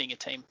 without owning a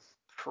team?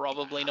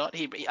 Probably not.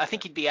 I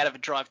think he'd be out of a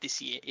drive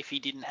this year if he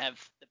didn't have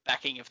the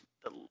backing of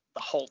the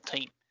whole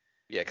team.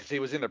 Yeah, because he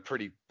was in a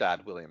pretty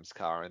bad Williams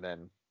car, and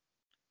then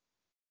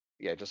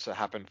just so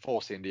happened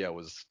Force India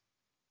was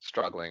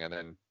struggling, and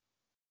then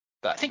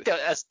I think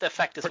as the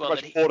fact as pretty well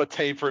much that he, bought a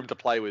team for him to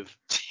play with.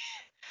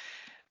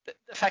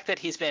 the fact that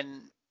he's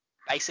been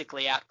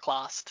basically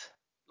outclassed,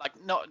 like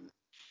not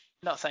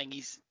saying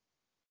he's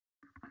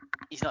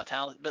not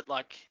talented, but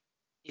like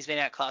he's been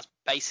outclassed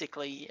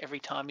basically every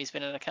time he's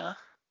been in a car,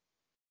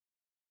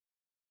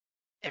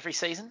 every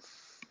season.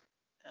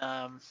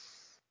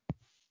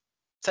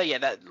 So yeah,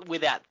 that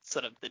without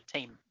sort of the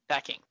team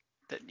backing,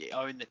 that you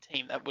own the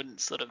team, that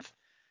wouldn't sort of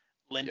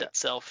lend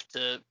itself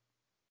to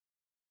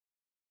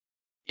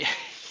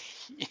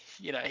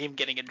him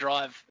getting a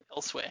drive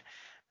elsewhere.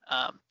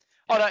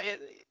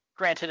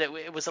 Granted,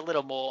 it was a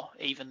little more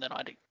even than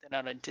I'd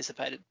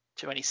anticipated.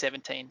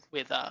 2017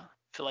 with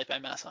Felipe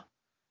Massa,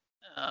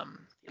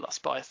 he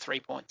lost by 3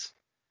 points.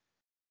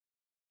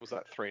 Was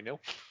that 3-0?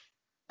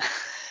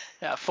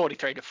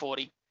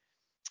 43-40.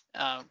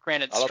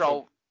 Granted,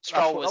 Stroll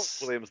was was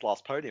Williams'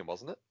 last podium,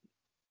 wasn't it?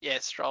 Yeah,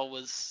 Stroll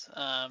was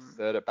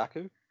third at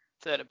Baku.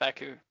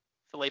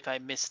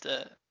 Felipe missed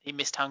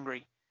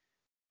Hungary.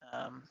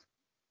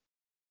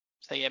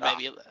 So yeah,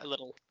 maybe a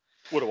little.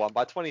 Would have won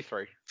by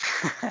 23.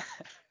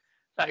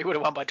 No, he would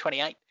have won by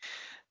 28.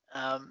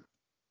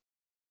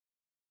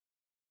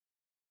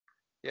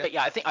 But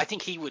yeah, I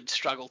think he would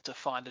struggle to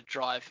find a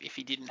drive if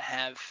he didn't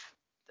have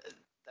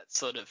that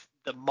sort of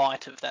the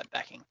might of that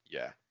backing.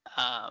 Yeah.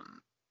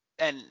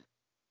 And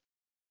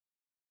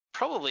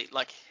probably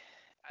like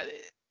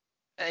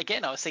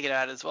again, I was thinking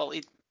about it as well.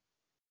 It's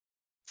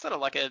sort of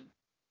like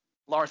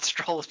Lawrence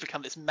Stroll has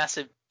become this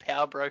massive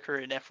power broker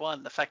in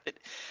F1. The fact that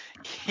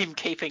him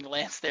keeping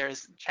Lance there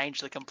has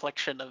changed the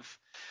complexion of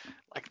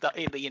like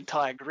the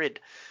entire grid.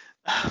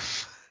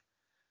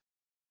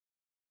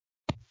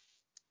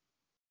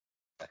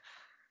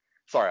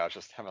 Sorry, I was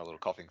just having a little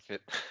coughing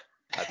fit.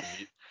 Had to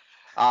mute.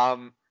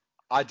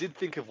 I did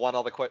think of one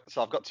other question.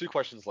 So I've got 2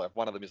 questions left.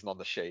 One of them isn't on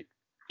the sheet.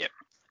 Yep.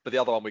 But the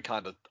other one we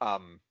kind of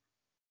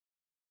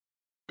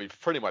we've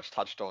pretty much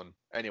touched on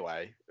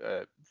anyway,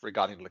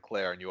 regarding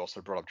Leclerc, and you also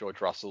brought up George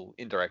Russell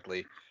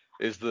indirectly,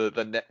 is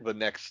the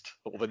next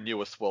or the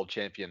newest world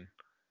champion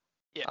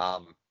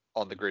on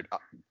the grid.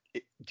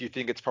 Do you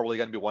think it's probably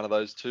going to be one of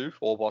those two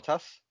or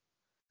Bottas?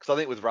 Because I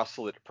think with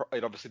Russell, it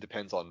obviously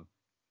depends on,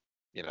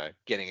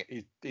 getting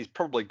it. He's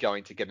probably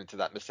going to get into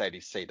that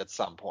Mercedes seat at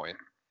some point.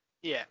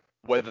 Yeah.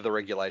 Whether the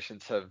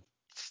regulations have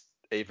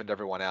evened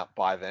everyone out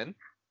by then,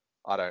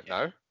 I don't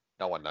know.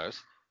 No one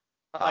knows.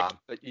 But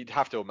you'd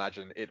have to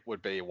imagine it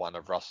would be one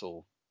of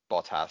Russell,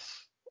 Bottas,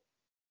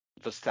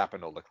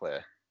 Verstappen, or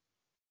Leclerc.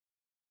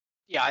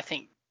 Yeah, I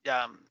think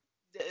the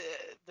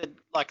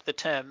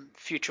term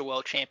future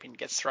world champion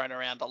gets thrown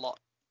around a lot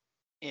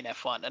in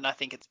F1, and I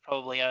think it's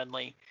probably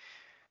only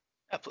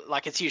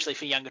it's usually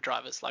for younger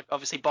drivers. Like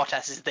obviously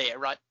Bottas is there,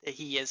 right?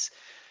 He is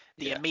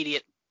the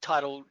immediate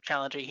title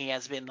challenger. He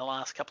has been the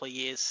last couple of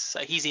years, so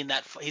he's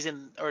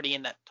already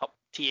in that top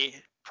tier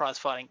prize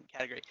fighting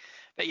category.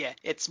 But yeah,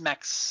 it's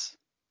Max,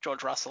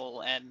 George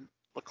Russell, and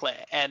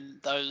Leclerc,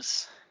 and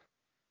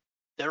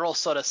they're all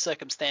sort of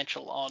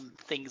circumstantial on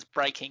things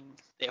breaking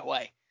their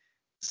way.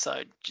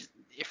 So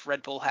if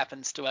Red Bull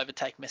happens to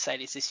overtake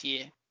Mercedes this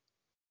year,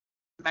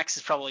 Max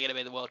is probably going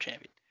to be the world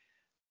champion.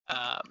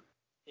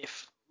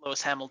 If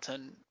Lewis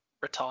Hamilton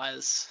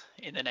retires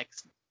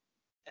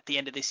at the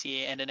end of this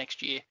year and the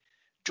next year,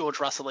 George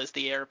Russell is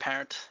the heir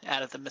apparent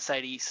out of the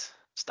Mercedes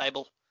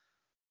stable.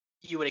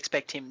 You would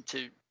expect him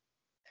to,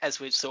 as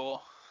we saw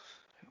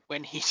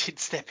when he did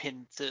step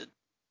into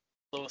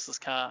Lewis's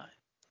car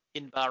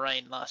in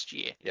Bahrain last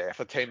year. Yeah, if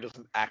the team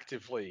doesn't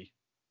actively,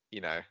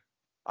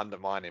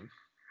 undermine him.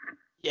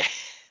 Yeah,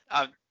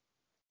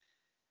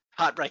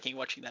 heartbreaking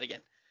watching that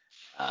again.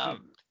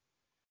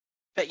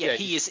 But yeah,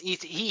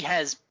 he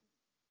has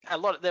a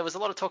lot. There was a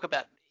lot of talk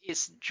about,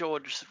 is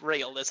George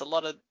real? There's a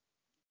lot of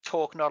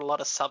talk, not a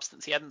lot of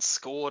substance. He hadn't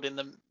scored in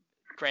them.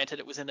 Granted,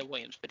 it was in the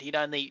Williams, but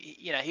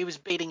he was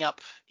beating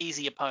up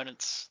easy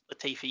opponents.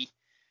 Latifi,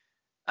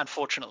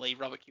 unfortunately,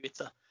 Robert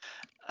Kubica.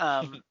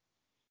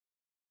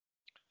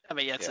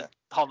 It's a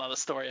whole nother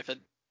story of a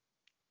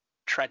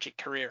tragic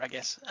career, I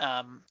guess.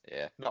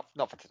 Not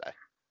for today.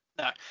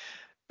 No,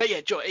 but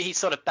yeah, he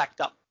sort of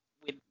backed up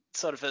with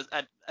sort of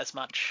as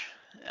much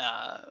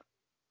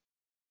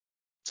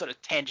sort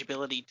of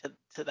tangibility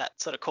to that,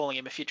 sort of calling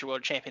him a future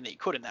world champion that he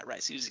could in that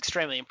race. He was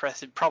extremely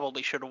impressive.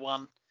 Probably should have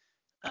won.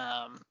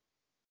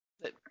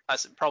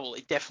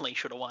 Definitely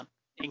should have won.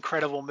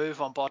 Incredible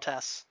move on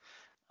Bottas.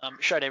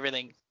 Showed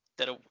everything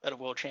that a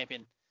world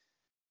champion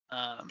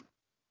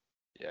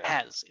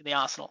has in the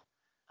arsenal.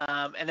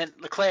 And then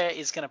Leclerc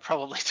is going to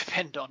probably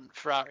depend on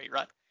Ferrari,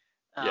 right?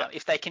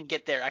 If they can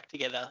get their act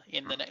together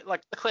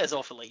Leclerc's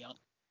awfully young,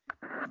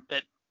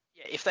 but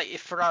yeah,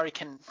 if Ferrari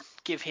can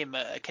give him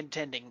a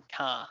contending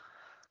car,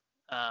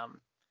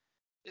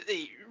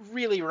 It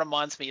really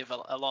reminds me of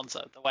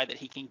Alonso, the way that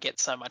he can get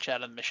so much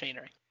out of the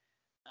machinery.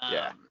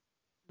 Yeah.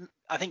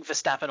 I think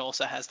Verstappen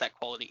also has that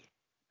quality.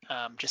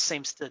 Just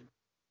seems to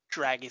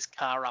drag his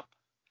car up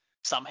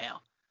somehow.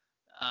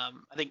 I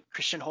think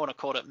Christian Horner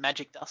called it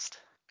magic dust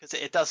because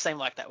it does seem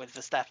like that with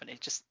Verstappen. It's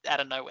just out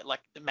of nowhere.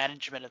 Like the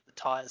management of the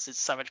tires is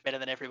so much better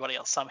than everybody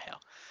else somehow.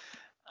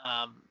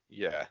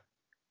 Yeah.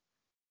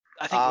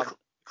 I think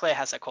Leclerc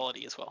has that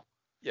quality as well.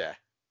 Yeah.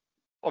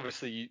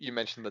 Obviously, you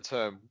mentioned the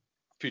term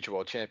future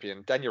world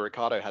champion. Daniel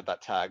Ricciardo had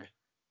that tag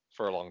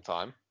for a long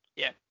time.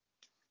 Yeah.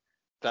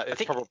 That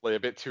it's probably a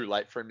bit too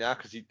late for him now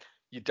because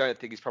you don't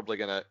think he's probably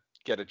going to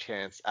get a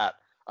chance at.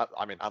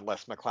 I mean,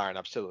 unless McLaren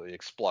absolutely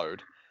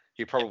explode,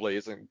 he probably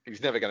isn't.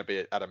 He's never going to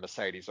be at a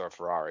Mercedes or a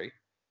Ferrari,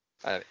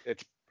 and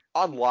it's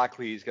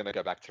unlikely he's going to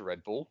go back to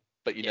Red Bull.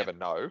 But you never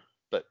know.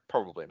 But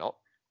probably not.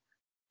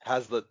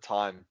 Has the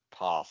time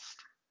passed?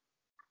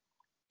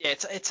 Yeah,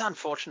 it's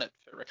unfortunate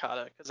for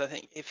Ricciardo because I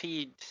think if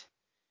he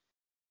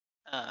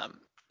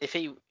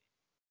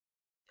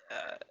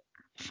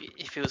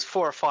was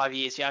 4 or 5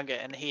 years younger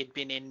and he had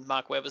been in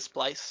Mark Webber's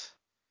place,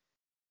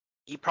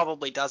 he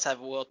probably does have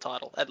a world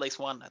title, at least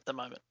one at the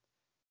moment.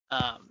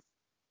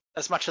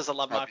 As much as I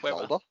love Mark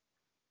Webber. Older?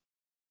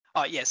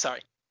 Oh yeah, sorry.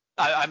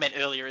 I meant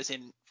earlier, as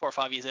in 4 or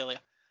 5 years earlier.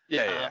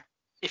 Yeah.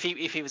 If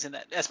he was in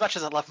that, as much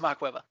as I love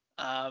Mark Webber,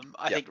 I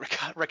think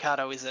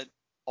Ricciardo is a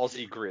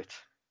Aussie grit.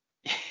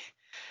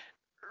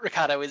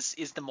 Ricciardo is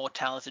the more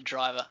talented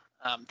driver,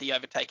 the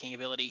overtaking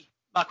ability.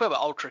 Mark Webber,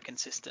 ultra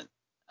consistent,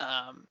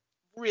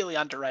 really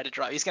underrated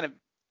driver. He's going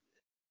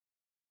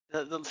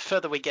to, the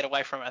further we get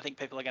away from it, I think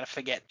people are going to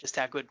forget just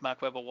how good Mark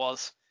Webber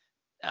was,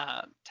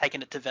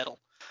 taking it to Vettel.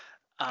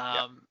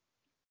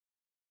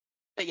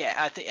 But yeah,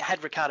 I think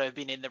had Ricciardo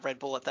been in the Red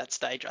Bull at that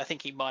stage, I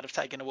think he might have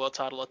taken a world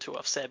title or two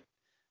off Seb.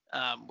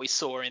 We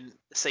saw in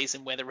the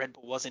season where the Red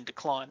Bull was in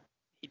decline,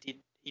 he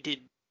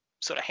did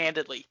sort of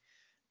handedly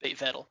beat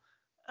Vettel.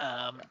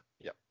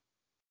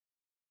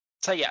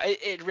 So yeah,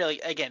 it really,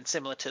 again,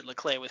 similar to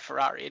Leclerc with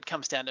Ferrari, it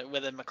comes down to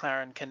whether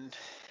McLaren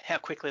how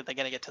quickly they're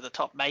going to get to the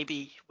top.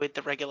 Maybe with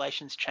the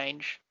regulations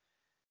change,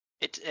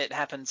 it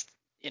happens,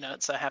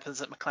 it so happens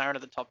that McLaren are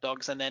the top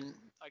dogs, and then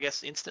I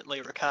guess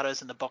instantly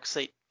Ricciardo's in the box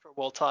seat for a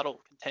world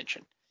title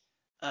contention.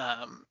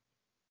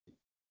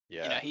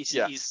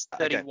 He's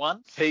 31.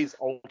 Again, he's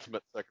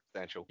ultimate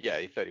circumstantial. Yeah,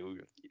 he's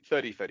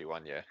 30,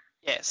 31, yeah.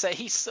 Yeah, so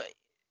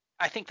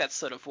I think that's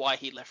sort of why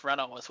he left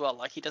Renault as well.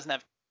 Like, he doesn't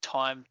have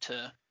time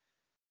to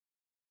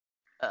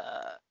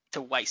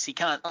waste. He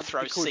can't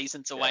throw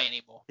seasons away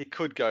anymore. He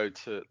could go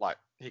to,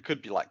 he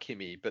could be like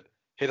Kimi, but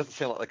he doesn't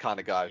seem like the kind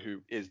of guy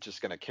who is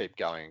just going to keep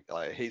going.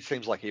 Like, he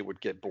seems like he would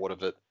get bored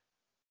of it.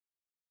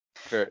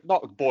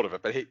 Not bored of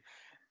it, but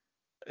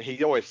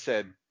he always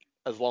said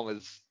as long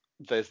as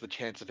there's the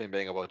chance of him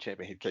being a world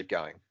champion, he'd keep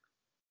going.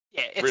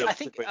 Yeah, I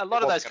think a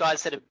lot of those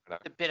guys that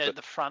have been at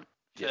the front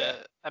for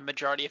a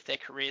majority of their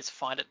careers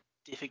find it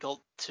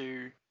difficult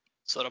to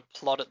sort of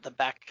plod at the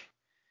back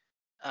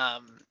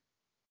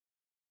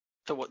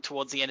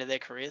towards the end of their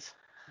careers.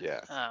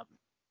 Yeah.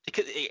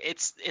 Because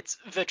it's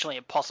virtually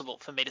impossible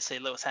for me to see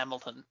Lewis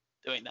Hamilton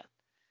doing that.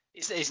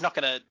 He's not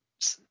going to,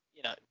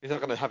 He's not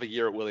going to have a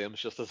year at Williams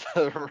just as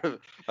a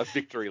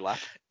victory lap.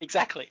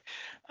 Exactly.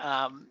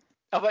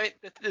 Although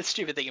the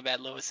stupid thing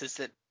about Lewis is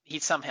that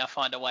he'd somehow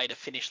find a way to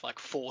finish like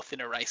fourth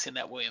in a race in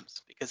that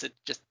Williams because it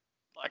just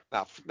like.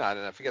 No,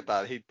 forget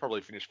that. He'd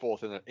probably finish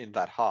fourth in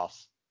that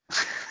Haas.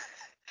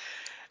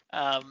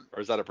 Or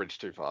is that a bridge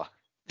too far?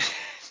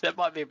 That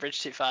might be a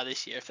bridge too far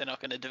this year if they're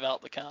not going to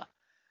develop the car.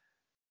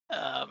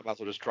 I might as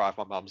well just drive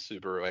my mum's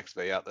Subaru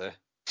XV out there.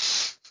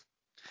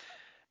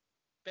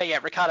 But yeah,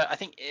 Ricciardo, I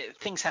think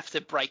things have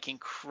to break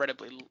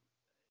incredibly.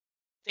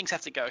 Things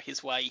have to go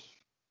his way,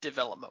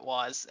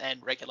 development-wise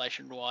and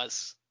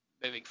regulation-wise,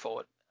 moving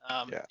forward.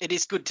 It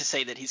is good to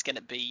see that he's going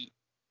to be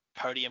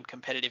podium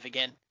competitive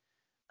again.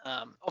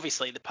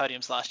 Obviously, the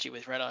podiums last year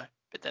with Renault,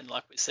 but then,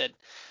 like we said,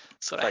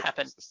 sort of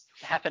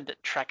happened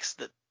at tracks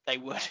that they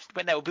weren't,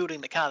 when they were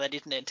building the car, they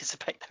didn't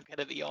anticipate they were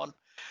going to be on.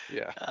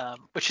 Yeah.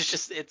 Which is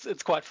just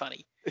it's quite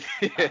funny.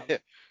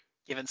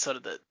 Given sort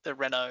of the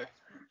Renault.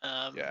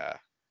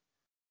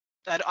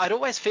 I'd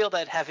always feel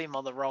they'd have him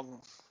on the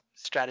wrong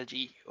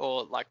strategy,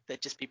 or like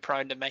they'd just be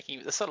prone to making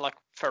it sort of like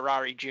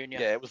Ferrari Junior.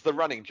 Yeah, it was the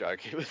running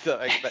joke. It was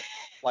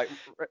like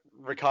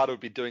Ricciardo would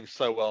be doing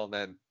so well, and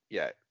then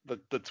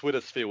the Twitter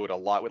sphere would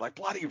alight with like,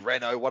 bloody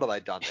Renault, what have they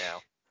done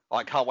now?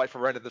 I can't wait for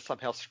Renault to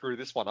somehow screw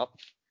this one up.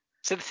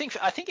 So the thing,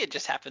 I think it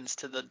just happens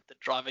to the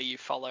driver you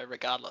follow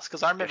regardless,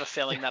 because I remember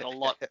feeling that a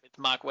lot with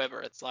Mark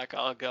Webber. It's like,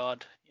 oh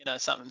god,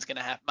 something's going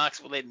to happen.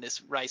 Mark's leading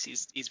this race.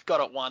 He's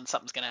got it won.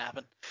 Something's going to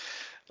happen.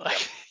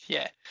 Like,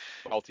 yeah.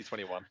 Multi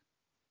 21.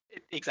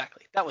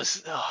 Exactly. That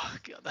was, oh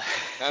god.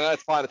 No,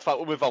 it's fine. It's fine.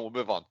 We'll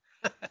move on.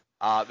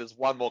 There's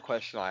one more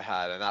question I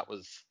had, and that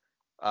was,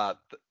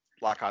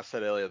 like I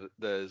said earlier,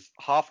 there's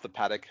half the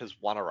paddock has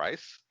won a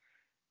race.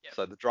 Yep.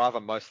 So the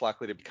driver most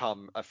likely to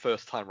become a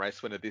first-time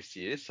race winner this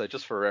year. So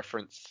just for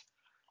reference,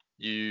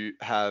 you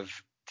have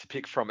to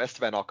pick from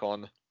Esteban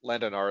Ocon,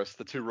 Lando Norris,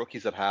 the two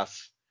rookies at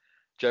Haas,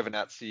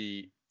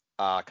 Giovinazzi,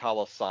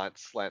 Carlos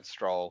Sainz, Lance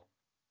Stroll,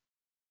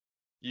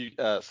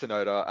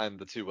 Tsunoda, and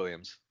the two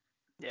Williams.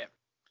 Yeah.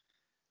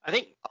 I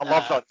think I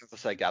love that to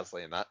say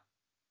Gasly in that.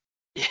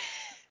 Yeah,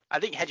 I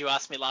think had you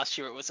asked me last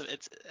year,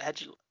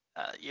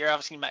 you're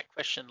asking that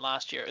question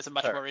last year, it was a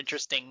much more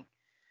interesting.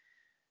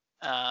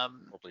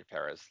 Probably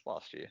Perez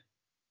last year.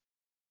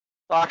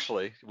 Well,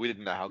 actually, we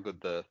didn't know how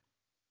good the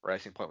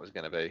Racing Point was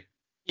going to be.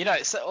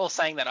 All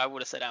saying that, I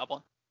would have said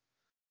Albon.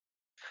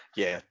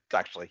 Yeah,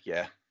 actually,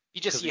 yeah.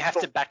 You have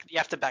to back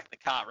the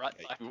car, right?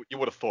 Yeah, like, you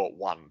would have thought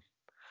one,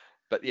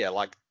 but yeah,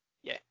 like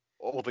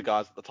all the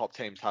guys at the top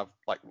teams have,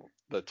 like,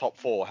 the top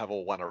four have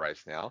all won a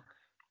race now.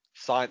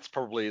 Science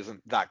probably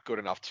isn't that good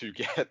enough to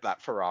get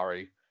that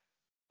Ferrari,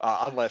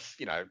 unless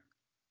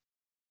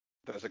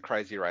there's a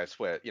crazy race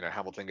where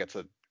Hamilton gets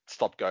a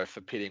stop go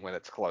for pitting when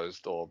it's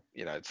closed, or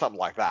something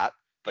like that.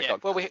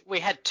 Well, we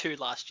had 2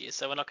 last year,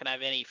 so we're not going to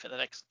have any for the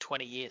next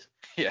 20 years.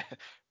 Yeah.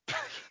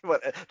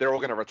 But they're all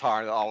going to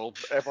retire.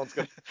 Everyone's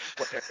going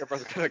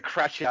to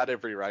crash out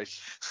every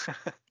race.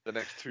 The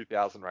next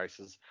 2,000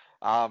 races.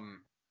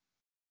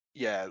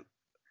 Yeah.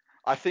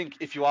 I think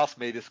if you ask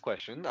me this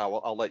question,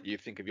 I'll let you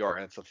think of your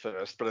answer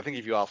first. But I think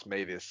if you ask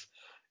me this,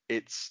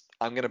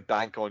 I'm going to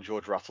bank on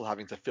George Russell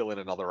having to fill in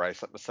another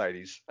race at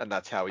Mercedes, and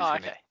that's how he's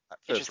going to get that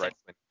first race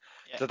win.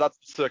 Yeah. So that's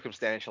the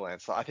circumstantial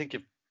answer. I think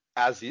if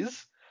as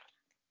is,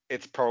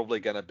 it's probably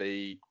going to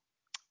be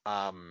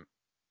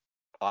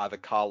either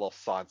Carlos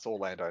Sainz or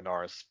Lando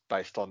Norris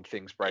based on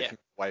things breaking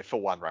away for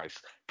one race.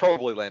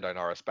 Probably Lando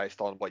Norris based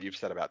on what you've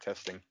said about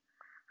testing.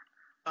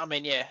 I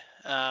mean,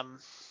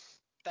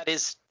 that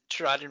is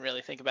true. I didn't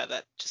really think about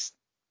that just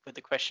with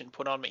the question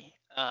put on me.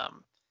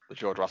 The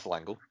George Russell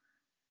angle.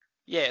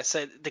 Yeah,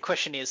 so the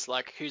question is,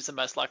 like, who's the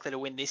most likely to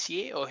win this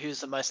year, or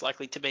who's the most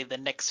likely to be the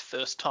next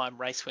first-time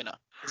race winner?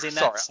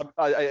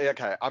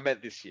 I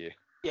meant this year.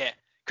 Yeah,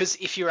 because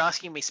if you're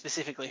asking me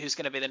specifically who's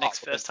going to be the next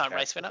first-time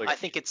race winner, I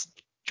think it's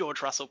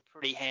George Russell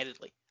pretty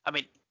handedly. I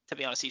mean, to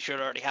be honest, he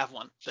should already have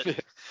one. But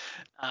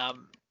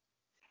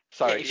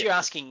if you're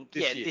asking,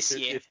 this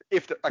year.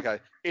 If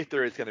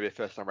there is going to be a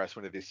first-time race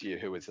winner this year,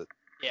 who is it?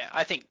 Yeah,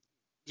 I think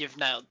you've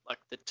nailed like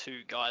the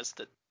two guys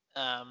that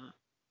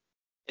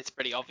it's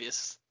pretty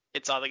obvious.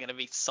 It's either going to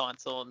be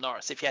Sainz or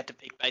Norris if you had to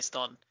pick based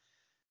on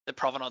the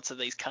provenance of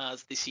these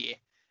cars this year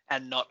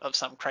and not of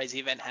some crazy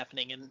event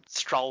happening and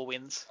Stroll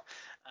wins.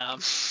 I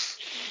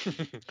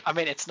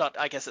mean,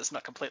 I guess it's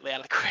not completely out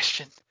of the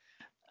question.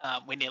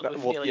 We've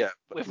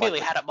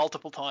nearly had it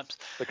multiple times.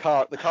 The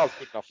car's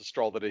good enough for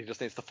Stroll that he just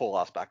needs to fall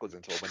ass backwards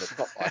into him, and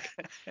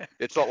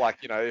it's not like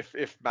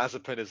if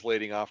Mazepin is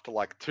leading after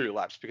like 2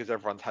 laps because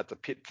everyone's had to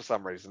pit for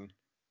some reason.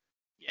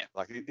 Yeah.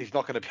 Like he's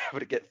not going to be able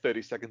to get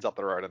 30 seconds up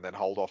the road and then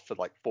hold off for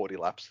like 40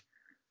 laps.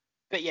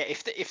 But yeah,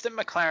 if the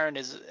McLaren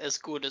is as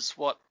good as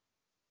what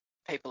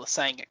people are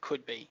saying it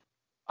could be,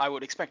 I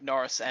would expect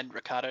Norris and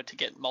Ricciardo to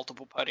get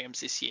multiple podiums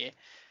this year.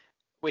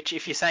 Which,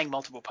 if you're saying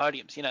multiple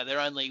podiums, they're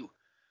only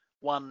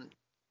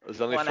There's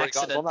only 3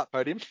 guys on that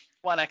podium.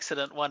 One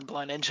accident, one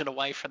blown engine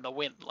away from the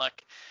win.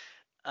 Like,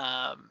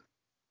 I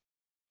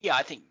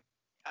think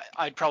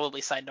I'd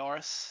probably say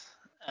Norris.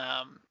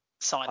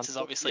 Sainz is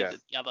obviously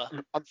the other.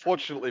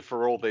 Unfortunately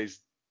for all these,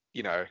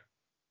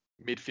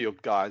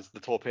 midfield guys, the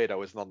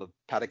torpedo isn't on the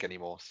paddock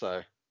anymore.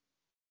 So,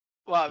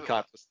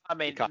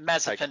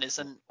 Mazepin is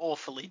an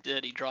awfully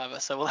dirty driver,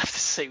 so we'll have to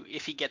see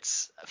if he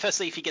gets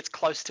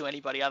close to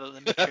anybody other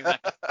than Schumacher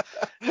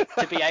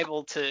to be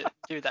able to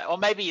do that, or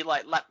maybe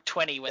like lap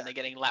 20 when they're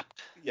getting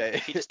lapped. Yeah,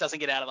 if he just doesn't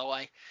get out of the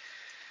way.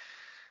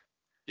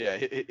 Yeah,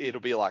 it'll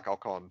be like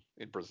Ocon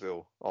in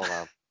Brazil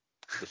on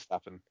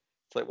Verstappen.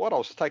 It's like, what? I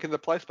was just taking the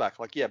place back.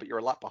 Like, yeah, but you're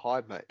a lap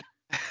behind, mate.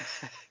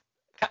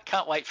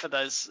 Can't wait for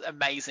those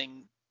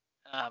amazing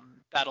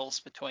battles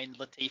between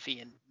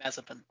Latifi and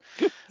Mazepin.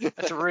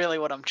 That's really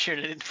what I'm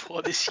tuning in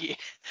for this year.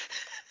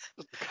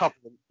 Just a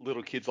couple of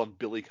little kids on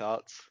billy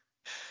carts.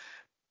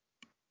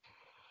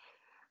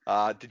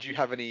 Did you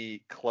have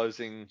any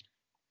closing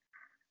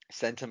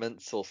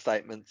sentiments or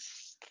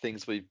statements,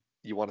 things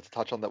you wanted to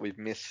touch on that we've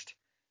missed?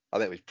 I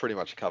think we've pretty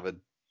much covered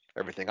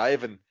everything. I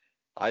even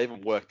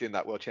worked in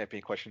that world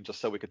champion question just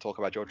so we could talk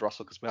about George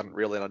Russell because we hadn't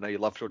really, and I know you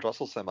love George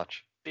Russell so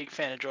much. Big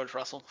fan of George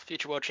Russell,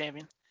 future world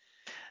champion.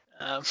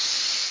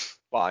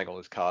 Buying all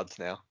his cards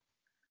now.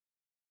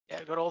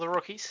 Yeah, got all the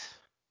rookies.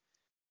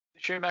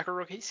 The Schumacher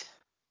rookies.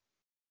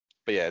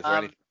 But yeah, is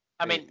there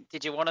anything?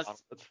 Did you want to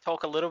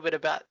talk a little bit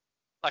about,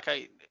 like,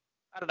 I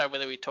don't know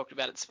whether we talked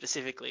about it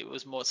specifically. It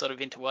was more sort of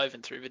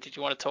interwoven through, but did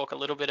you want to talk a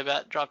little bit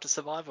about Drive to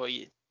Survive, or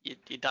you're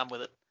done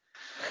with it?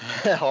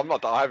 I'm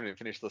not. I haven't even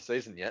finished the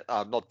season yet.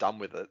 I'm not done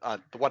with it.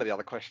 One of the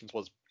other questions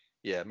was,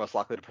 most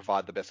likely to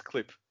provide the best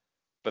clip,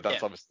 but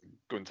that's obviously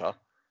Gunter.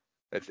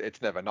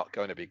 It's never not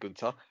going to be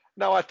Gunter.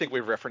 No, I think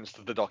we've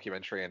referenced the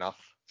documentary enough.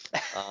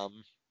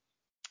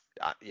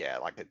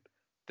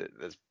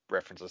 There's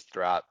references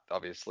throughout.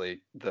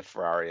 Obviously, the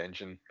Ferrari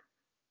engine,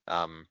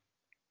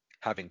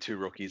 having 2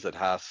 rookies at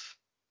Haas,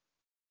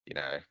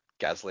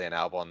 Gasly and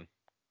Albon,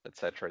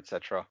 etc.,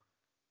 etc.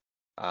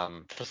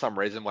 For some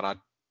reason, when I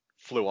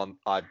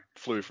I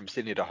flew from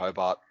Sydney to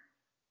Hobart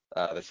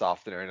this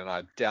afternoon, and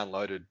I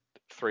downloaded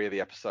 3 of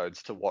the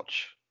episodes to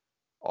watch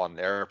on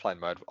airplane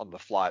mode on the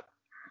flight.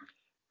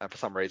 And for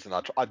some reason,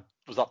 I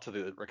was up to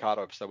the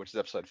Ricardo episode, which is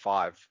episode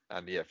 5,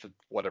 and yeah, for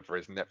whatever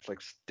reason,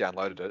 Netflix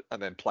downloaded it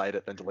and then played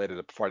it, then deleted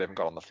it before I even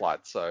got on the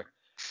flight. So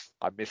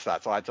I missed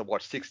that. So I had to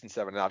watch 6 and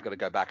 7, and I've got to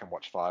go back and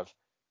watch 5.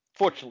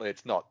 Fortunately,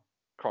 it's not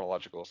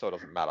chronological, so it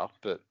doesn't matter.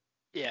 But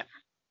Yeah.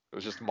 it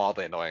was just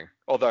mildly annoying.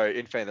 Although,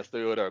 in fairness,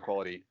 the audio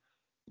quality,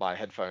 my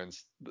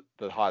headphones,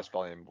 the highest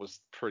volume was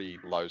pretty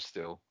low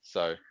still.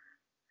 So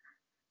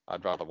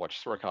I'd rather watch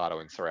Ricardo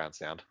in surround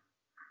sound.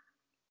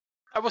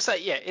 I will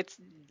say, yeah, it's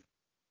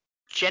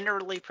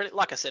generally pretty.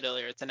 Like I said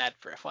earlier, it's an ad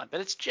for F1,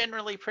 but it's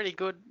generally pretty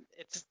good.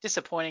 It's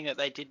disappointing that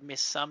they did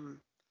miss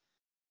some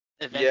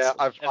events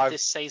of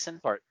this season.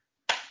 Sorry.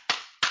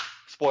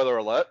 Spoiler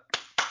alert.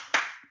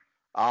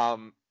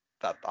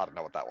 That I don't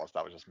know what that was.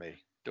 That was just me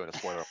doing a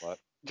spoiler alert,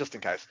 just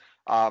in case.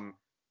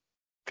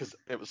 Because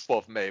it was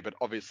spoiled for me, but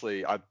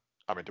obviously, I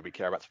mean, do we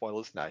care about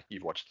spoilers? No,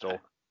 you've watched it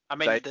all. I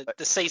mean,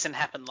 the season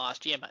happened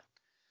last year, mate.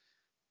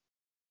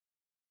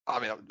 I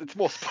mean, it's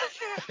more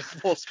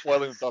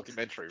spoiling the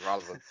documentary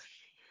rather than.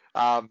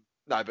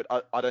 No,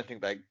 but I don't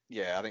think they.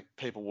 Yeah, I think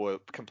people were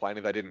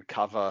complaining they didn't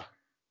cover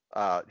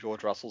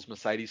George Russell's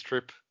Mercedes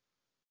trip.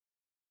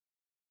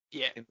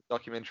 Yeah. In the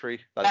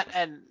documentary. That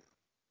and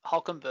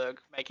Hulkenberg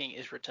making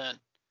his return.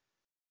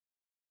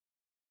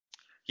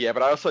 Yeah,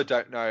 but I also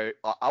don't know.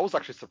 I was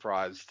actually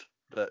surprised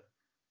that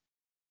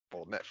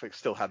Netflix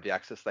still had the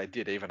access they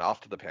did even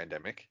after the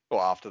pandemic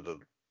or after the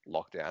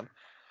lockdown.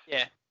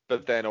 Yeah.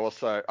 But then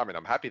also, I mean,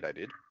 I'm happy they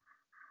did.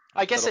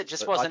 I guess it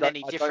just wasn't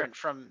any different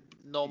from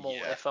normal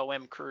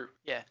FOM crew.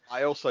 Yeah.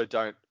 I also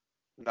don't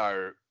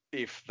know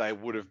if they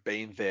would have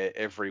been there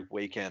every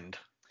weekend.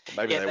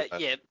 Maybe they weren't.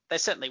 Yeah, they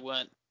certainly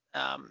weren't.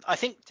 I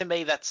think to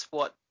me that's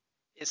what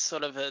is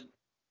sort of a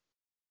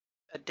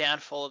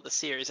downfall of the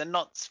series, and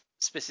not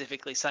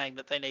specifically saying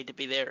that they need to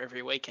be there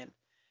every weekend,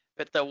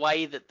 but the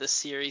way that the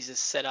series is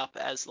set up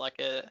as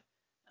like a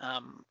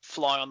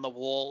fly on the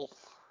wall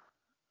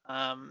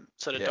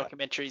sort of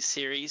documentary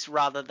series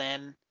rather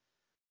than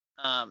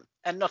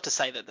and not to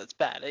say that that's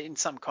bad. In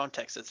some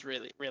contexts, it's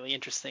really, really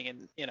interesting,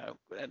 and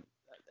and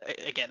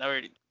again, I'm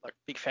already like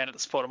big fan of the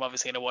sport. I'm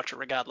obviously going to watch it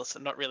regardless,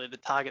 and not really the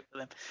target for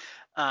them.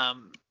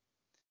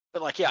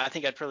 But like, yeah, I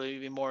think I'd probably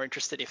be more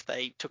interested if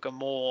they took a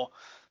more,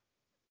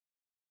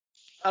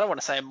 I don't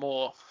want to say a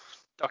more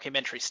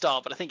documentary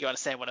style, but I think you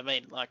understand what I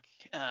mean. Like,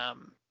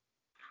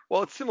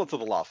 well, it's similar to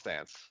The Last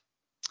Dance.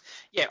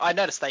 Yeah, I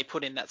noticed they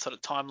put in that sort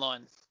of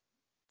timeline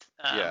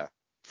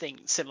thing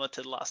similar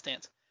to The Last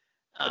Dance.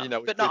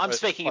 But no, I'm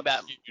speaking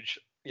about huge,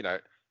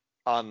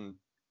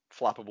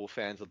 unflappable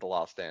fans of The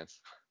Last Dance.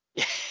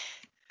 Yeah.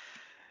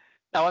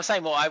 No, I'm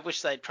saying more. I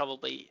wish they'd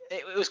probably.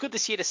 It was good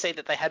this year to see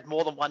that they had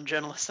more than one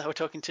journalist they were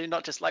talking to,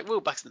 not just like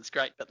Will Buxton's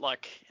great, but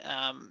like.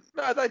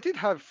 No, they did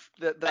have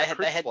that. They had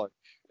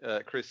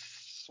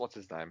Chris, what's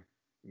his name?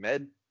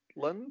 Medland.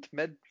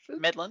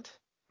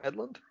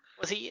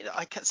 Was he?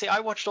 I can't see.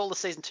 I watched all the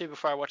season 2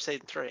 before I watched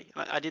season 3.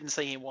 I didn't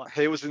see him once.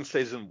 He was in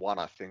season 1,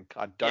 I think.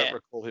 I don't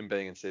recall him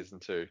being in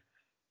season 2.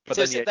 But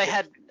so then they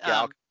had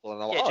Johnny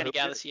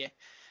Gow this this year.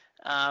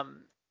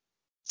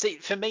 See,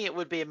 for me, it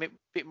would be a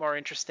bit more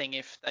interesting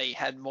if they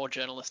had more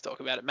journalists talk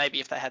about it.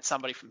 Maybe if they had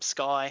somebody from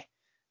Sky.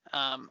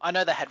 I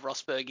know they had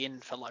Rosberg in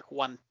for like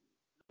one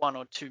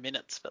or 2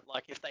 minutes, but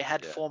like if they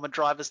had former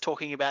drivers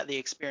talking about the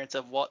experience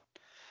of what,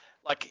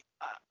 like,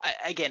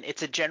 again,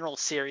 it's a general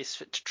series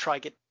to try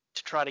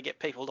to get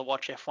people to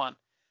watch F1.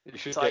 You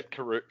should get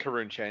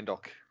Karun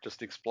Chandok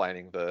just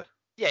explaining the.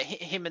 Yeah,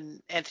 him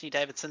and Anthony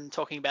Davidson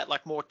talking about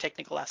like more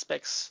technical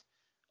aspects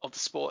of the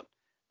sport.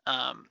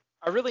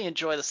 I really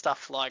enjoy the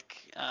stuff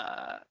like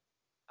I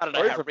don't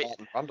know how.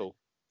 Martin Brundle.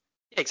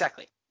 Yeah,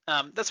 exactly.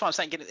 That's why I'm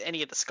saying get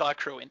any of the Sky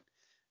crew in.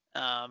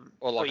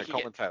 Or like a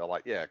commentator,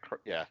 like yeah.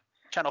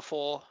 Channel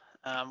 4,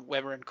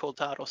 Weber and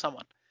Coulthard or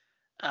someone.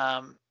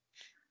 But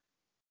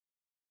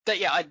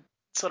yeah, I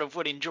sort of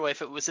would enjoy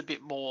if it was a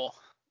bit more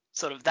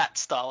sort of that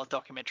style of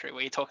documentary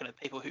where you're talking to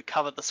people who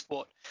cover the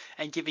sport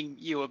and giving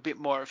you a bit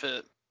more of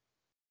a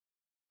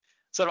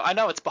sort of, I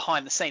know it's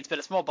behind the scenes, but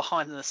it's more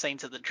behind the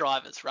scenes of the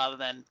drivers rather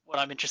than what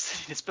I'm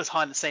interested in is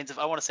behind the scenes of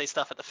I want to see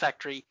stuff at the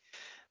factory,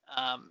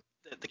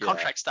 the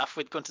contract stuff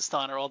with Gunther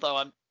Steiner, although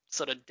I'm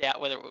sort of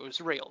doubt whether it was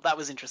real. That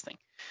was interesting.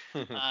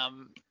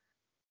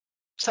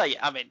 So yeah,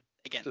 I mean,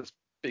 again, just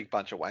big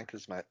bunch of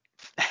wankers, mate.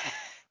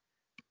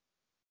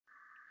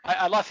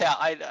 I love how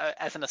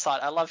as an aside,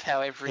 I love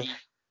how every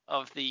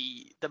of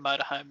the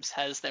motorhomes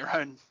has their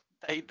own.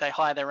 They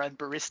hire their own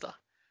barista.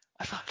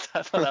 I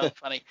thought that was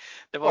funny.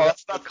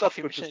 That's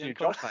good. This new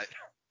job, mate.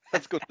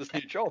 That's good. This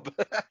new job.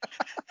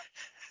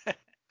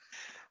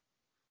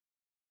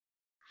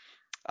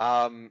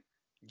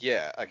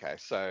 Yeah. Okay.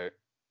 So,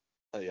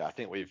 yeah, I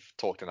think we've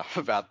talked enough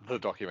about the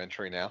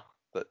documentary now.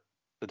 That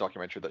the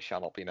documentary that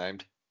shall not be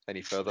named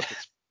any further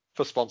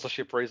for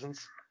sponsorship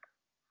reasons.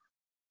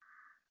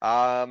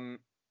 Yeah.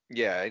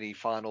 Any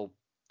final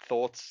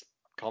thoughts,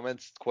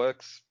 comments,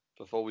 quirks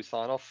before we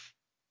sign off?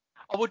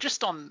 Oh, well,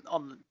 just on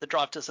the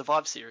Drive to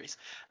Survive series.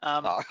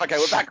 Oh, okay,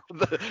 we're back on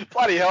the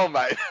bloody hell,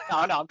 mate. No,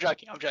 I'm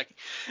joking. I'm joking.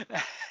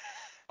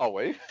 Oh,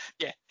 we?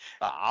 Yeah.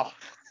 Ah,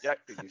 yeah,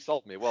 you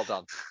sold me. Well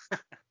done.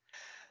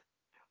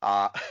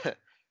 Uh,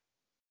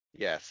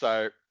 yeah.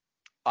 So,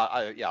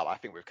 I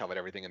think we've covered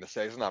everything in the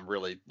season. I'm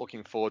really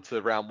looking forward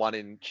to round one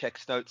in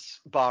Czechs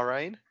Notes,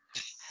 Bahrain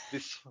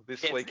this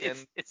Yeah,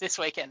 weekend. it's this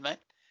weekend, mate.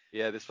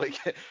 Yeah, this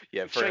weekend.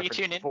 Yeah, Make sure you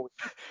tune in.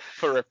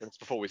 For reference,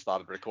 before we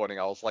started recording,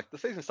 I was like, the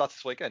season starts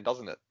this weekend,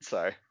 doesn't it?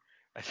 So,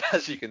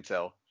 as you can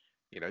tell,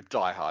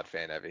 die-hard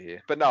fan over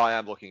here. But no, I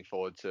am looking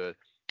forward to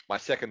my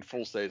second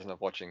full season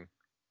of watching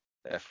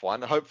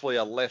F1. Hopefully,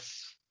 a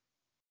less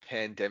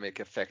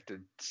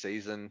pandemic-affected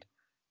season.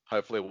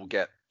 Hopefully, we'll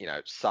get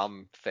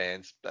some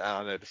fans.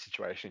 I know the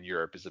situation in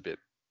Europe is a bit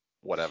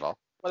whatever.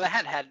 Well, they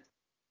had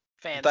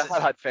fans.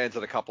 They had fans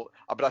at a couple,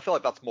 but I feel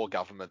like that's more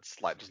governments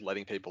like just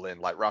letting people in.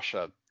 Like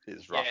Russia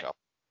is Yeah. Russia.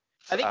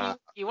 I think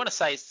you want to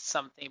say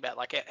something about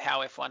like how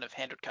F1 have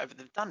handled COVID.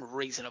 They've done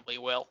reasonably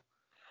well.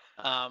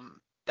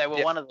 They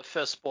were one of the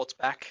first sports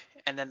back,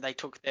 and then they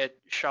took their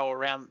show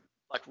around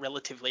like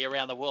relatively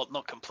around the world,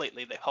 not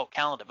completely the whole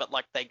calendar, but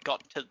like they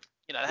got to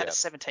they had a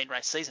 17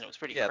 race season. It was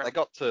pretty incredible. They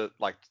got to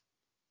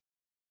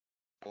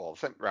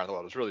around the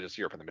world. It was really just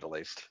Europe and the Middle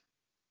East.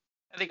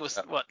 I think it was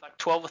like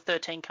 12 or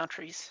 13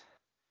 countries.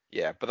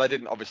 Yeah, but they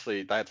didn't.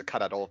 Obviously, they had to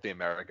cut out all of the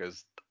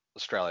Americas,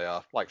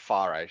 Australia, like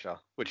far Asia,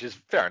 which is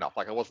fair enough.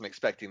 Like I wasn't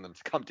expecting them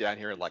to come down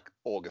here in like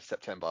August,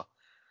 September.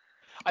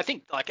 I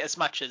think like as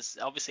much as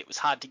obviously it was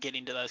hard to get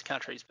into those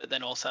countries, but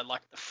then also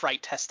like the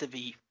freight has to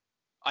be.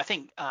 I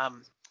think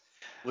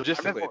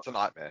logistically, it's a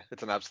nightmare.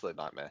 It's an absolute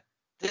nightmare.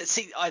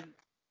 See,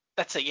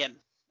 that's again.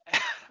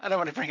 I don't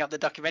want to bring up the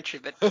documentary,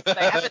 but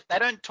they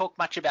don't talk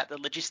much about the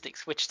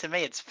logistics, which to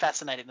me it's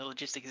fascinating. The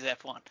logistics of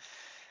F1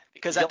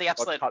 because at the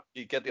absolute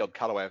you get the odd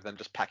cutaway of them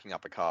just packing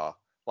up a car,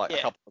 like Yeah.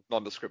 a couple of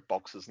nondescript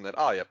boxes, and then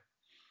yep.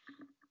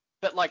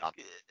 But like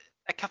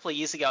a couple of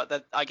years ago,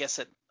 that I guess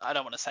I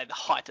don't want to say the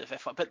height of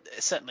F1, but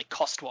certainly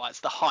cost-wise,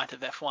 the height of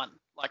F1.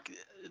 Like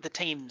the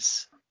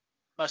teams,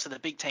 most of the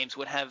big teams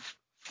would have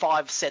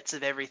 5 sets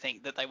of everything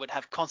that they would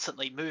have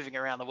constantly moving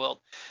around the world.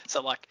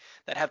 So like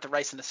they'd have the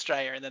race in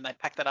Australia and then they'd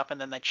pack that up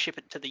and then they'd ship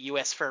it to the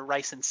US for a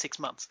race in 6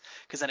 months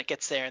because then it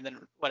gets there and then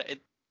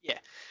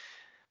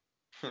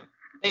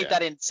need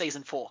that in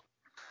season 4.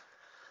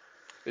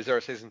 Is there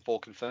a season 4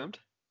 confirmed?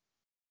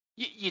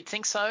 You'd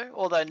think so,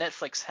 although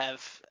Netflix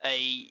have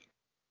a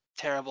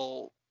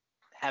terrible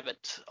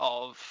habit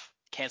of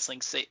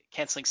cancelling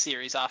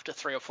series after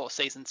 3 or 4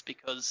 seasons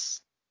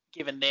because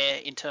given their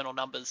internal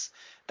numbers,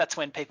 that's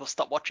when people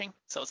stop watching.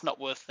 So it's not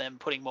worth them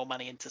putting more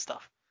money into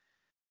stuff.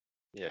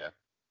 Yeah.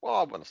 Well,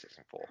 I want a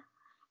season 4.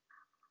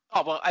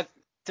 Oh, well,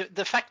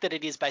 the fact that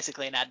it is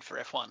basically an ad for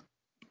F1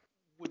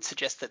 would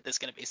suggest that there's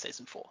going to be a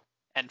season 4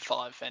 and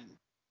 5 and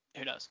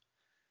who knows.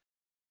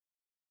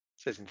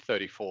 Season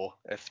 34,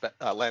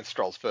 Lance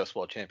Stroll's first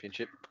World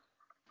Championship.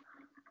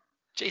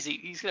 Jeez,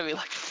 he's going to be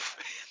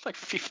like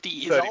 50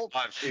 years 35, old.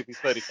 He'll be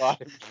 35.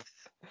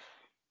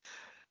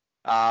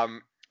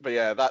 But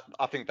yeah,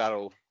 I think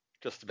that'll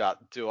just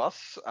about do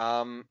us.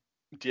 Do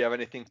you have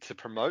anything to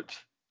promote?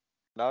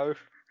 No.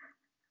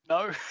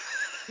 No.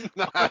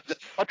 No.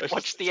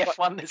 Watch the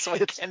F1 this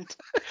weekend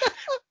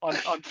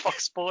on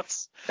Fox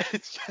Sports.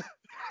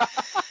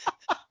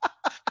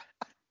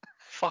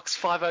 Fox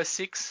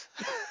 506.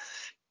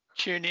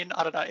 Tune in.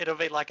 I don't know. It'll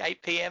be like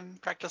 8 p.m.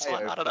 practice KO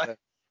one. I don't know.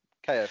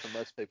 KO for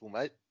most people,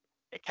 mate.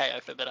 KO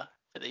for the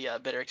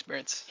better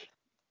experience.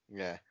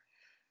 Yeah.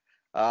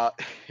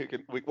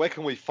 Where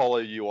can we follow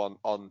you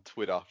on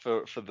Twitter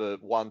for the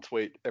one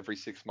tweet every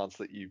 6 months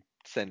that you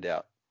send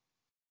out?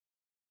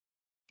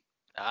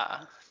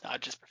 I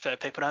just prefer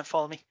people don't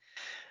follow me.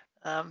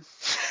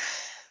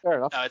 Fair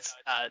enough. No, it's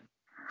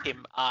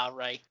Tim R.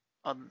 Ray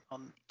on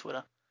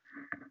Twitter.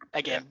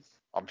 Again.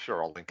 Yeah, I'm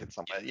sure I'll link it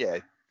somewhere. Yeah.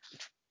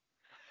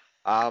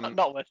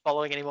 Not worth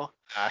following anymore.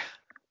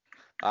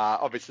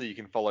 Obviously, you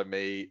can follow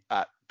me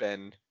at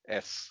Ben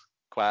S.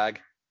 Quag.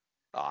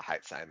 Oh, I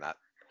hate saying that.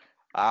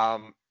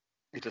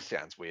 It just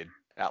sounds weird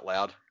out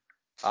loud.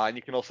 And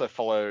you can also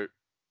follow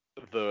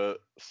the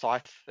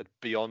site at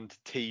Beyond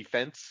T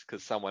Fence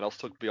because someone else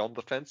took Beyond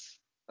the Fence,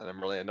 and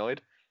I'm really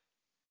annoyed.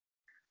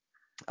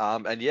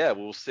 And yeah,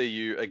 we'll see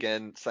you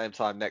again same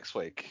time next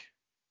week.